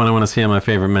it's not what I want to see on my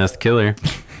favorite masked killer.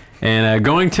 And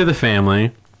going to the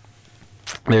family,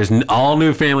 there's all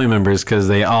new family members because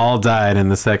they all died in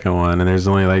the second one, and there's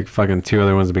only like fucking 2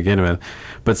 other ones to begin with.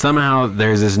 But somehow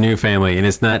there's this new family, and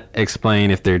it's not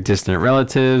explained if they're distant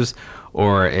relatives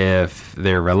or if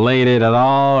they're related at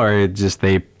all, or just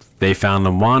they found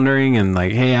them wandering and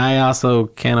like, hey, I also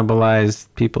cannibalized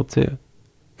people too.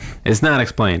 It's not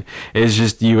explained. It's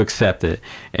just you accept it.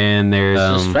 And there's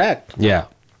It's just fact. Yeah.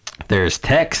 There's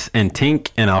Tex and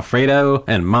Tink and Alfredo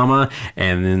and Mama,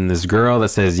 and then this girl that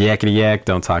says yakety yak,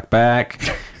 don't talk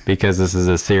back, because this is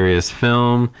a serious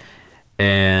film.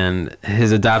 And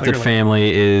his adopted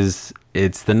family it's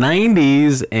the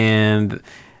 90s, and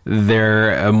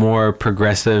they're a more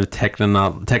progressive,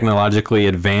 technologically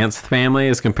advanced family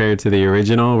as compared to the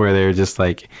original, where they're just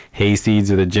like hayseeds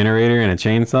with a generator and a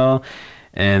chainsaw.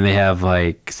 And they have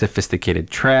like sophisticated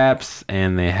traps,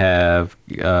 and they have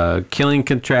killing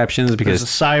contraptions because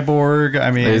there's a cyborg.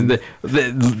 I mean,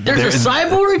 there's a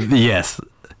cyborg? Yes.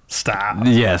 Stop.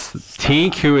 Yes.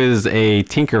 Tink, who is a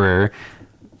tinkerer,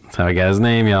 that's how I got his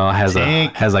name, y'all, has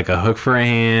like a hook for a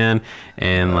hand,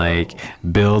 and like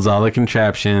builds all the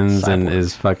contraptions, and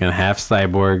is fucking half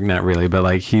cyborg. Not really, but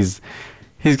like he's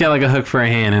got like a hook for a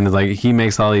hand, and is like he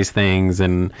makes all these things,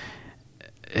 and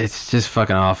it's just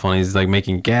fucking awful. And he's like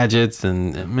making gadgets,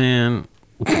 and man,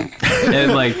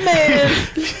 and like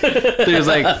there's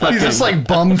like fucking, he's just like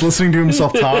bummed listening to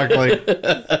himself talk. Like,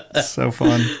 so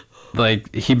fun.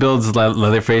 Like he builds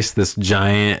Leatherface this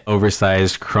giant,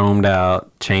 oversized, chromed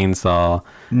out chainsaw.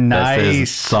 Nice. That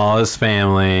says saw his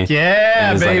family. Yeah,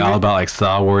 and it's baby. like all about like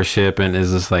saw worship, and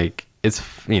is just like it's,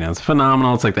 you know, it's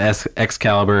phenomenal. It's like the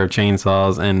Excalibur of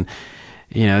chainsaws, and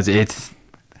you know it's.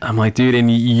 I'm like, dude,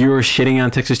 and you were shitting on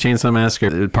Texas Chainsaw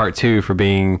Massacre Part 2 for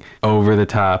being over the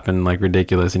top and like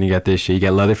ridiculous, and you got this shit. You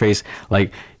got Leatherface,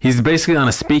 like he's basically on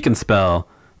a speak and spell,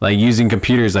 like using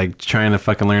computers, like trying to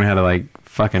fucking learn how to like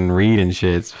fucking read and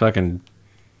shit. It's fucking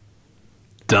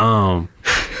dumb.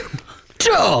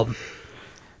 Dumb.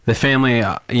 The family,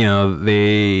 you know,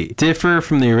 they differ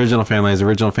from the original family. The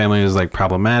original family was like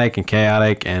problematic and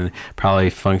chaotic, and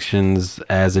probably functions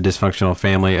as a dysfunctional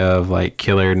family of like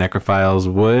killer necrophiles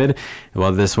would.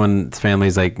 Well, this one's family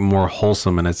is like more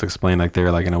wholesome, and it's explained like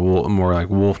they're like in a more like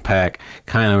wolf pack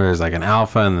kind of, where there's like an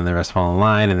alpha, and then the rest fall in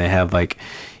line, and they have like,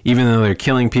 even though they're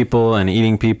killing people and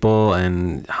eating people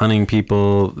and hunting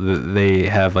people, they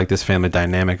have like this family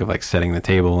dynamic of like setting the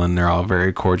table, and they're all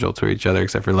very cordial to each other,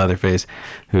 except for Leatherface,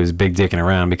 who's big dicking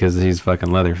around because he's fucking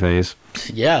Leatherface.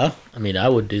 Yeah, I mean, I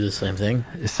would do the same thing.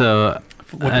 So,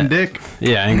 Whipping dick.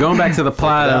 Yeah, and going back to the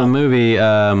plot of the movie,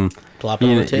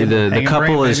 the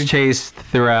couple is chased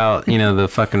throughout, you know, the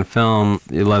fucking film,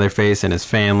 Leatherface and his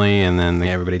family, and then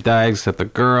everybody dies except the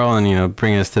girl, and, you know,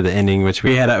 bring us to the ending, which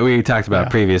we talked about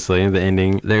previously. The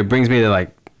ending there brings me to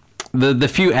like the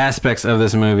few aspects of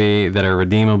this movie that are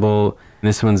redeemable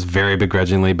This one's very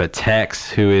begrudgingly, but Tex,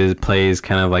 who plays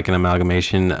kind of like an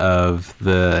amalgamation of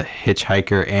the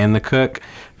hitchhiker and the cook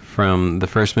from the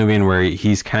first movie, and where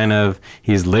he's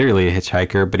literally a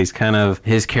hitchhiker, but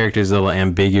his character's a little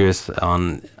ambiguous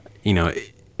on,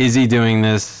 is he doing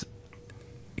this?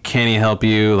 Can he help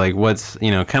you? Like, what's,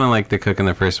 kind of like the cook in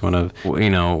the first one of,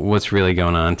 what's really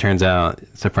going on? Turns out,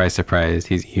 surprise, surprise,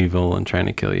 he's evil and trying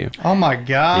to kill you. Oh my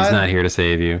God. He's not here to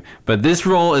save you. But this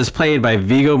role is played by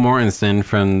Viggo Mortensen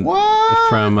from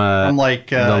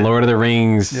the Lord of the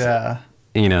Rings. Yeah.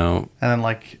 And then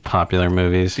like popular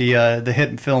movies. The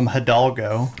hit film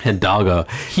Hidalgo.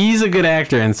 He's a good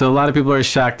actor, and so a lot of people are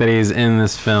shocked that he's in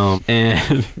this film.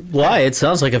 And why? It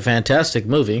sounds like a fantastic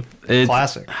movie.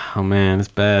 Classic. Oh man, it's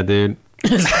bad, dude.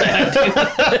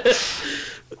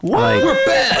 What? We're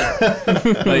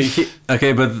bad.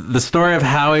 Okay, but the story of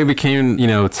how he became,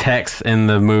 Tex in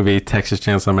the movie Texas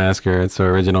Chainsaw Massacre, it's so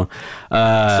original.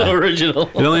 So original.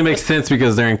 It only makes sense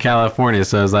because they're in California,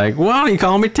 so I was like, why don't you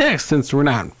call me Tex since we're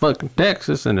not in fucking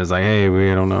Texas? And it's like, hey, we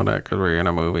don't know that because we're in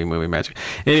a movie magic.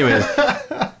 Anyways,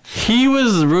 he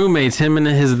was roommates, him and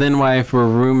his then wife were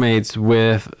roommates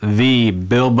with the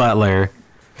Bill Butler.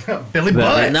 Billy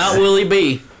Butts. Not Willie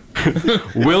B.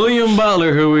 William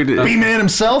Butler, who B-Man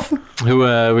himself,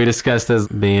 who we discussed as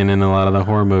being in a lot of the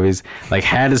horror movies, like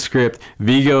had a script.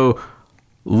 Viggo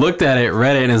looked at it,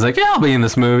 read it, and was like, "Yeah, I'll be in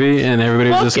this movie." And everybody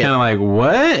was just kind of like,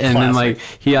 "What?" And then like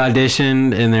he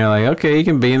auditioned, and they're like, "Okay, you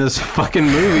can be in this fucking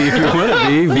movie if you want to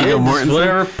be." Viggo Mortensen,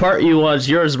 whatever part you want is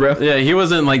yours, bro. Yeah, he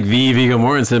wasn't like the Viggo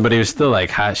Mortensen, but he was still like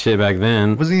hot shit back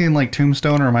then. Wasn't he in like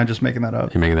Tombstone, or am I just making that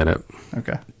up? You're making that up.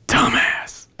 Okay.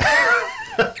 Dumbass.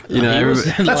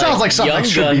 That sounds like something that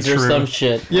should be true. Or some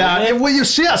shit. Yeah, well, you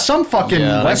see, some fucking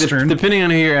Western. Depending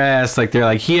on who you ask, like they're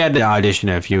like he had to audition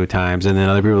a few times, and then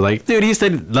other people were like, dude, he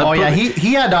said,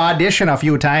 he had to audition a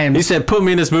few times. He said, put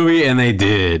me in this movie, and they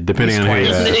did. Depending on who you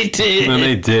ask, they did, and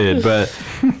they did. But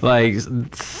like,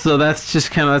 so that's just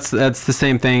kind of that's the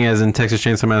same thing as in Texas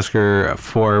Chainsaw Massacre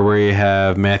 4, where you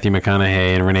have Matthew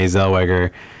McConaughey and Renee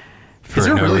Zellweger. Is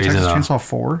there really Texas Chainsaw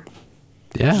 4?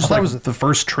 Yeah, that was the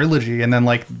first trilogy, and then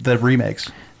like the remakes.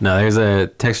 No, there's a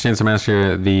Texas Chainsaw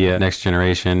Massacre: The Next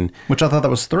Generation, which I thought that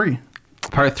was 3.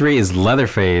 Part 3 is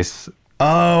Leatherface.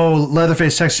 Oh,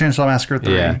 Leatherface, Texas Chainsaw Massacre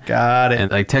 3. Yeah. Got it. And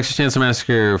like Texas Chainsaw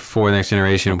Massacre 4: The Next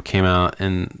Generation came out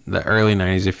in the early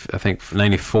 90s, I think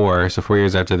 94, so 4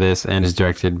 years after this, and is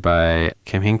directed by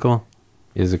Kim Hinkle.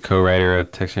 Is a co-writer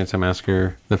of Texas Chainsaw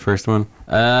Massacre, the first one.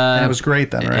 And it was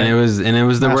great then, right? And it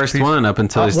was the worst one up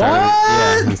until they started.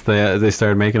 Yeah, until they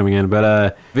started making them again.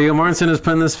 But Viggo Mortensen is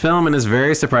put in this film, and it's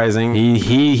very surprising.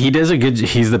 He does a good.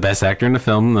 He's the best actor in the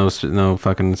film. No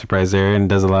fucking surprise there, and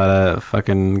does a lot of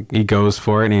fucking. He goes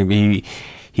for it, and he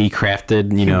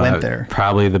crafted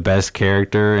probably the best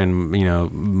character and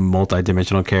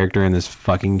multi-dimensional character in this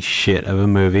fucking shit of a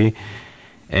movie.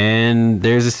 And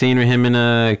there's a scene where him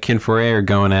and Ken Foray are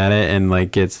going at it, and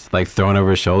like gets like thrown over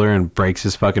his shoulder and breaks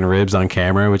his fucking ribs on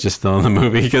camera, which is still in the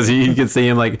movie because you can see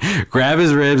him like grab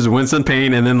his ribs, wince in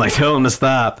pain, and then like tell him to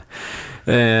stop.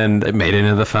 And it made it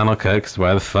into the final cut because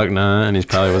why the fuck not? And he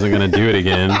probably wasn't gonna do it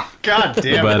again. God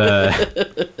damn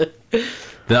it! But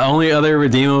the only other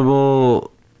redeemable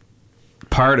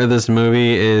part of this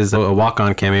movie is a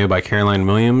walk-on cameo by Caroline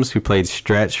Williams, who played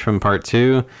Stretch from Part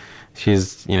 2.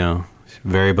 She's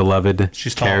very beloved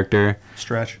character.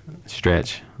 Tall.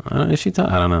 Stretch. Is she tall?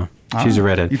 I don't know. She's a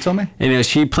redhead. You tell me. And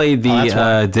she played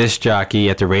the disc jockey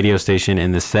at the radio station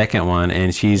in the second one,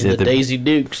 and she's at the Daisy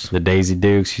Dukes. The Daisy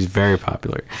Dukes. She's very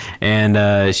popular,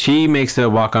 and she makes a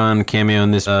walk-on cameo in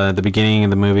this the beginning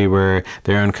of the movie where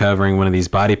they're uncovering one of these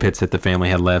body pits that the family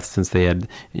had left since they had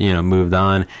moved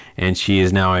on, and she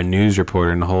is now a news reporter,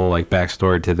 and the whole like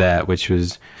backstory to that, which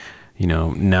was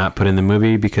not put in the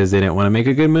movie because they didn't want to make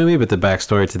a good movie, but the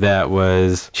backstory to that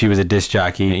was she was a disc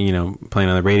jockey, playing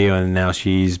on the radio, and now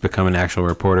she's become an actual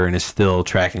reporter and is still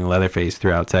tracking Leatherface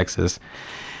throughout Texas,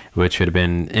 which would have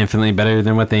been infinitely better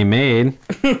than what they made.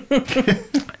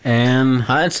 And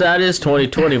hindsight is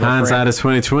 2020. Hindsight is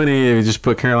 2020. If you just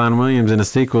put Caroline Williams in a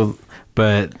sequel,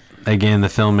 but again, the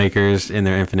filmmakers, in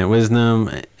their infinite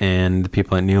wisdom, and the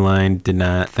people at New Line did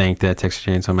not think that Texas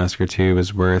Chainsaw Massacre 2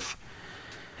 was worth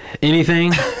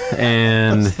anything,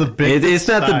 and it's not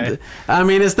the. I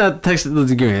mean, it's not Texas.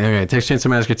 Okay, Texas Chainsaw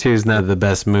Massacre 2 is not the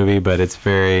best movie, but it's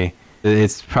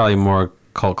probably more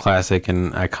cult classic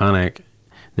and iconic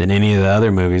than any of the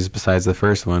other movies besides the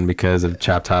first one because of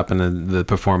Chop Top and the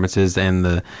performances and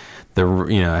the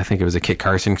I think it was a Kit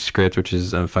Carson script, which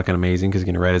is fucking amazing because he's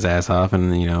gonna write his ass off,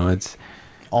 and it's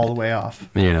all the way off.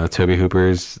 Tobe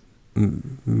Hooper's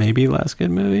maybe last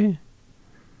good movie.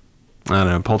 I don't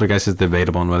know. Poltergeist is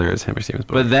debatable on whether it's him or Steven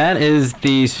Spielberg. But that is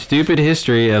the stupid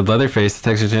history of Leatherface, the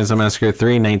Texas Chainsaw Massacre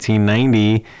 3,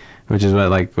 1990, which is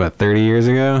what 30 years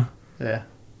ago Yeah.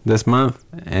 this month,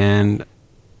 and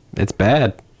it's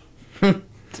bad.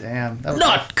 Damn. That was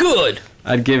Not good.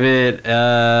 I'd give it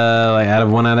like out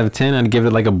of 1 out of 10. I'd give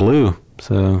it like a blue.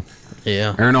 So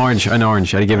Yeah. or an orange.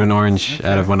 I'd give it an orange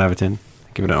out of 1 out of 10.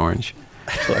 Give it an orange.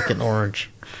 Fucking orange.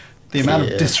 the amount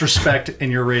Yeah. of disrespect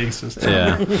in your rating system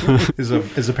Yeah.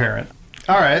 is apparent.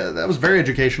 All right, that was very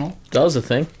educational. That was a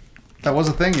thing. That was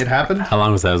a thing. It happened. How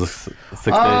long was that? It was 6 days.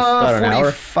 About an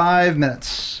hour. 45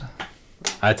 minutes.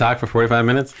 I talked for 45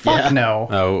 minutes. Fuck Yeah. no.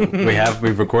 Oh,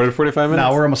 we've recorded 45 minutes.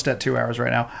 No, we're almost at 2 hours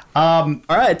right now. All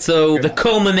right, so the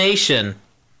culmination.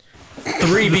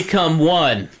 3 become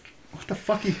 1. What the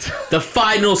fuck? The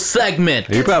final segment.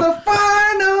 You prob- The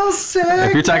final segment.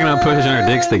 if you're talking about pushing our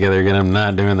dicks together again, I'm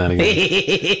not doing that again.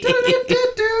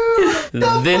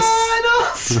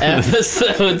 This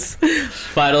episode's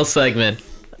final segment.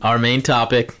 Our main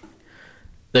topic.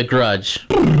 The Grudge.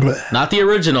 Not the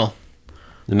original.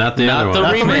 Not the Not other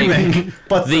the one. remake.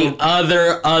 But The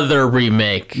other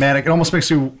remake. man, it almost makes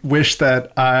you wish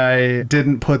that I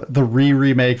didn't put the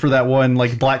remake for that one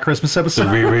like Black Christmas episode.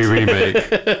 Remake.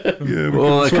 Yeah,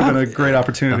 Well, this a would have been a cop- great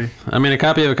opportunity. I mean, a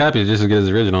copy of a copy is just as good as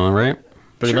the original, right?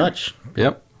 Pretty much.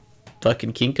 Yep.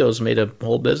 Fucking Kinko's made a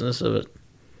whole business of it.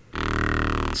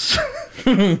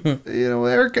 You know,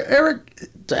 Eric,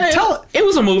 tell It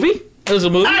was a movie. It was a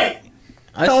movie.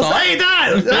 I tell saw us, hey, it.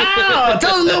 Dad,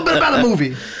 tell us a little bit about the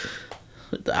movie.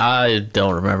 I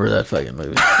don't remember that fucking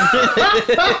movie.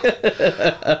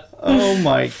 Oh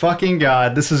my fucking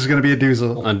god, this is gonna be a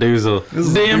doozle. A doozle.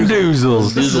 is a Damn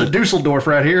doozles. This is a Dusseldorf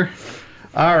right here.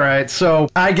 All right, so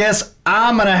I guess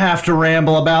I'm gonna have to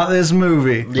ramble about this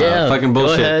movie. Yeah, Fucking go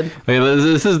bullshit. ahead. Wait,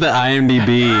 this is the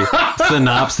IMDb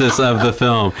synopsis of the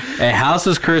film. A house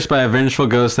is cursed by a vengeful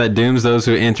ghost that dooms those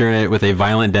who enter it with a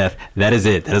violent death. That is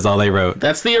it. That is all they wrote.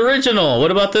 That's the original.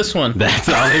 What about this one? That's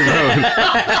all they wrote.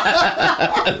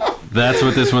 That's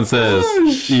what this one says.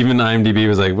 Even IMDb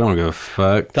was like, we don't give a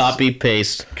fuck. Copy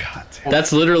paste. God damn.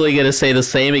 That's literally gonna say the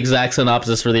same exact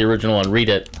synopsis for the original one. Read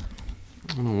it.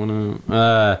 I don't wanna,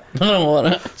 I don't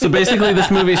wanna. so basically, this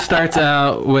movie starts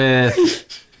out with.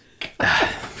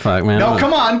 Fuck, man. No,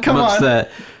 come on. What's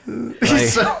that?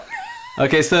 So-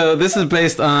 Okay, so this is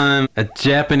based on a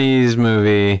Japanese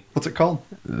movie, what's it called?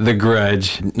 The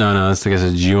Grudge. No, it's, I guess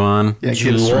it's Ju-on. Yeah,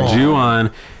 Ju-on.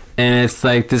 Ju-on. And it's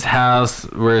like this house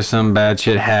where some bad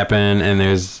shit happened, and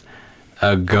there's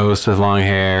a ghost with long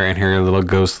hair and her little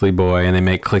ghostly boy, and they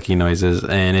make clicky noises.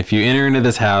 And if you enter into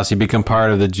this house, you become part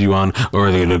of the Ju-on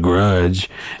or the Grudge.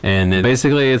 And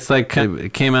basically, it's like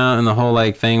it came out in the whole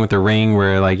like thing with the ring,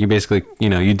 where like you basically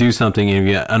you do something and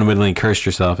you unwittingly cursed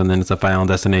yourself, and then it's a Final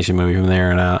Destination movie from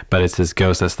there on out. But it's this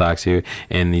ghost that stalks you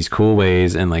in these cool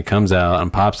ways, and like comes out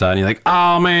and pops out, and you're like,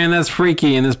 oh man, that's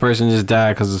freaky. And this person just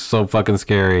died because it's so fucking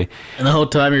scary. And the whole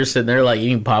time you're sitting there like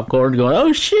eating popcorn, going,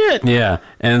 "Oh shit!" Yeah,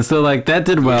 and so like that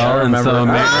did well, I and remember. so I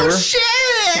remember. shit!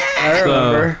 I so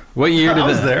remember. what year did I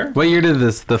was this? there. What year did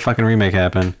the fucking remake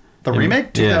happen? The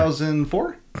remake, Yeah.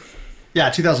 2004. Yeah,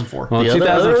 2004. Well, The other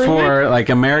 2004, like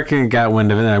America got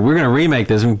wind of it. And like, we're gonna remake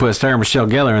this. We can put Sarah Michelle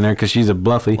Gellar in there because she's a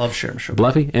bluffy, Love Sarah Michelle.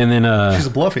 bluffy, and then She's a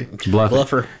bluffy. Bluffy.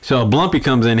 Bluffer. So Blumpy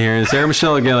comes in here and Sarah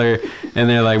Michelle Gellar, and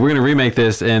they're like, we're gonna remake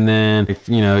this, and then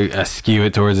skew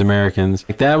it towards Americans.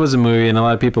 Like, that was a movie, and a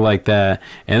lot of people like that.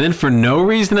 And then for no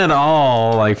reason at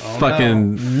all, like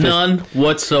fucking None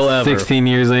whatsoever. 16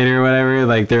 years later or whatever,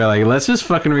 like they're like, let's just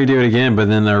fucking redo it again, but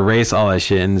then erase all that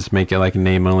shit and just make it like a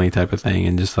name only type of thing,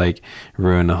 and just like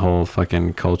ruin the whole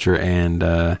fucking culture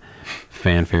and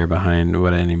fanfare behind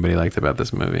what anybody liked about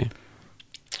this movie.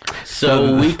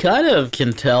 So we kind of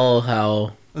can tell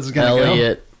how This is gonna go.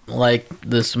 Elliot liked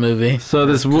this movie. So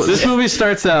this movie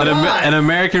starts out, an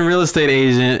American real estate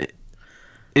agent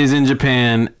is in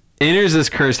Japan, enters this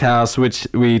cursed house, which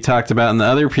we talked about in the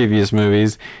other previous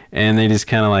movies, and they just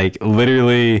kind of like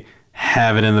literally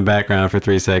have it in the background for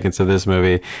 3 seconds of this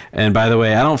movie. And by the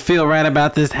way, I don't feel right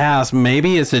about this house.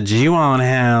 Maybe it's a Ju-on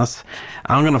house.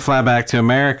 I'm gonna fly back to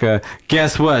America.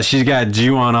 Guess what? She's got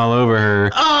Ju-on all over her.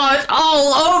 Oh, it's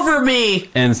all over me.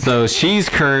 And so she's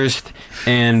cursed,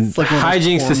 and like one of those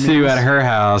hijinks porn to Sue movies. at her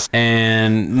house,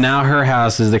 and now her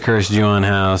house is the cursed Ju-on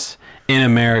house in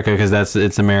America, because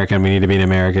it's American. We need to be in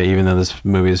America, even though this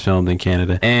movie is filmed in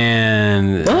Canada.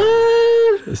 And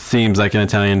it seems like an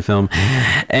Italian film.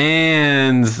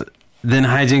 And then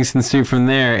hijinks ensue from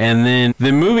there, and then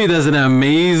the movie does an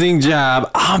amazing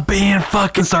job. I'm being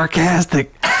fucking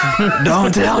sarcastic.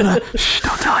 Don't tell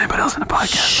anybody else in the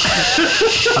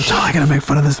podcast. I'm totally gonna make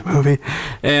fun of this movie.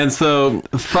 And so,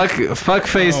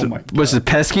 fuckface, which is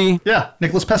Pesky. Yeah,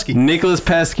 Nicholas Pesky. Nicholas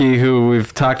Pesky, who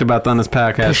we've talked about on this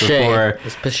podcast before.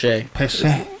 It's Pesce.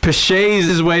 Pesce's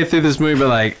his way through this movie, but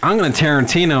like, I'm gonna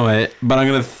Tarantino it, but I'm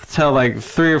gonna tell like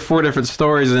 3 or 4 different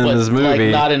stories in this movie.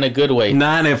 Like, not in a good way.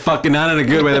 Not in a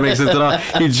good way that makes sense at all.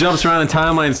 He jumps around the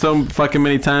timeline so fucking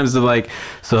many times to like,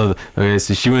 so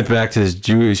she went back to this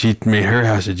Jew. She made her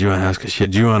house a Jew house because she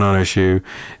had Jew on her shoe,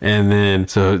 and then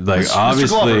so like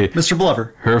obviously Mr.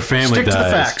 Glover, her family Stick dies. To the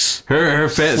facts. Her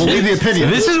family. We'll leave the opinion.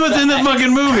 This is what's in the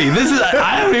fucking movie.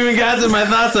 I haven't even got to my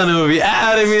thoughts on the movie. I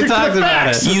haven't even talked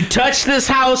about it. You touch this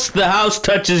house, the house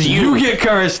touches you. You get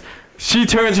cursed. She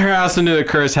turns her house into a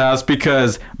cursed house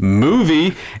because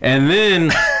movie, and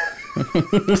then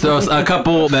so it's a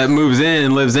couple that moves in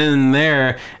and lives in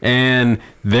there, and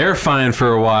they're fine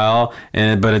for a while,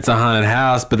 but it's a haunted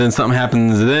house. But then something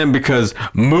happens to them because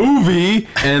movie,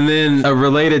 and then a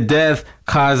related death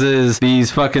causes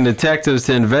these fucking detectives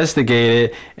to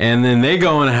investigate it, and then they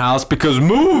go in a house because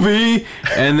movie,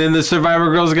 and then the survivor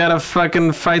girl's gotta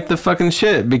fucking fight the fucking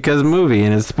shit because movie.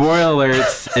 And it's spoiler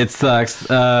alerts, it sucks.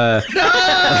 No!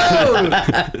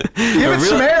 Give it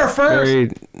some air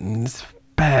first. It's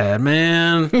bad,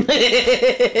 man.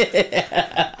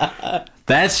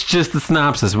 That's just the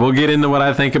synopsis. We'll get into what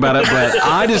I think about it, but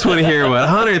I just want to hear what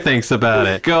Hunter thinks about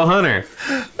it. Go, Hunter.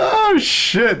 Oh,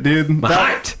 shit, dude.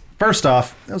 Hot. First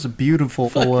off, that was a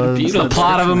beautiful... It's the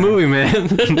plot of a movie, man.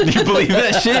 Can you believe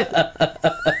that shit?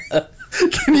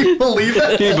 Can you believe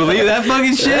that? Can you believe that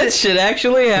fucking shit? That shit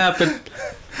actually happened.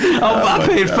 I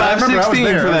paid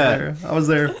 $5.16 for that. I was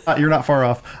there. You're not far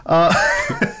off.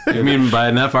 You mean by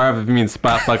not far off, if you mean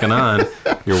spot fucking on,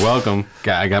 you're welcome.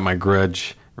 I got my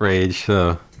grudge rage,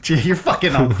 so... Gee, you're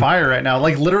fucking on fire right now.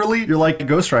 Like, literally, you're like a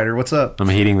Ghost Rider. What's up? I'm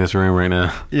heating this room right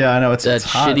now. Yeah, I know. It's that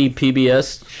hot. shitty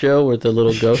PBS show with the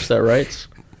little ghost that writes.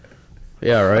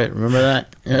 Yeah, right. Remember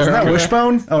that? Yeah, Isn't that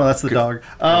Wishbone? Oh, no, that's the dog.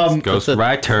 Ghost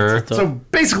Writer. So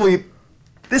basically,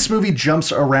 this movie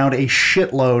jumps around a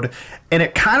shitload, and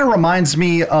it kind of reminds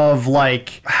me of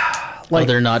like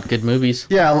they're not good movies.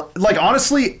 Yeah, like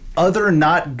honestly, other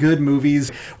not good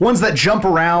movies, ones that jump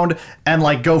around and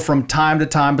like go from time to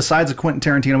time. Besides a Quentin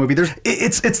Tarantino movie,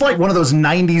 it's like one of those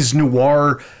 '90s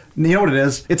noir. You know what it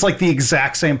is? It's like the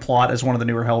exact same plot as one of the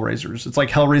newer Hellraisers. It's like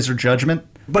Hellraiser Judgment,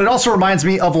 but it also reminds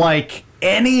me of like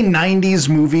any '90s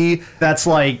movie that's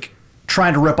like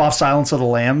trying to rip off Silence of the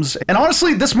Lambs. And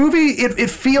honestly, this movie it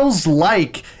feels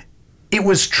like it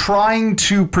was trying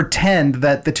to pretend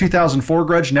that the 2004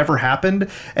 Grudge never happened.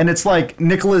 And it's like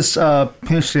Nicholas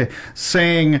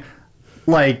saying,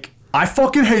 like, I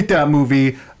fucking hate that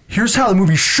movie. Here's how the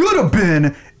movie should have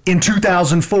been in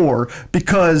 2004.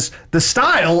 Because the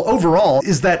style overall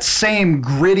is that same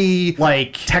gritty,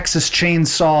 like, Texas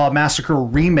Chainsaw Massacre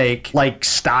remake, like,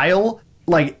 style.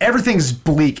 Like, everything's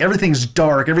bleak, everything's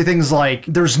dark, everything's like,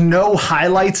 there's no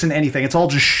highlights in anything. It's all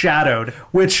just shadowed,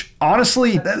 which,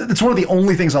 honestly, it's one of the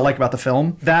only things I like about the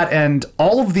film. That and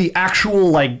all of the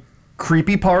actual, like,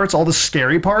 creepy parts, all the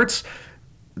scary parts,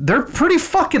 they're pretty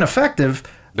fucking effective.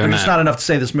 They're just not enough to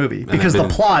say this movie. Because the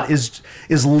plot is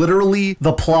literally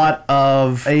the plot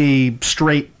of a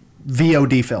straight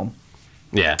VOD film.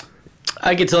 Yeah.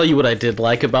 I can tell you what I did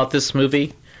like about this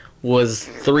movie was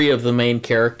 3 of the main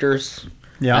characters.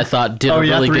 Yeah. I thought did a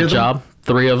really good job.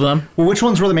 3 of them. Well, which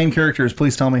ones were the main characters?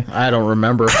 Please tell me. I don't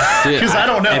remember. Because I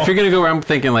don't know. If you're going to go around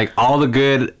thinking like all the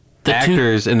good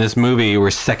actors in this movie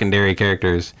were secondary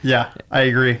characters. Yeah, I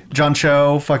agree. John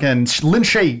Cho, fucking Lin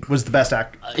Shaye was the best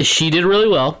actor. She did really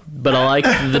well, but I like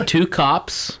the 2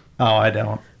 cops. Oh, I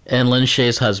don't. And Lin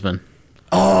Shaye's husband.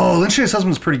 Oh, Lin Shaye's husband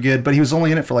was pretty good, but he was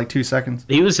only in it for like 2 seconds.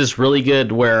 He was just really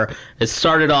good where it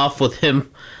started off with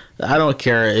him. I don't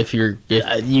care if you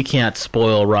can't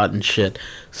spoil rotten shit.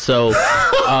 So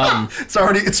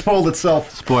It spoiled itself.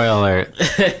 Spoiler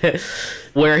alert.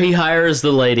 Where he hires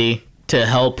the lady to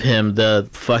help him, the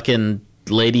fucking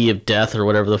Lady of Death or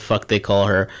whatever the fuck they call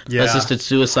her. Yeah. Assisted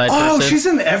suicide Oh, person. she's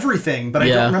in everything, but I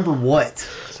don't remember what.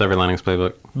 Silver Linings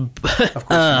Playbook.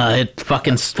 It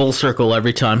fucking full circle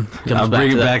every time. I'll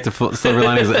bring it back to Silver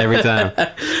Linings every time.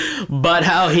 But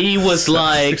how he was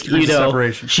like, 6 degrees of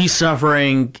separation. she's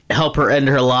suffering, help her end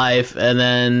her life, and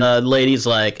then the lady's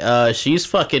like, she's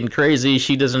fucking crazy.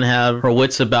 She doesn't have her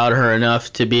wits about her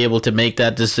enough to be able to make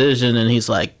that decision. And he's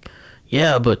like,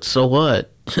 yeah, but so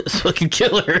what? Just fucking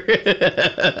kill her.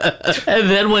 And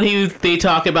then when they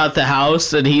talk about the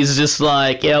house, and he's just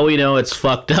like, yeah, we know it's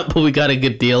fucked up, but we got a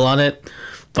good deal on it.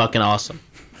 fucking awesome.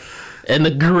 And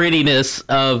the grittiness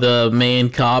of the main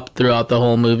cop throughout the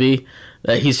whole movie,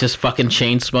 that he's just fucking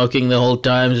chain smoking the whole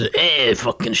time. Just, hey,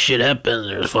 fucking shit happens.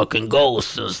 There's fucking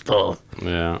ghosts and stuff.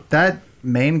 Yeah. That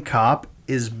main cop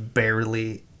is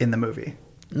barely in the movie.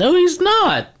 No, he's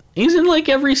not. He's in like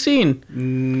every scene.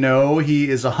 No, he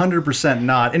is 100%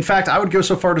 not. In fact, I would go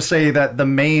so far to say that the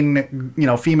main,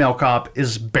 female cop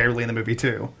is barely in the movie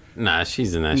too. Nah,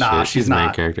 she's in that Nah, shit. She's the not.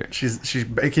 main character.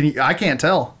 I can't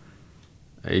tell.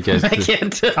 You guys, I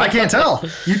can't tell. I can't tell.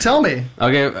 You tell me.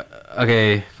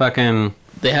 Okay, fucking...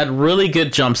 They had really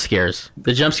good jump scares.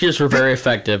 The jump scares were very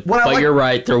effective. But you're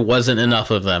right, there wasn't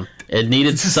enough of them. It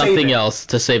needed something else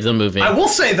to save the movie. I will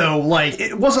say, though, like,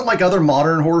 it wasn't like other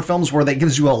modern horror films where that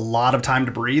gives you a lot of time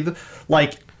to breathe.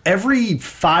 Like, every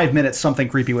 5 minutes, something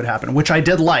creepy would happen, which I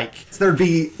did like. There'd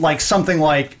be, like, something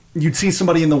like you'd see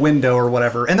somebody in the window or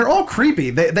whatever, and they're all creepy.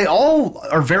 They all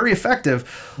are very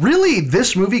effective. Really,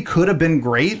 this movie could have been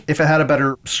great if it had a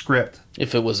better script.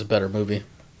 If it was a better movie.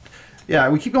 Yeah,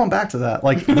 we keep going back to that.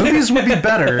 Like, movies would be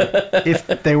better if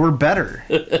they were better.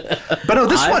 But no,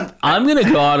 this one... I'm going to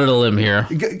go out on a limb here.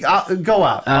 Go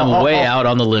out. I'm out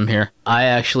on the limb here. I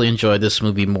actually enjoyed this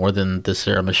movie more than the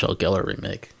Sarah Michelle Gellar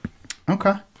remake.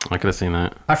 Okay. I could have seen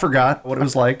that. I forgot what it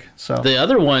was like, so... The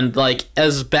other one, like,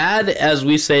 as bad as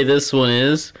we say this one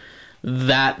is,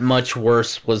 that much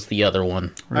worse was the other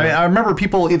one. I remember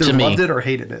people either loved it or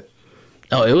hated it.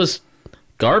 Oh, it was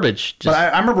garbage. But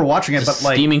I remember watching it, but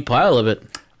like... steaming pile of it.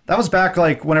 That was back,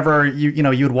 like, whenever you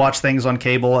would watch things on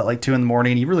cable at, like, 2 in the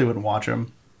morning, you really wouldn't watch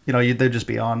them. They'd just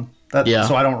be on. Yeah.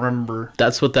 So I don't remember.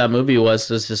 That's what that movie was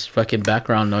just fucking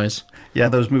background noise. Yeah,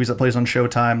 those movies that plays on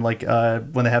Showtime, like,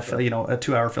 when they have, a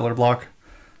 2-hour filler block.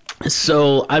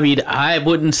 So, I mean, I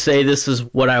wouldn't say this is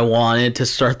what I wanted to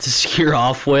start this year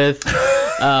off with.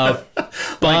 But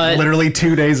like literally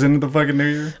 2 days into the fucking new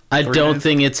year. I don't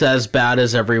think it's as bad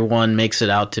as everyone makes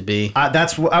it out to be.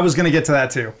 I was going to get to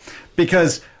that too,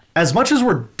 because as much as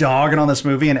we're dogging on this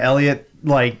movie and Elliot,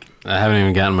 like, I haven't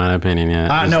even gotten my opinion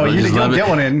yet. No, you don't get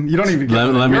one in. You don't even get one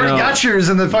in. You already got yours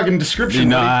in the fucking description.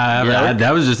 No, I haven't.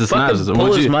 That was just a synopsis.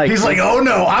 He's like, oh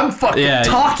no, I'm fucking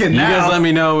talking now. You guys let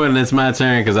me know when it's my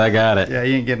turn, because I got it. Yeah,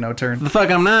 you ain't getting no turn. The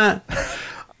fuck I'm not.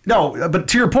 No, but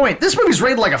to your point, this movie's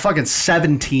rated like a fucking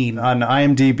 17 on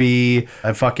IMDb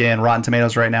and fucking Rotten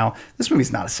Tomatoes right now. This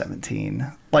movie's not a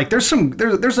 17. Like, there's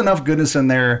enough goodness in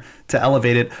there to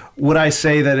elevate it. Would I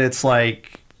say that it's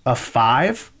like a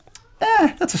 5?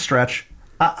 That's a stretch.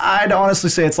 I'd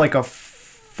honestly say it's like a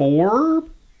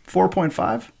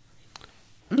 4.5.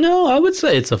 No, I would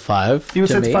say it's a 5. You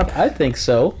would say it's 5? I think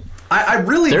so. I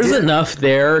really There's enough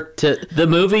there to... The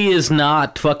movie is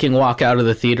not fucking walk out of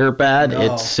the theater bad. No.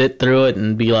 It's sit through it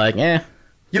and be like,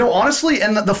 honestly,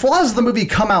 and the flaws of the movie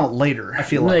come out later, I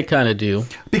feel like. They kind of do.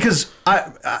 Because,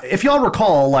 if y'all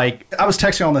recall, like, I was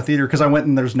texting y'all in the theater because I went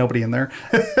and there's nobody in there.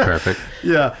 Perfect.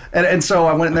 Yeah. And so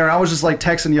I went in there and I was just, like,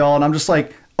 texting y'all, and I'm just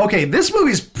like, okay, this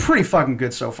movie's pretty fucking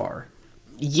good so far.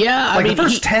 Yeah, I mean, the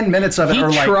first 10 minutes of it are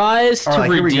like... He tries to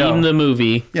redeem the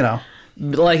movie.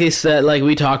 Like I said, like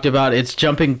we talked about, it's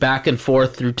jumping back and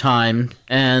forth through time.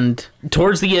 And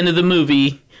towards the end of the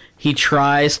movie, he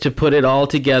tries to put it all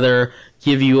together,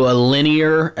 give you a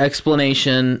linear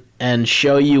explanation, and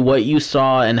show you what you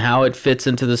saw and how it fits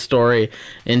into the story,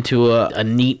 into a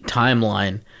neat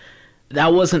timeline.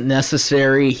 That wasn't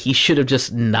necessary. He should have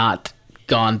just not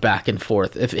gone back and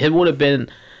forth. If it would have been,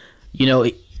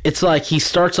 it's like he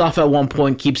starts off at one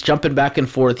point, keeps jumping back and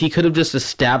forth. He could have just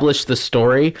established the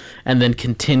story and then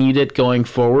continued it going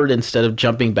forward instead of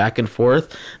jumping back and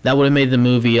forth. That would have made the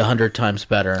movie 100 times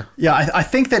better. Yeah, I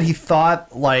think that he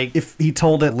thought, like, if he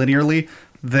told it linearly,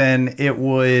 then it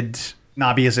would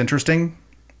not be as interesting.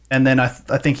 And then I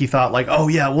think he thought, like, oh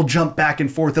yeah, we'll jump back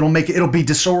and forth. It'll be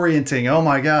disorienting. Oh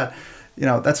my God.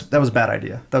 That was a bad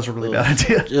idea. That was a really bad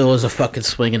idea. It was a fucking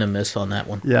swing and a miss on that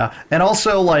one. Yeah. And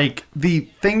also, like, the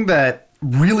thing that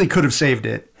really could have saved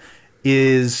it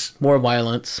is... more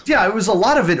violence. Yeah, it was a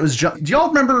lot of it. Do y'all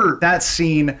remember that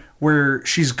scene where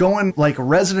she's going, like,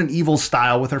 Resident Evil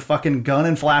style with her fucking gun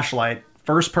and flashlight,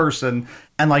 first person,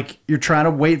 and, like, you're trying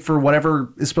to wait for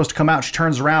whatever is supposed to come out. She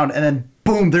turns around, and then,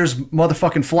 boom, there's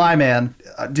motherfucking Flyman.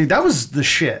 Dude, that was the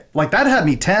shit. Like, that had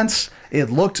me tense. It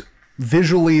looked...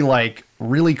 visually, like,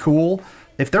 really cool.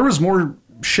 If there was more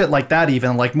shit like that,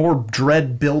 even like more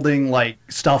dread building, like,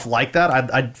 stuff like that,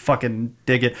 I'd fucking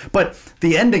dig it. But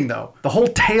the ending, though, the whole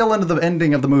tail end of the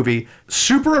ending of the movie,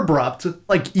 super abrupt.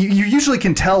 Like, you usually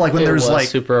can tell, like, when there's like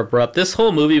super abrupt. This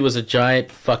whole movie was a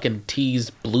giant fucking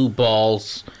tease blue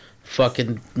balls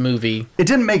fucking movie. It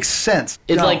didn't make sense.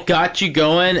 It like got you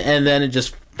going, and then it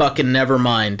just Fucking never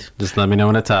mind. Just let me know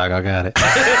when to talk. I got it.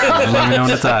 Just let me know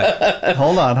when to talk.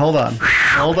 Hold on.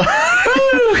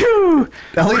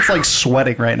 Elliot's like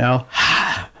sweating right now.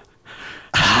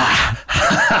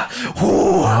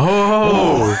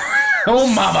 Oh,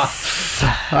 mama.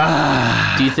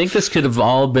 Do you think this could have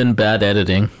all been bad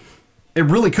editing? It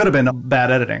really could have been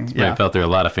bad editing. I Yeah. fell through a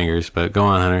lot of fingers, but go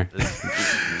on, Hunter.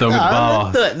 Throw me the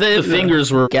ball. The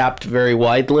fingers were gapped very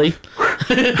widely.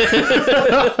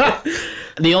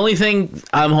 The only thing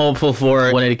I'm hopeful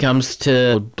for when it comes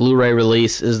to Blu-ray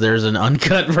release is there's an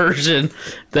uncut version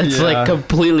that's Yeah. like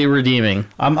completely redeeming.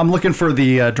 I'm looking for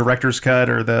the director's cut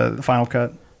or the final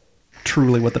cut.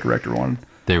 Truly what the director wanted.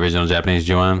 The original Japanese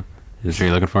Ju-on. Is what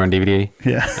you're looking for on DVD?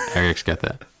 Yeah. Eric's got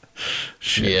that.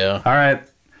 Yeah, All right.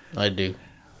 I do.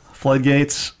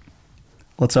 Floodgates.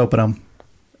 Let's open them.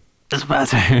 It's my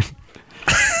turn.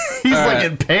 He's like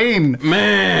in pain.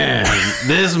 Man,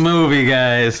 this movie,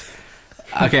 guys.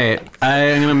 Okay,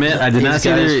 I'm gonna admit I did not He's see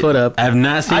got his the. foot up. I have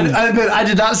not seen. I admit, I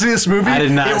did not see this movie. I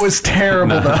did not. It was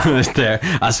terrible, No, though. it was there.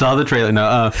 I saw the trailer.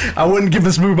 No, I wouldn't give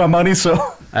this movie my money, so.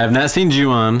 I have not seen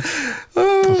Ju-on,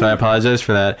 so I apologize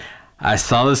for that. I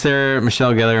saw the Sarah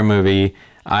Michelle Gellar movie.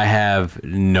 I have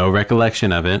no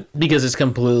recollection of it. Because it's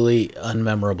completely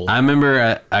unmemorable. I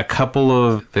remember a couple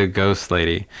of the ghost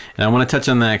lady, and I want to touch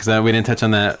on that because we didn't touch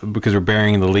on that because we're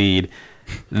burying the lead.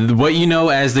 What you know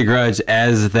as the Grudge,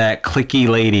 as that cliquey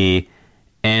lady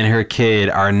and her kid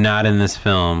are not in this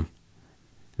film.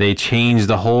 They changed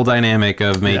the whole dynamic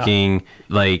of making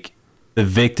like the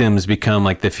victims become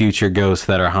like the future ghosts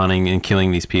that are haunting and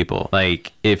killing these people.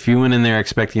 Like if you went in there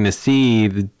expecting to see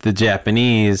the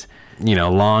Japanese, you know,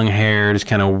 long hair, just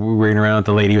kind of running around with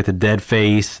the lady with the dead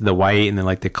face, the white, and then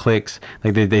like the clicks.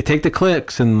 Like they take the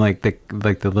clicks and like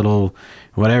the little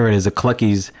whatever it is, the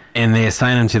cluckies, and they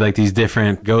assign them to like these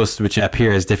different ghosts which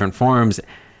appear as different forms.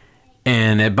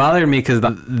 And it bothered me because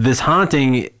this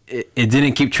haunting, it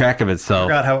didn't keep track of itself.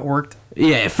 Forgot how it worked.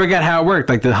 Yeah, I forgot how it worked.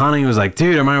 Like the haunting was like,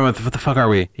 dude, what the fuck are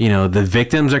we? You know, the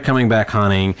victims are coming back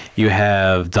haunting. You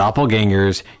have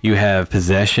doppelgangers. You have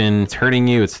possession. It's hurting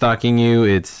you. It's stalking you.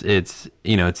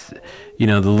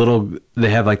 They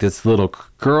have like this little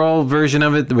girl version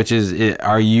of it, which is,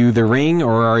 are you the Ring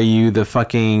or are you the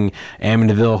fucking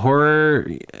Amityville Horror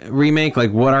remake?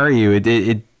 Like, what are you? It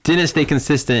didn't stay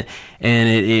consistent, and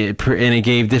it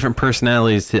gave different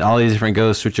personalities to all these different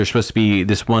ghosts, which are supposed to be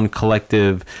this one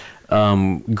collective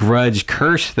grudge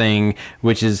curse thing,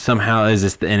 which is somehow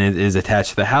and it is attached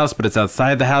to the house, but it's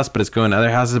outside the house, but it's going to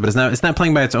other houses, but it's not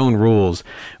playing by its own rules,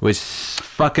 which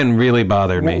fucking really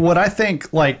bothered me. What I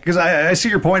think, like, because I see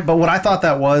your point, but what I thought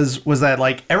that was that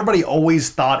like everybody always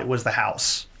thought it was the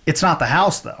house. It's not the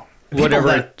house though. People Whatever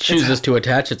that- it chooses to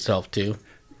attach itself to.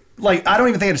 Like, I don't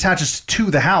even think it attaches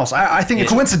to the house. I think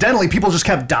coincidentally, people just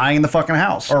kept dying in the fucking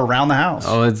house or around the house.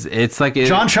 Oh, it's like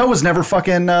John Cho was never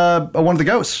fucking one of the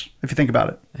ghosts, if you think about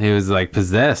it. he was like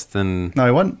possessed, and No,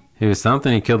 he wasn't. he was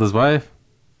something. He killed his wife.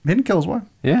 He didn't kill his wife.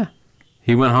 Yeah,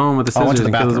 he went home with the Oh, went scissors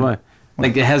to the and killed his bathroom. wife.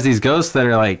 Like it has these ghosts that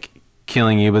are like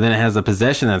killing you, but then it has a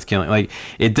possession that's killing. Like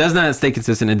it does not stay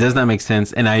consistent. It does not make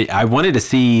sense. And I wanted to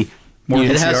see. More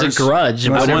It has VCRs. a grudge.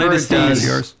 I wanted Whatever to it see- does.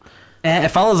 VCRs. It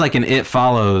follows like an It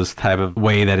Follows type of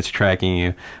way that it's tracking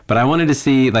you. But I wanted to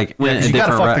see like Yeah, 'cause you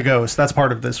gotta fuck the ghost. That's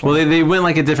part of this one. Well, they went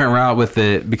like a different route with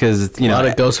it because you know lot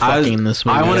of ghost I was- fucking in this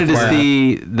movie. I wanted to That's why.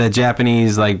 see the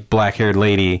Japanese like black haired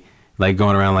lady like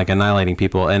going around like annihilating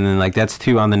people, and then like that's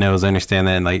too on the nose. I understand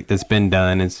that, and like that's been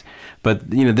done.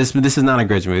 But you know this is not a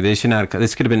Grudge movie. This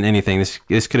could have been anything.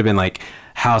 This could have been like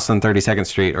House on 32nd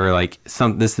Street or like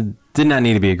This did not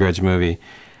need to be a Grudge movie.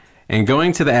 And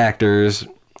going to the actors,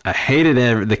 I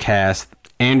hated the cast.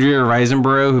 Andrea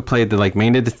Riseborough, who played the like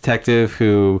main detective,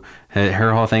 who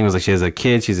her whole thing was like she has a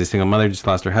kid, she's a single mother, just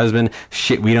lost her husband.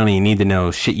 Shit, we don't even need to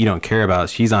know. Shit, you don't care about.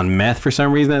 She's on meth for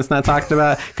some reason that's not talked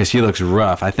about because she looks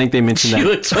rough. I think they mentioned She that.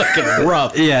 looks fucking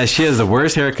rough. Yeah, she has the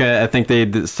worst haircut. I think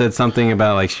they said something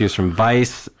about like she was from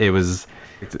Vice. It was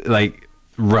like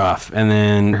rough, and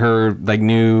then her like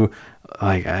new.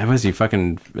 Like, was he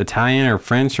fucking Italian or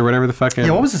French or whatever the fuck?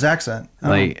 yeah, what was his accent?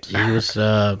 Like, He was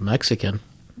Mexican.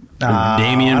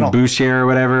 Damien Boucher or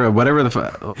whatever the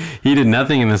fuck. He did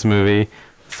nothing in this movie.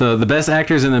 So the best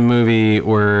actors in the movie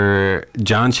were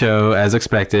John Cho, as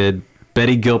expected,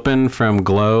 Betty Gilpin from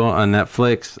Glow on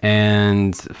Netflix,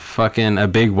 and fucking a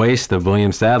big waste of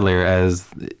William Sadler as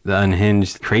the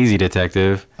unhinged crazy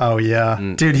detective. Oh yeah,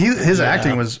 dude, his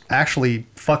acting was actually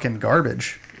fucking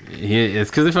garbage. It's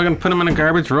because they fucking put him in a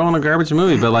garbage role in a garbage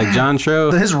movie. But like John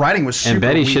Cho His writing was super and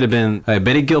Betty weak. should have been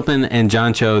Betty Gilpin and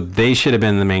John Cho. They should have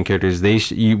been the main characters. We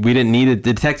didn't need it.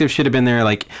 The detective should have been there.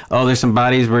 Like, oh, there's some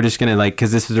bodies. We're just gonna like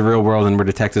because this is the real world and we're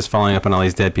detectives following up on all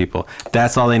these dead people.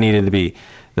 That's all they needed to be.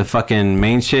 The fucking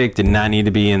main chick did not need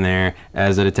to be in there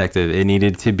as a detective. It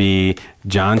needed to be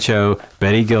John Cho,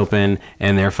 Betty Gilpin,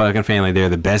 and their fucking family. They're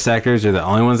the best actors. They're the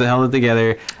only ones that held it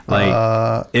together.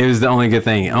 Like, it was the only good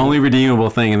thing. Only redeemable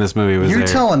thing in this movie was You're there.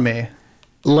 telling me.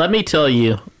 Let me tell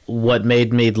you what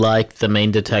made me like the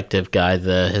main detective guy,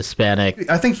 the Hispanic.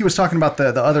 I think he was talking about the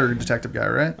other detective guy,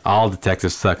 right? All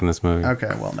detectives suck in this movie.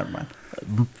 Okay, well, never mind.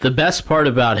 The best part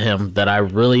about him that I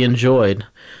really enjoyed.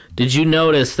 Did you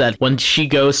notice that when she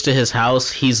goes to his house,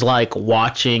 he's like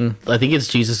watching, I think it's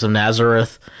Jesus of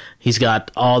Nazareth. He's got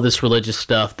all this religious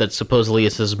stuff that supposedly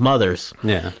is his mother's.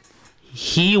 Yeah.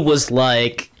 He was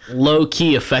like low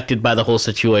key affected by the whole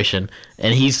situation.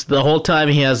 And he's the whole time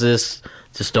he has this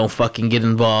just don't fucking get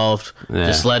involved. Yeah.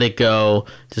 Just let it go.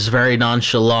 Just very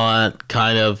nonchalant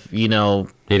kind of, He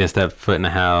didn't step foot in the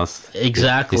house.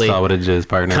 Exactly. He saw what it did to his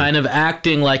partner. kind of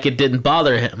acting like it didn't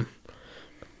bother him.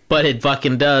 But it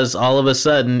fucking does. All of a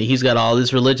sudden, he's got all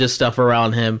this religious stuff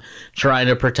around him, trying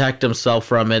to protect himself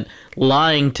from it,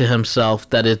 lying to himself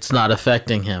that it's not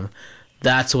affecting him.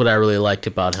 That's what I really liked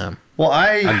about him. Well,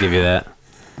 I'll give you that.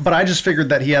 but I just figured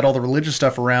that he had all the religious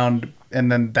stuff around,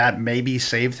 and then that maybe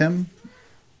saved him.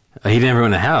 He didn't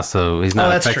ruin the house, so he's not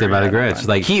that's affected true, by the yeah, grudge. never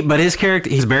Like but his character,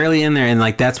 he's barely in there, and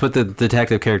like that's what the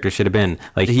detective character should have been.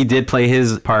 Like he did play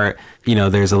his part.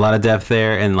 There's a lot of depth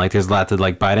there, and like there's a lot to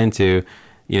like bite into.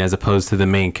 As opposed to the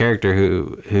main character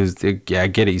who's I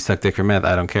get it, you suck dick for meth,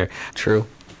 I don't care. True.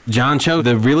 John Cho,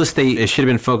 the real estate, it should have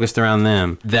been focused around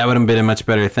them. That would have been a much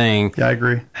better thing. Yeah, I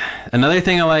agree. Another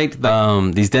thing I liked,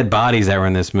 these dead bodies that were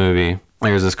in this movie.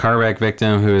 There was this car wreck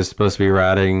victim who was supposed to be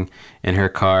rotting in her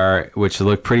car, which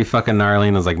looked pretty fucking gnarly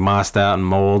and was like mossed out and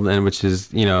mold, and which is,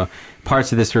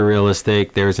 parts of this were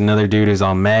realistic. There was another dude who's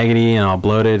all maggoty and all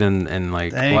bloated and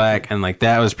like Dang. black, and like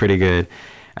that was pretty good.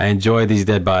 I enjoyed these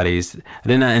dead bodies. I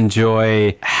did not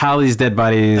enjoy how these dead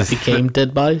bodies Became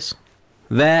dead bodies?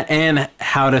 that and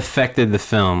how it affected the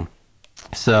film.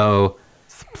 So,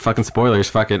 fucking spoilers.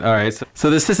 Fuck it. All right. So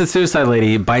the assisted suicide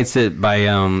lady bites it by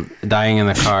dying in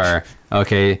the car.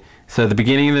 Okay. So at the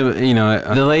beginning of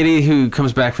the lady who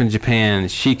comes back from Japan,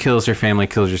 she kills her family,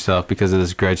 kills herself because of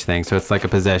this grudge thing. So it's like a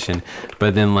possession.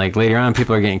 But then like later on,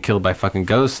 people are getting killed by fucking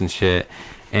ghosts and shit.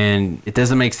 And it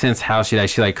doesn't make sense how she dies.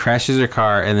 She like crashes her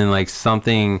car and then like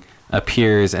something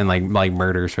appears and like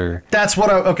murders her. That's what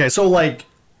okay, so like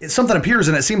something appears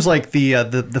and it seems like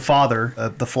the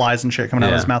father, the flies and shit coming out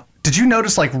of his mouth. Did you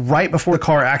notice like right before the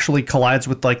car actually collides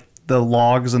with like the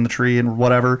logs and the tree and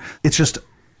whatever, it's just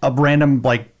a random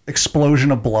like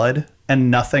explosion of blood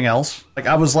and nothing else? Like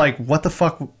I was like, what the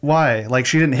fuck? Why? Like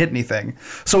she didn't hit anything.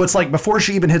 So it's like before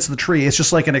she even hits the tree, it's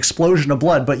just like an explosion of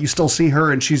blood, but you still see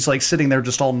her and she's like sitting there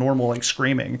just all normal, like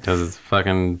screaming. Because it's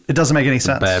fucking It doesn't make any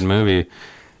sense. bad movie.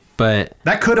 But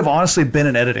That could have honestly been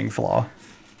an editing flaw.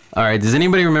 all right, does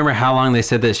anybody remember how long they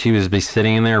said that she was be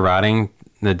sitting in there rotting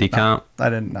the decomp? I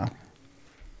didn't know.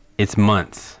 It's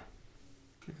months.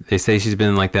 They say she's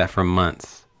been like that for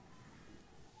months.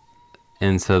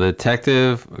 And so the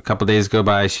detective, a couple days go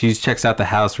by, she checks out the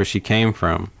house where she came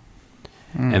from.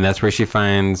 And that's where she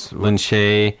finds Lin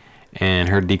Shaye and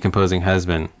her decomposing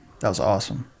husband. That was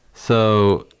awesome.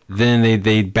 So then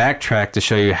they backtrack to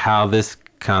show you how this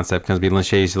concept comes to be. Lin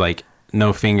Shaye's like,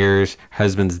 no fingers,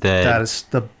 husband's dead. That is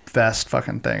the best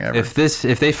fucking thing ever. If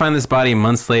they find this body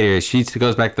months later, she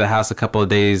goes back to the house a couple of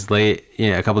days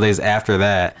after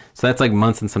that. So that's like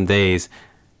months and some days.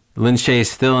 Lin Shaye is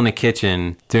still in the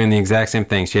kitchen doing the exact same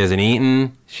thing. She hasn't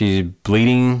eaten. She's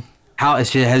bleeding.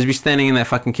 She has to be standing in that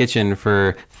fucking kitchen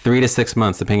for 3 to 6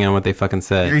 months, depending on what they fucking Are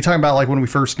said. you talking about like when we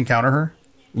first encounter her?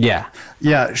 Yeah,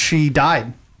 Yeah, she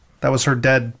died. That was her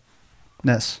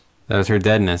deadness. that was her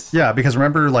deadness. Yeah, because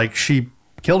remember, like she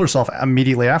killed herself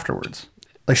immediately afterwards.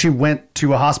 Like she went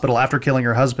to a hospital after killing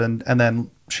her husband, and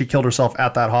then she killed herself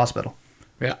at that hospital.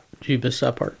 Yeah. You missed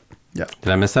that part. Yeah,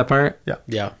 Did I miss that part? yeah.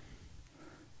 Yeah.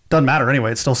 Doesn't matter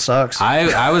anyway. It still sucks.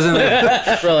 I was in the.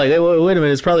 We're like, hey, wait a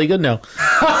minute, it's probably good now.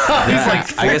 He's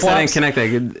like I guess I flip-flops. didn't connect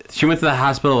that. She went to the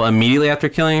hospital immediately after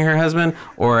killing her husband,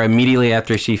 or immediately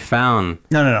after she found.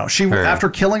 No. She Her. after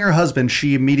killing her husband,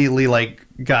 she immediately like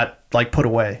got like put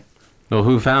away. Well,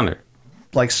 who found her?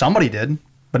 Like somebody did,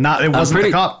 but not. It wasn't pretty-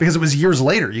 the cop because it was years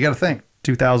later. You got to think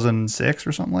 2006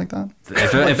 or something like that.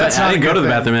 If that's I not a didn't go good to the thing.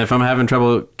 bathroom, if I'm having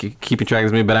trouble keeping track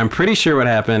of me, but I'm pretty sure what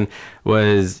happened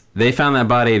was they found that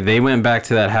body. They went back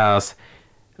to that house.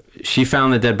 she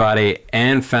found the dead body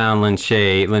and found Lin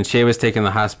Shaye. Lin Shaye was taken to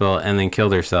the hospital and then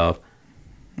killed herself.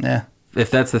 Yeah. If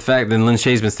that's the fact, then Lin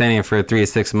Shaye's been standing for 3 to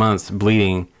 6 months,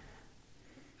 bleeding,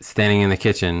 standing in the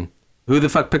kitchen. Who the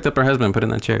fuck picked up her husband and put in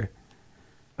that chair?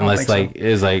 Unless, like, so.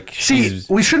 is like... See,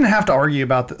 we shouldn't have to argue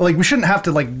about... Like, we shouldn't have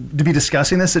to, like, to be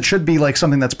discussing this. It should be, like,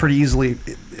 something that's pretty easily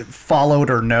followed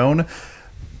or known.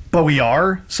 But we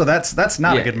are. So that's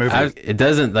not a good movie. It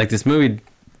doesn't... Like, this movie...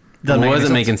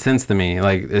 wasn't making sense to me,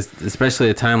 like especially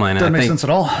the timeline. Doesn't make sense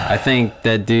at all. I think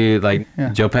that dude, like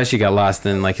Joe Pesci, got lost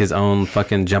in like his own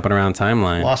fucking jumping around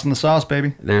timeline. Lost in the sauce,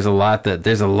 baby. There's a lot that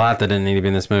didn't need to be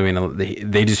in this movie, and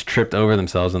they just tripped over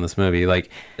themselves in this movie. Like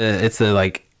it's a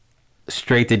like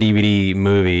straight to DVD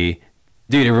movie.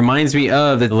 Dude, it reminds me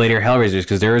of the later Hellraisers,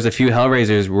 because there was a few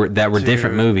Hellraisers that were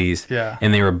different movies,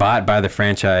 and they were bought by the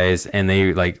franchise, and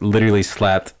they like literally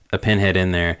slapped a Pinhead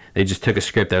in there. They just took a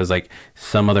script that was like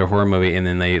some other horror movie, and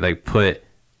then they like put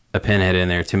a Pinhead in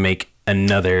there to make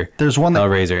another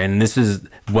Hellraiser. And this is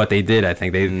what they did. I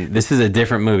think this is a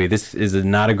different movie. This is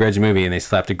not a Grudge movie, and they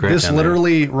slapped a Grudge. This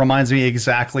literally reminds me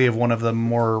exactly of one of the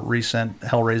more recent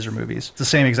Hellraiser movies. It's the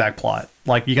same exact plot.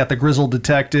 Like, you got the grizzled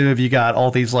detective, you got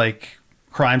all these like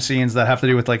crime scenes that have to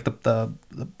do with like the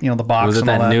the box. Was it and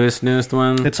all that that newest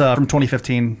one? It's from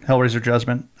 2015, Hellraiser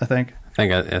Judgment, I think.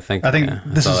 I think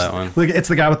this I saw is that one. Like, it's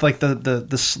the guy with like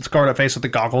the scarred up face with the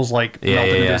goggles, like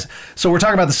melted into his. So we're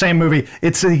talking about the same movie.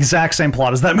 It's the exact same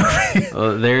plot as that movie.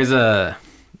 Well, there's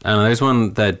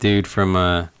one, that dude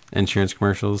from insurance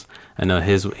commercials. I know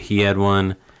he had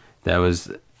one that was,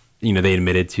 they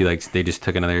admitted to, like, they just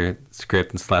took another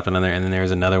script and slapped another, and then there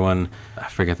was another one, I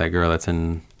forget that girl that's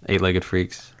in Eight-Legged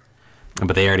Freaks.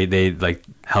 But they like,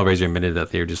 Hellraiser admitted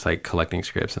that they were just like collecting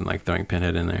scripts and like throwing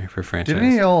Pinhead in there for franchise. Did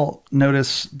any of y'all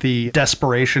notice the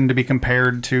desperation to be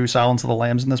compared to Silence of the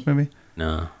Lambs in this movie?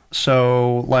 No.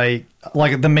 So like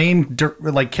the main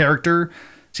like character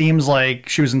seems like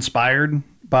she was inspired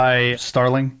by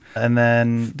Starling, and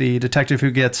then the detective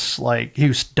who gets like,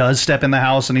 who does step in the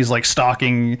house and he's like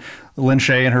stalking Lin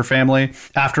Shaye and her family,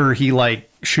 after he like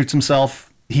shoots himself,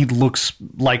 he looks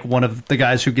like one of the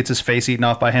guys who gets his face eaten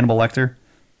off by Hannibal Lecter.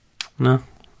 No,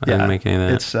 I didn't make any of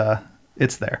that.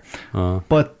 It's there.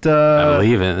 But I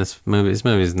believe it. This movie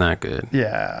is not good.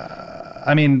 Yeah.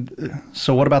 I mean,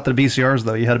 so what about the VCRs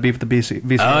though? You had a beef with the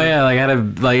VCR. Oh yeah,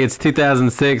 like it's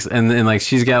 2006, and like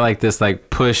she's got like this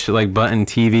like push like button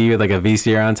TV with like a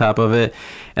VCR on top of it,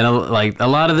 and like a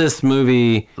lot of this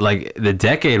movie, like the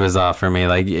decade was off for me.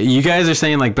 Like, you guys are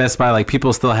saying like Best Buy, like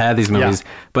people still had these movies,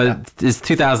 but it's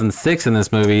 2006 in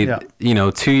this movie.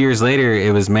 2 years later,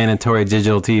 it was mandatory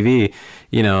digital TV.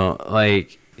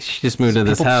 Like. She just moved to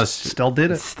this house. Still did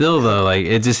it. Still though, like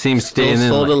it just seems still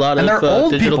sold a lot of. And they're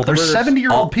old people. They're converters.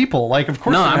 70-year-old people. Like, of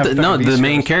course. The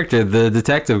main character, the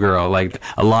detective girl. Like,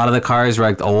 a lot of the cars were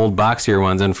like the old boxier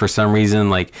ones, and for some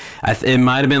reason, like it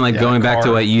might have been like going back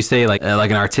to what you say, like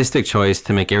an artistic choice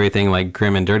to make everything like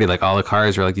grim and dirty. Like, all the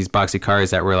cars were like these boxy cars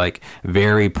that were like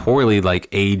very poorly like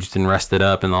aged and rusted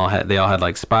up, and they all had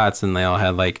like spots, and they all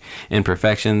had like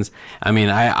imperfections. I mean,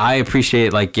 I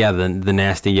appreciate like the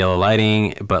nasty yellow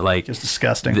lighting. But like, it's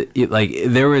disgusting. It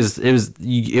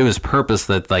was purpose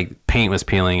that like paint was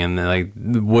peeling and like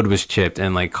the wood was chipped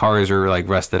and like cars were like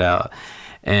rusted out,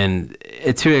 and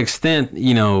to an extent,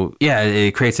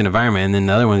 it creates an environment. And then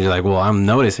the other ones, you're like, well, I'm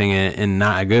noticing it in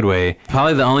not a good way.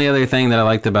 Probably the only other thing that I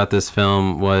liked about this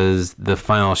film was the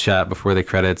final shot before the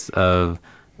credits of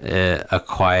a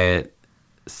quiet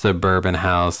suburban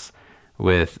house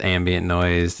with ambient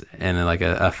noise and then like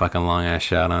a fucking long ass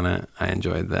shot on it. I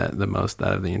enjoyed that the most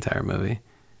out of the entire movie.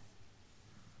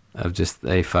 Of just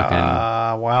a fucking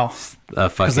wow,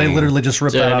 because they literally just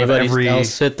ripped that out of every. Else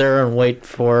sit there and wait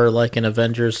for like an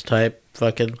Avengers type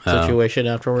fucking situation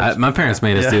afterwards? My parents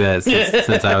made us do that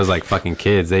since I was like fucking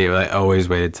kids. They like, always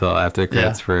waited till after the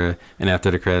credits for an after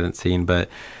the credit scene, but.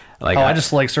 Like, I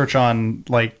just like search on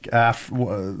like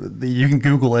you can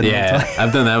Google it. Yeah,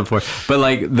 I've done that before. But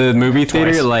like the movie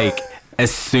theater, like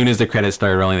as soon as the credits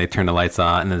started rolling, they turned the lights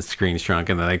on and then the screen shrunk,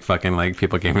 and then like fucking like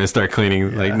people came in and start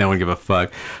cleaning. Like no one give a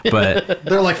fuck. But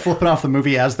they're like flipping off the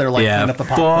movie as they're like cleaning up the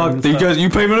popcorn. Fuck, you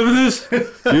pay money for this?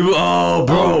 Oh,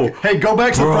 bro. Hey, go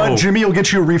back to the front. Jimmy will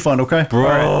get you a refund. Okay,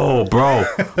 bro.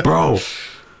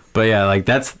 But yeah, like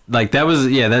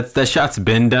that shot's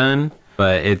been done.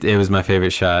 But it was my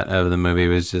favorite shot of the movie. It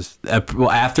was just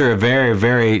after a very,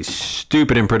 very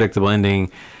stupid and predictable ending.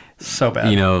 So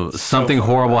bad. Something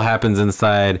horrible happens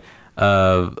inside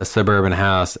of a suburban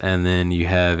house, and then you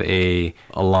have a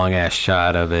long ass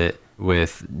shot of it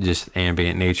with just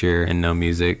ambient nature and no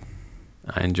music.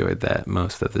 I enjoyed that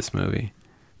most of this movie.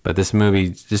 But this movie,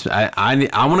 just I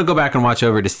want to go back and watch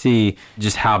over to see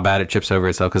just how bad it trips over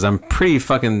itself, because I'm pretty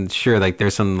fucking sure like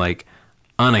there's some like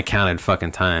unaccounted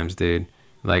fucking times, dude.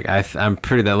 Like I'm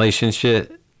pretty that Lation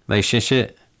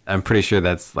shit. I'm pretty sure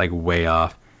that's like way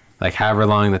off. Like however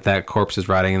long that corpse is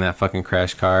riding in that fucking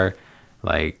crash car,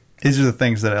 like These are the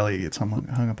things that Elliot gets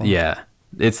hung up on. yeah,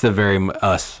 it's the very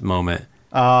us moment.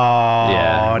 Oh,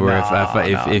 Yeah, where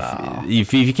no,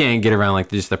 if you can't get around like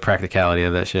just the practicality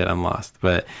of that shit, I'm lost.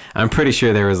 But I'm pretty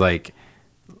sure there was like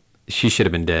she should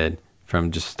have been dead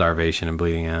from just starvation and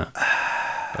bleeding out.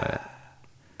 But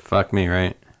fuck me,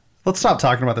 right? Let's stop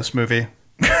talking about this movie.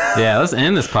 Yeah, let's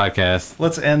end this podcast.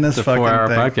 Let's end this It's a fucking 4-hour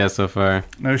thing. podcast so far.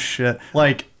 No shit.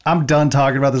 Like, I'm done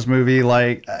talking about this movie.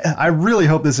 Like, I really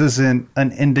hope this isn't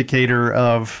an indicator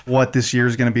of what this year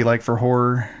is going to be like for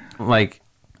horror. Like,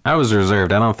 I was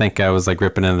reserved. I don't think I was like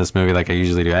ripping into this movie like I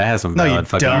usually do. I had some No, valid you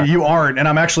fucking don't. You aren't, and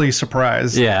I'm actually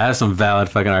surprised. Yeah, I have some valid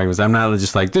fucking arguments. I'm not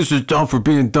just like this is dumb for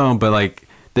being dumb, but like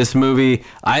this movie,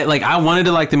 I wanted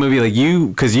to like the movie like you,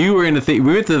 because you were in the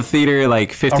we went to the theater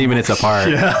like 15 minutes apart,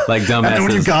 Yeah. like dumbasses. And then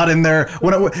when you got in there,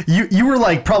 you were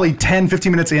like probably 10, 15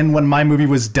 minutes in when my movie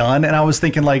was done, and I was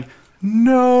thinking like,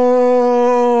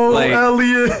 no, Like,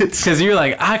 Elliot. Because you're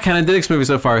like, I kind of did this movie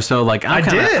so far, so like I'm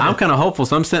kind of hopeful.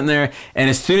 So I'm sitting there, and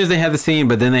as soon as they have the scene,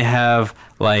 but then they have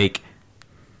like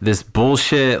this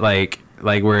bullshit like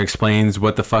where it explains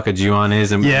what the fuck a Ju-on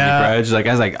is and Yeah. the Grudge. Like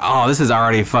I was like, oh, this is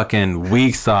already fucking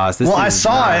weak sauce. This Well, I is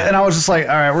saw not- it, and I was just like,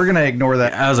 all right, we're gonna ignore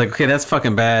that. I was like, okay, that's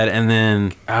fucking bad. And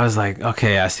then I was like,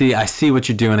 okay, I see what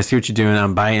you're doing. I see what you're doing.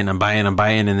 I'm buying. And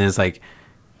then it's like,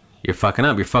 you're fucking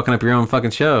up. You're fucking up your own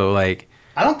fucking show. Like,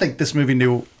 I don't think this movie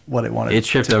knew what it wanted. it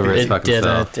tripped over its It fucking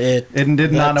self. didn't. It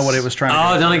did not know what it was trying to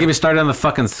Oh, do. don't get me started on the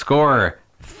fucking score.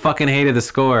 Fucking hated the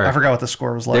score. I forgot what the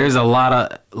score was like. There's a lot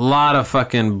of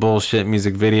fucking bullshit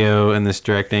music video in this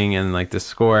directing and like the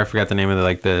score. I forgot the name of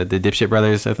the Dipshit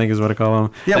Brothers, I think is what I call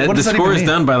them. Yeah, what does the that score even is mean?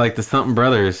 done by like the something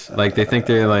brothers. Like they think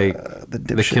they're like the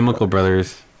the Dipshit Chemical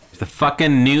Brothers. The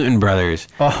fucking Newton Brothers.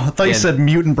 Oh, I thought you Yeah. said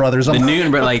Mutant Brothers. The I'm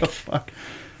Newton Brothers, what like the fuck?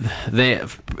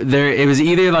 it was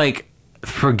either like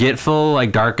forgetful,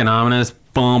 like dark and ominous,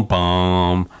 boom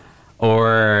boom,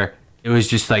 or it was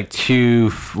just like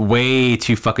way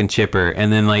too fucking chipper.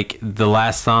 And then like the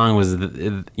last song was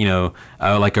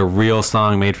like a real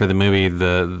song made for the movie,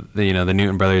 the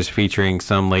Newton Brothers featuring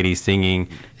some lady singing.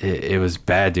 It was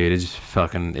bad, dude. It just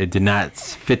fucking, it did not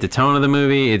fit the tone of the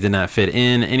movie. It did not fit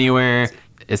in anywhere.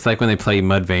 It's like when they play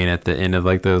Mudvayne at the end of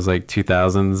like those like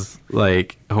 2000s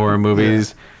like horror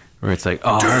movies. Where it's like,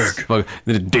 oh, this is fuck-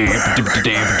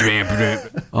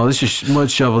 oh, this is Mud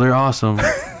Shovel. They're awesome.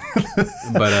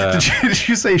 But Did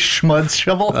you say Schmud's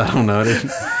Shovel? I don't know, dude.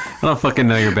 I don't fucking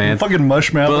know your band. Fucking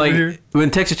mushmouth But over like here. when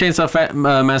Texas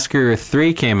Chainsaw Massacre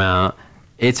 3 came out,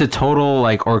 it's a total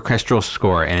like orchestral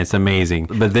score and it's amazing.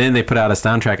 But then they put out a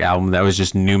soundtrack album that was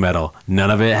just new metal.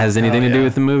 None of it has anything to do yeah.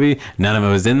 with the movie. None of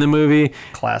it was in the movie.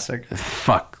 Classic.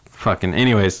 Fucking.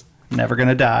 Anyways, Never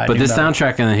gonna die. but new this metal.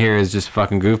 soundtrack in here is just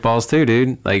fucking goofballs too,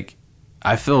 dude. Like,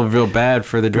 I feel real bad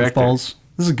for the director. Goofballs.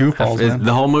 This is goofballs, man.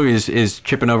 The whole movie is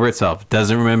tripping over itself.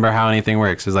 Doesn't remember how anything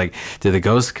works. It's like, did the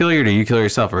ghost kill you, or do you kill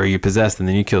yourself, or are you possessed and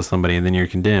then you kill somebody and then you're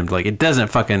condemned? Like, it doesn't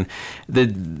fucking. The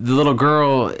little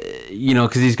girl,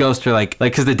 because these ghosts are like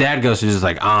because the dad ghost is just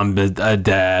like, I'm a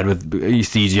dad with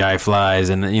CGI flies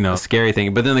and scary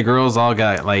thing. But then the girl's all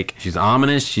got like, she's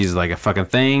ominous. She's like a fucking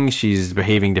thing. She's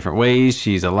behaving different ways.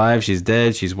 She's alive. She's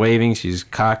dead. She's waving. She's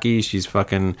cocky. She's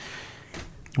fucking.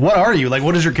 What are you? Like,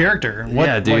 what is your character? What,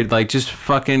 Yeah, dude, like just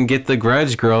fucking get the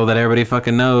Grudge girl that everybody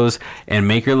fucking knows and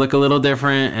make her look a little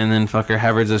different, and then fuck her,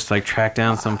 have her just like track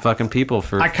down some fucking people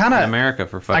for America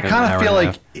for I fucking. kind an hour of feel and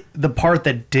a like half. the part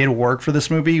that did work for this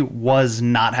movie was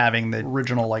not having the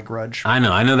original like Grudge. I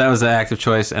know that was an active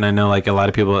choice, and I know like a lot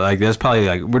of people like there's probably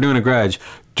like we're doing a Grudge,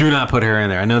 do not put her in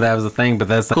there. I know that was the thing, but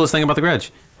that's the coolest thing about the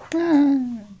Grudge.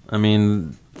 I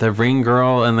mean, the Ring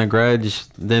Girl and the Grudge,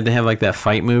 did they have like that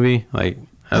fight movie? Like,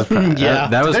 that was Yeah.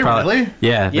 that was Did they probably really?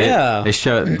 yeah, Yeah. They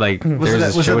showed like Was it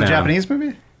a showdown. Japanese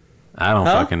movie? I don't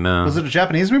fucking know. Was it a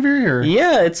Japanese movie or?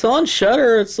 Yeah, it's on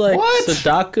Shutter. It's like What?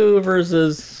 Sudoku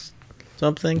versus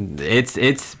something.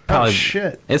 It's probably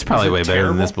shit. It's probably Was way it better than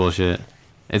terrible? this bullshit.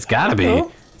 It's gotta be.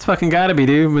 know. It's fucking gotta be,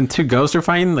 dude. When two ghosts are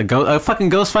fighting, a fucking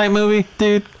ghost fight movie,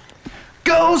 dude.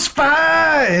 Ghost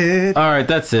fight. All right,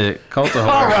 that's it. Cult of horror.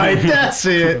 All right, that's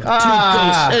it. Ghosts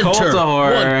Cult enter, of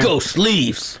Horror. one ghost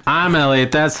leaves. I'm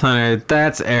Elliot. That's Hunter.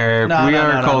 That's Eric. No, we no,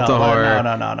 are no, no, Cult no, of Horror.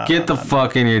 no, Get the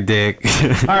fuck in your dick.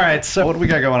 All right, so what do we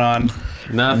got going on?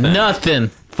 Nothing. Nothing.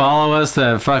 Follow us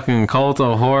at fucking Cult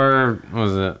of Horror. What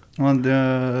was it? On Cult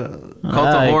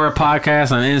of Horror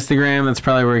Podcast on Instagram. That's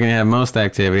probably where we're going to have most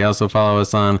activity. Also follow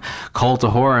us on Cult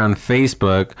of Horror on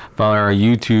Facebook. Follow our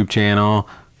YouTube channel,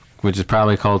 which is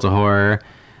probably Cult of Horror.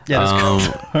 Yeah, it's Cult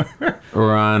of Horror.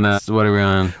 We're on, what are we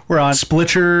on? We're on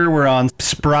Splitcher. We're on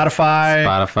Spotify.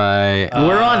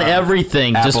 We're on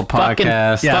everything. Apple Just fucking,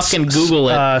 Podcasts. fucking Google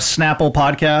it. Snapple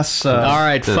Podcasts. All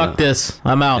right, fuck this.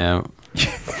 I'm out. Yeah.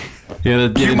 Yeah,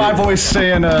 Hear my voice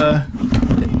saying,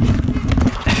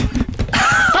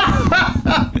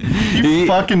 you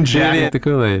fucking jack. The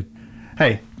Kool-Aid.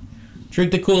 Hey.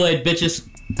 Drink the Kool-Aid, bitches.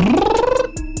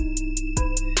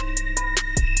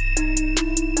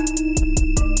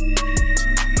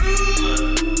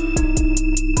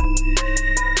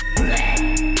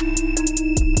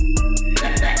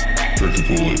 Drink the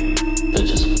Kool-Aid.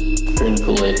 Bitches. Drink the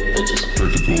Kool-Aid. Bitches.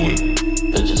 Drink the Kool-Aid.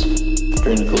 Bitches.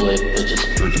 Drink the Kool-Aid. Bitches.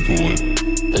 Drink the Kool-Aid.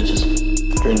 Bitches.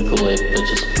 Drink the Kool-Aid.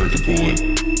 Bitches. Drink the Kool-Aid. Bitches. Drink the Kool-Aid.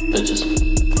 Bitches.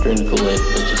 Drink the Kool-Aid.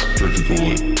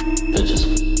 Bitches.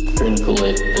 Drink the Kool-Aid. Bitches. Drink the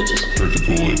Kool-Aid. Bitches.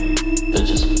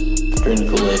 Drink the Kool-Aid. Bitches. Drink the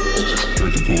Kool-Aid.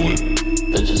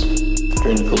 Bitches.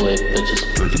 Drink the Kool-Aid. Bitches.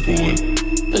 Drink the Kool-Aid.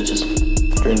 Bitches.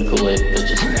 Drink the Kool-Aid.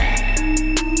 Bitches.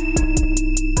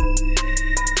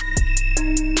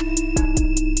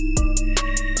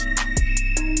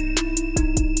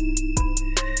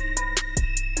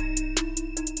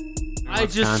 I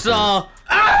just saw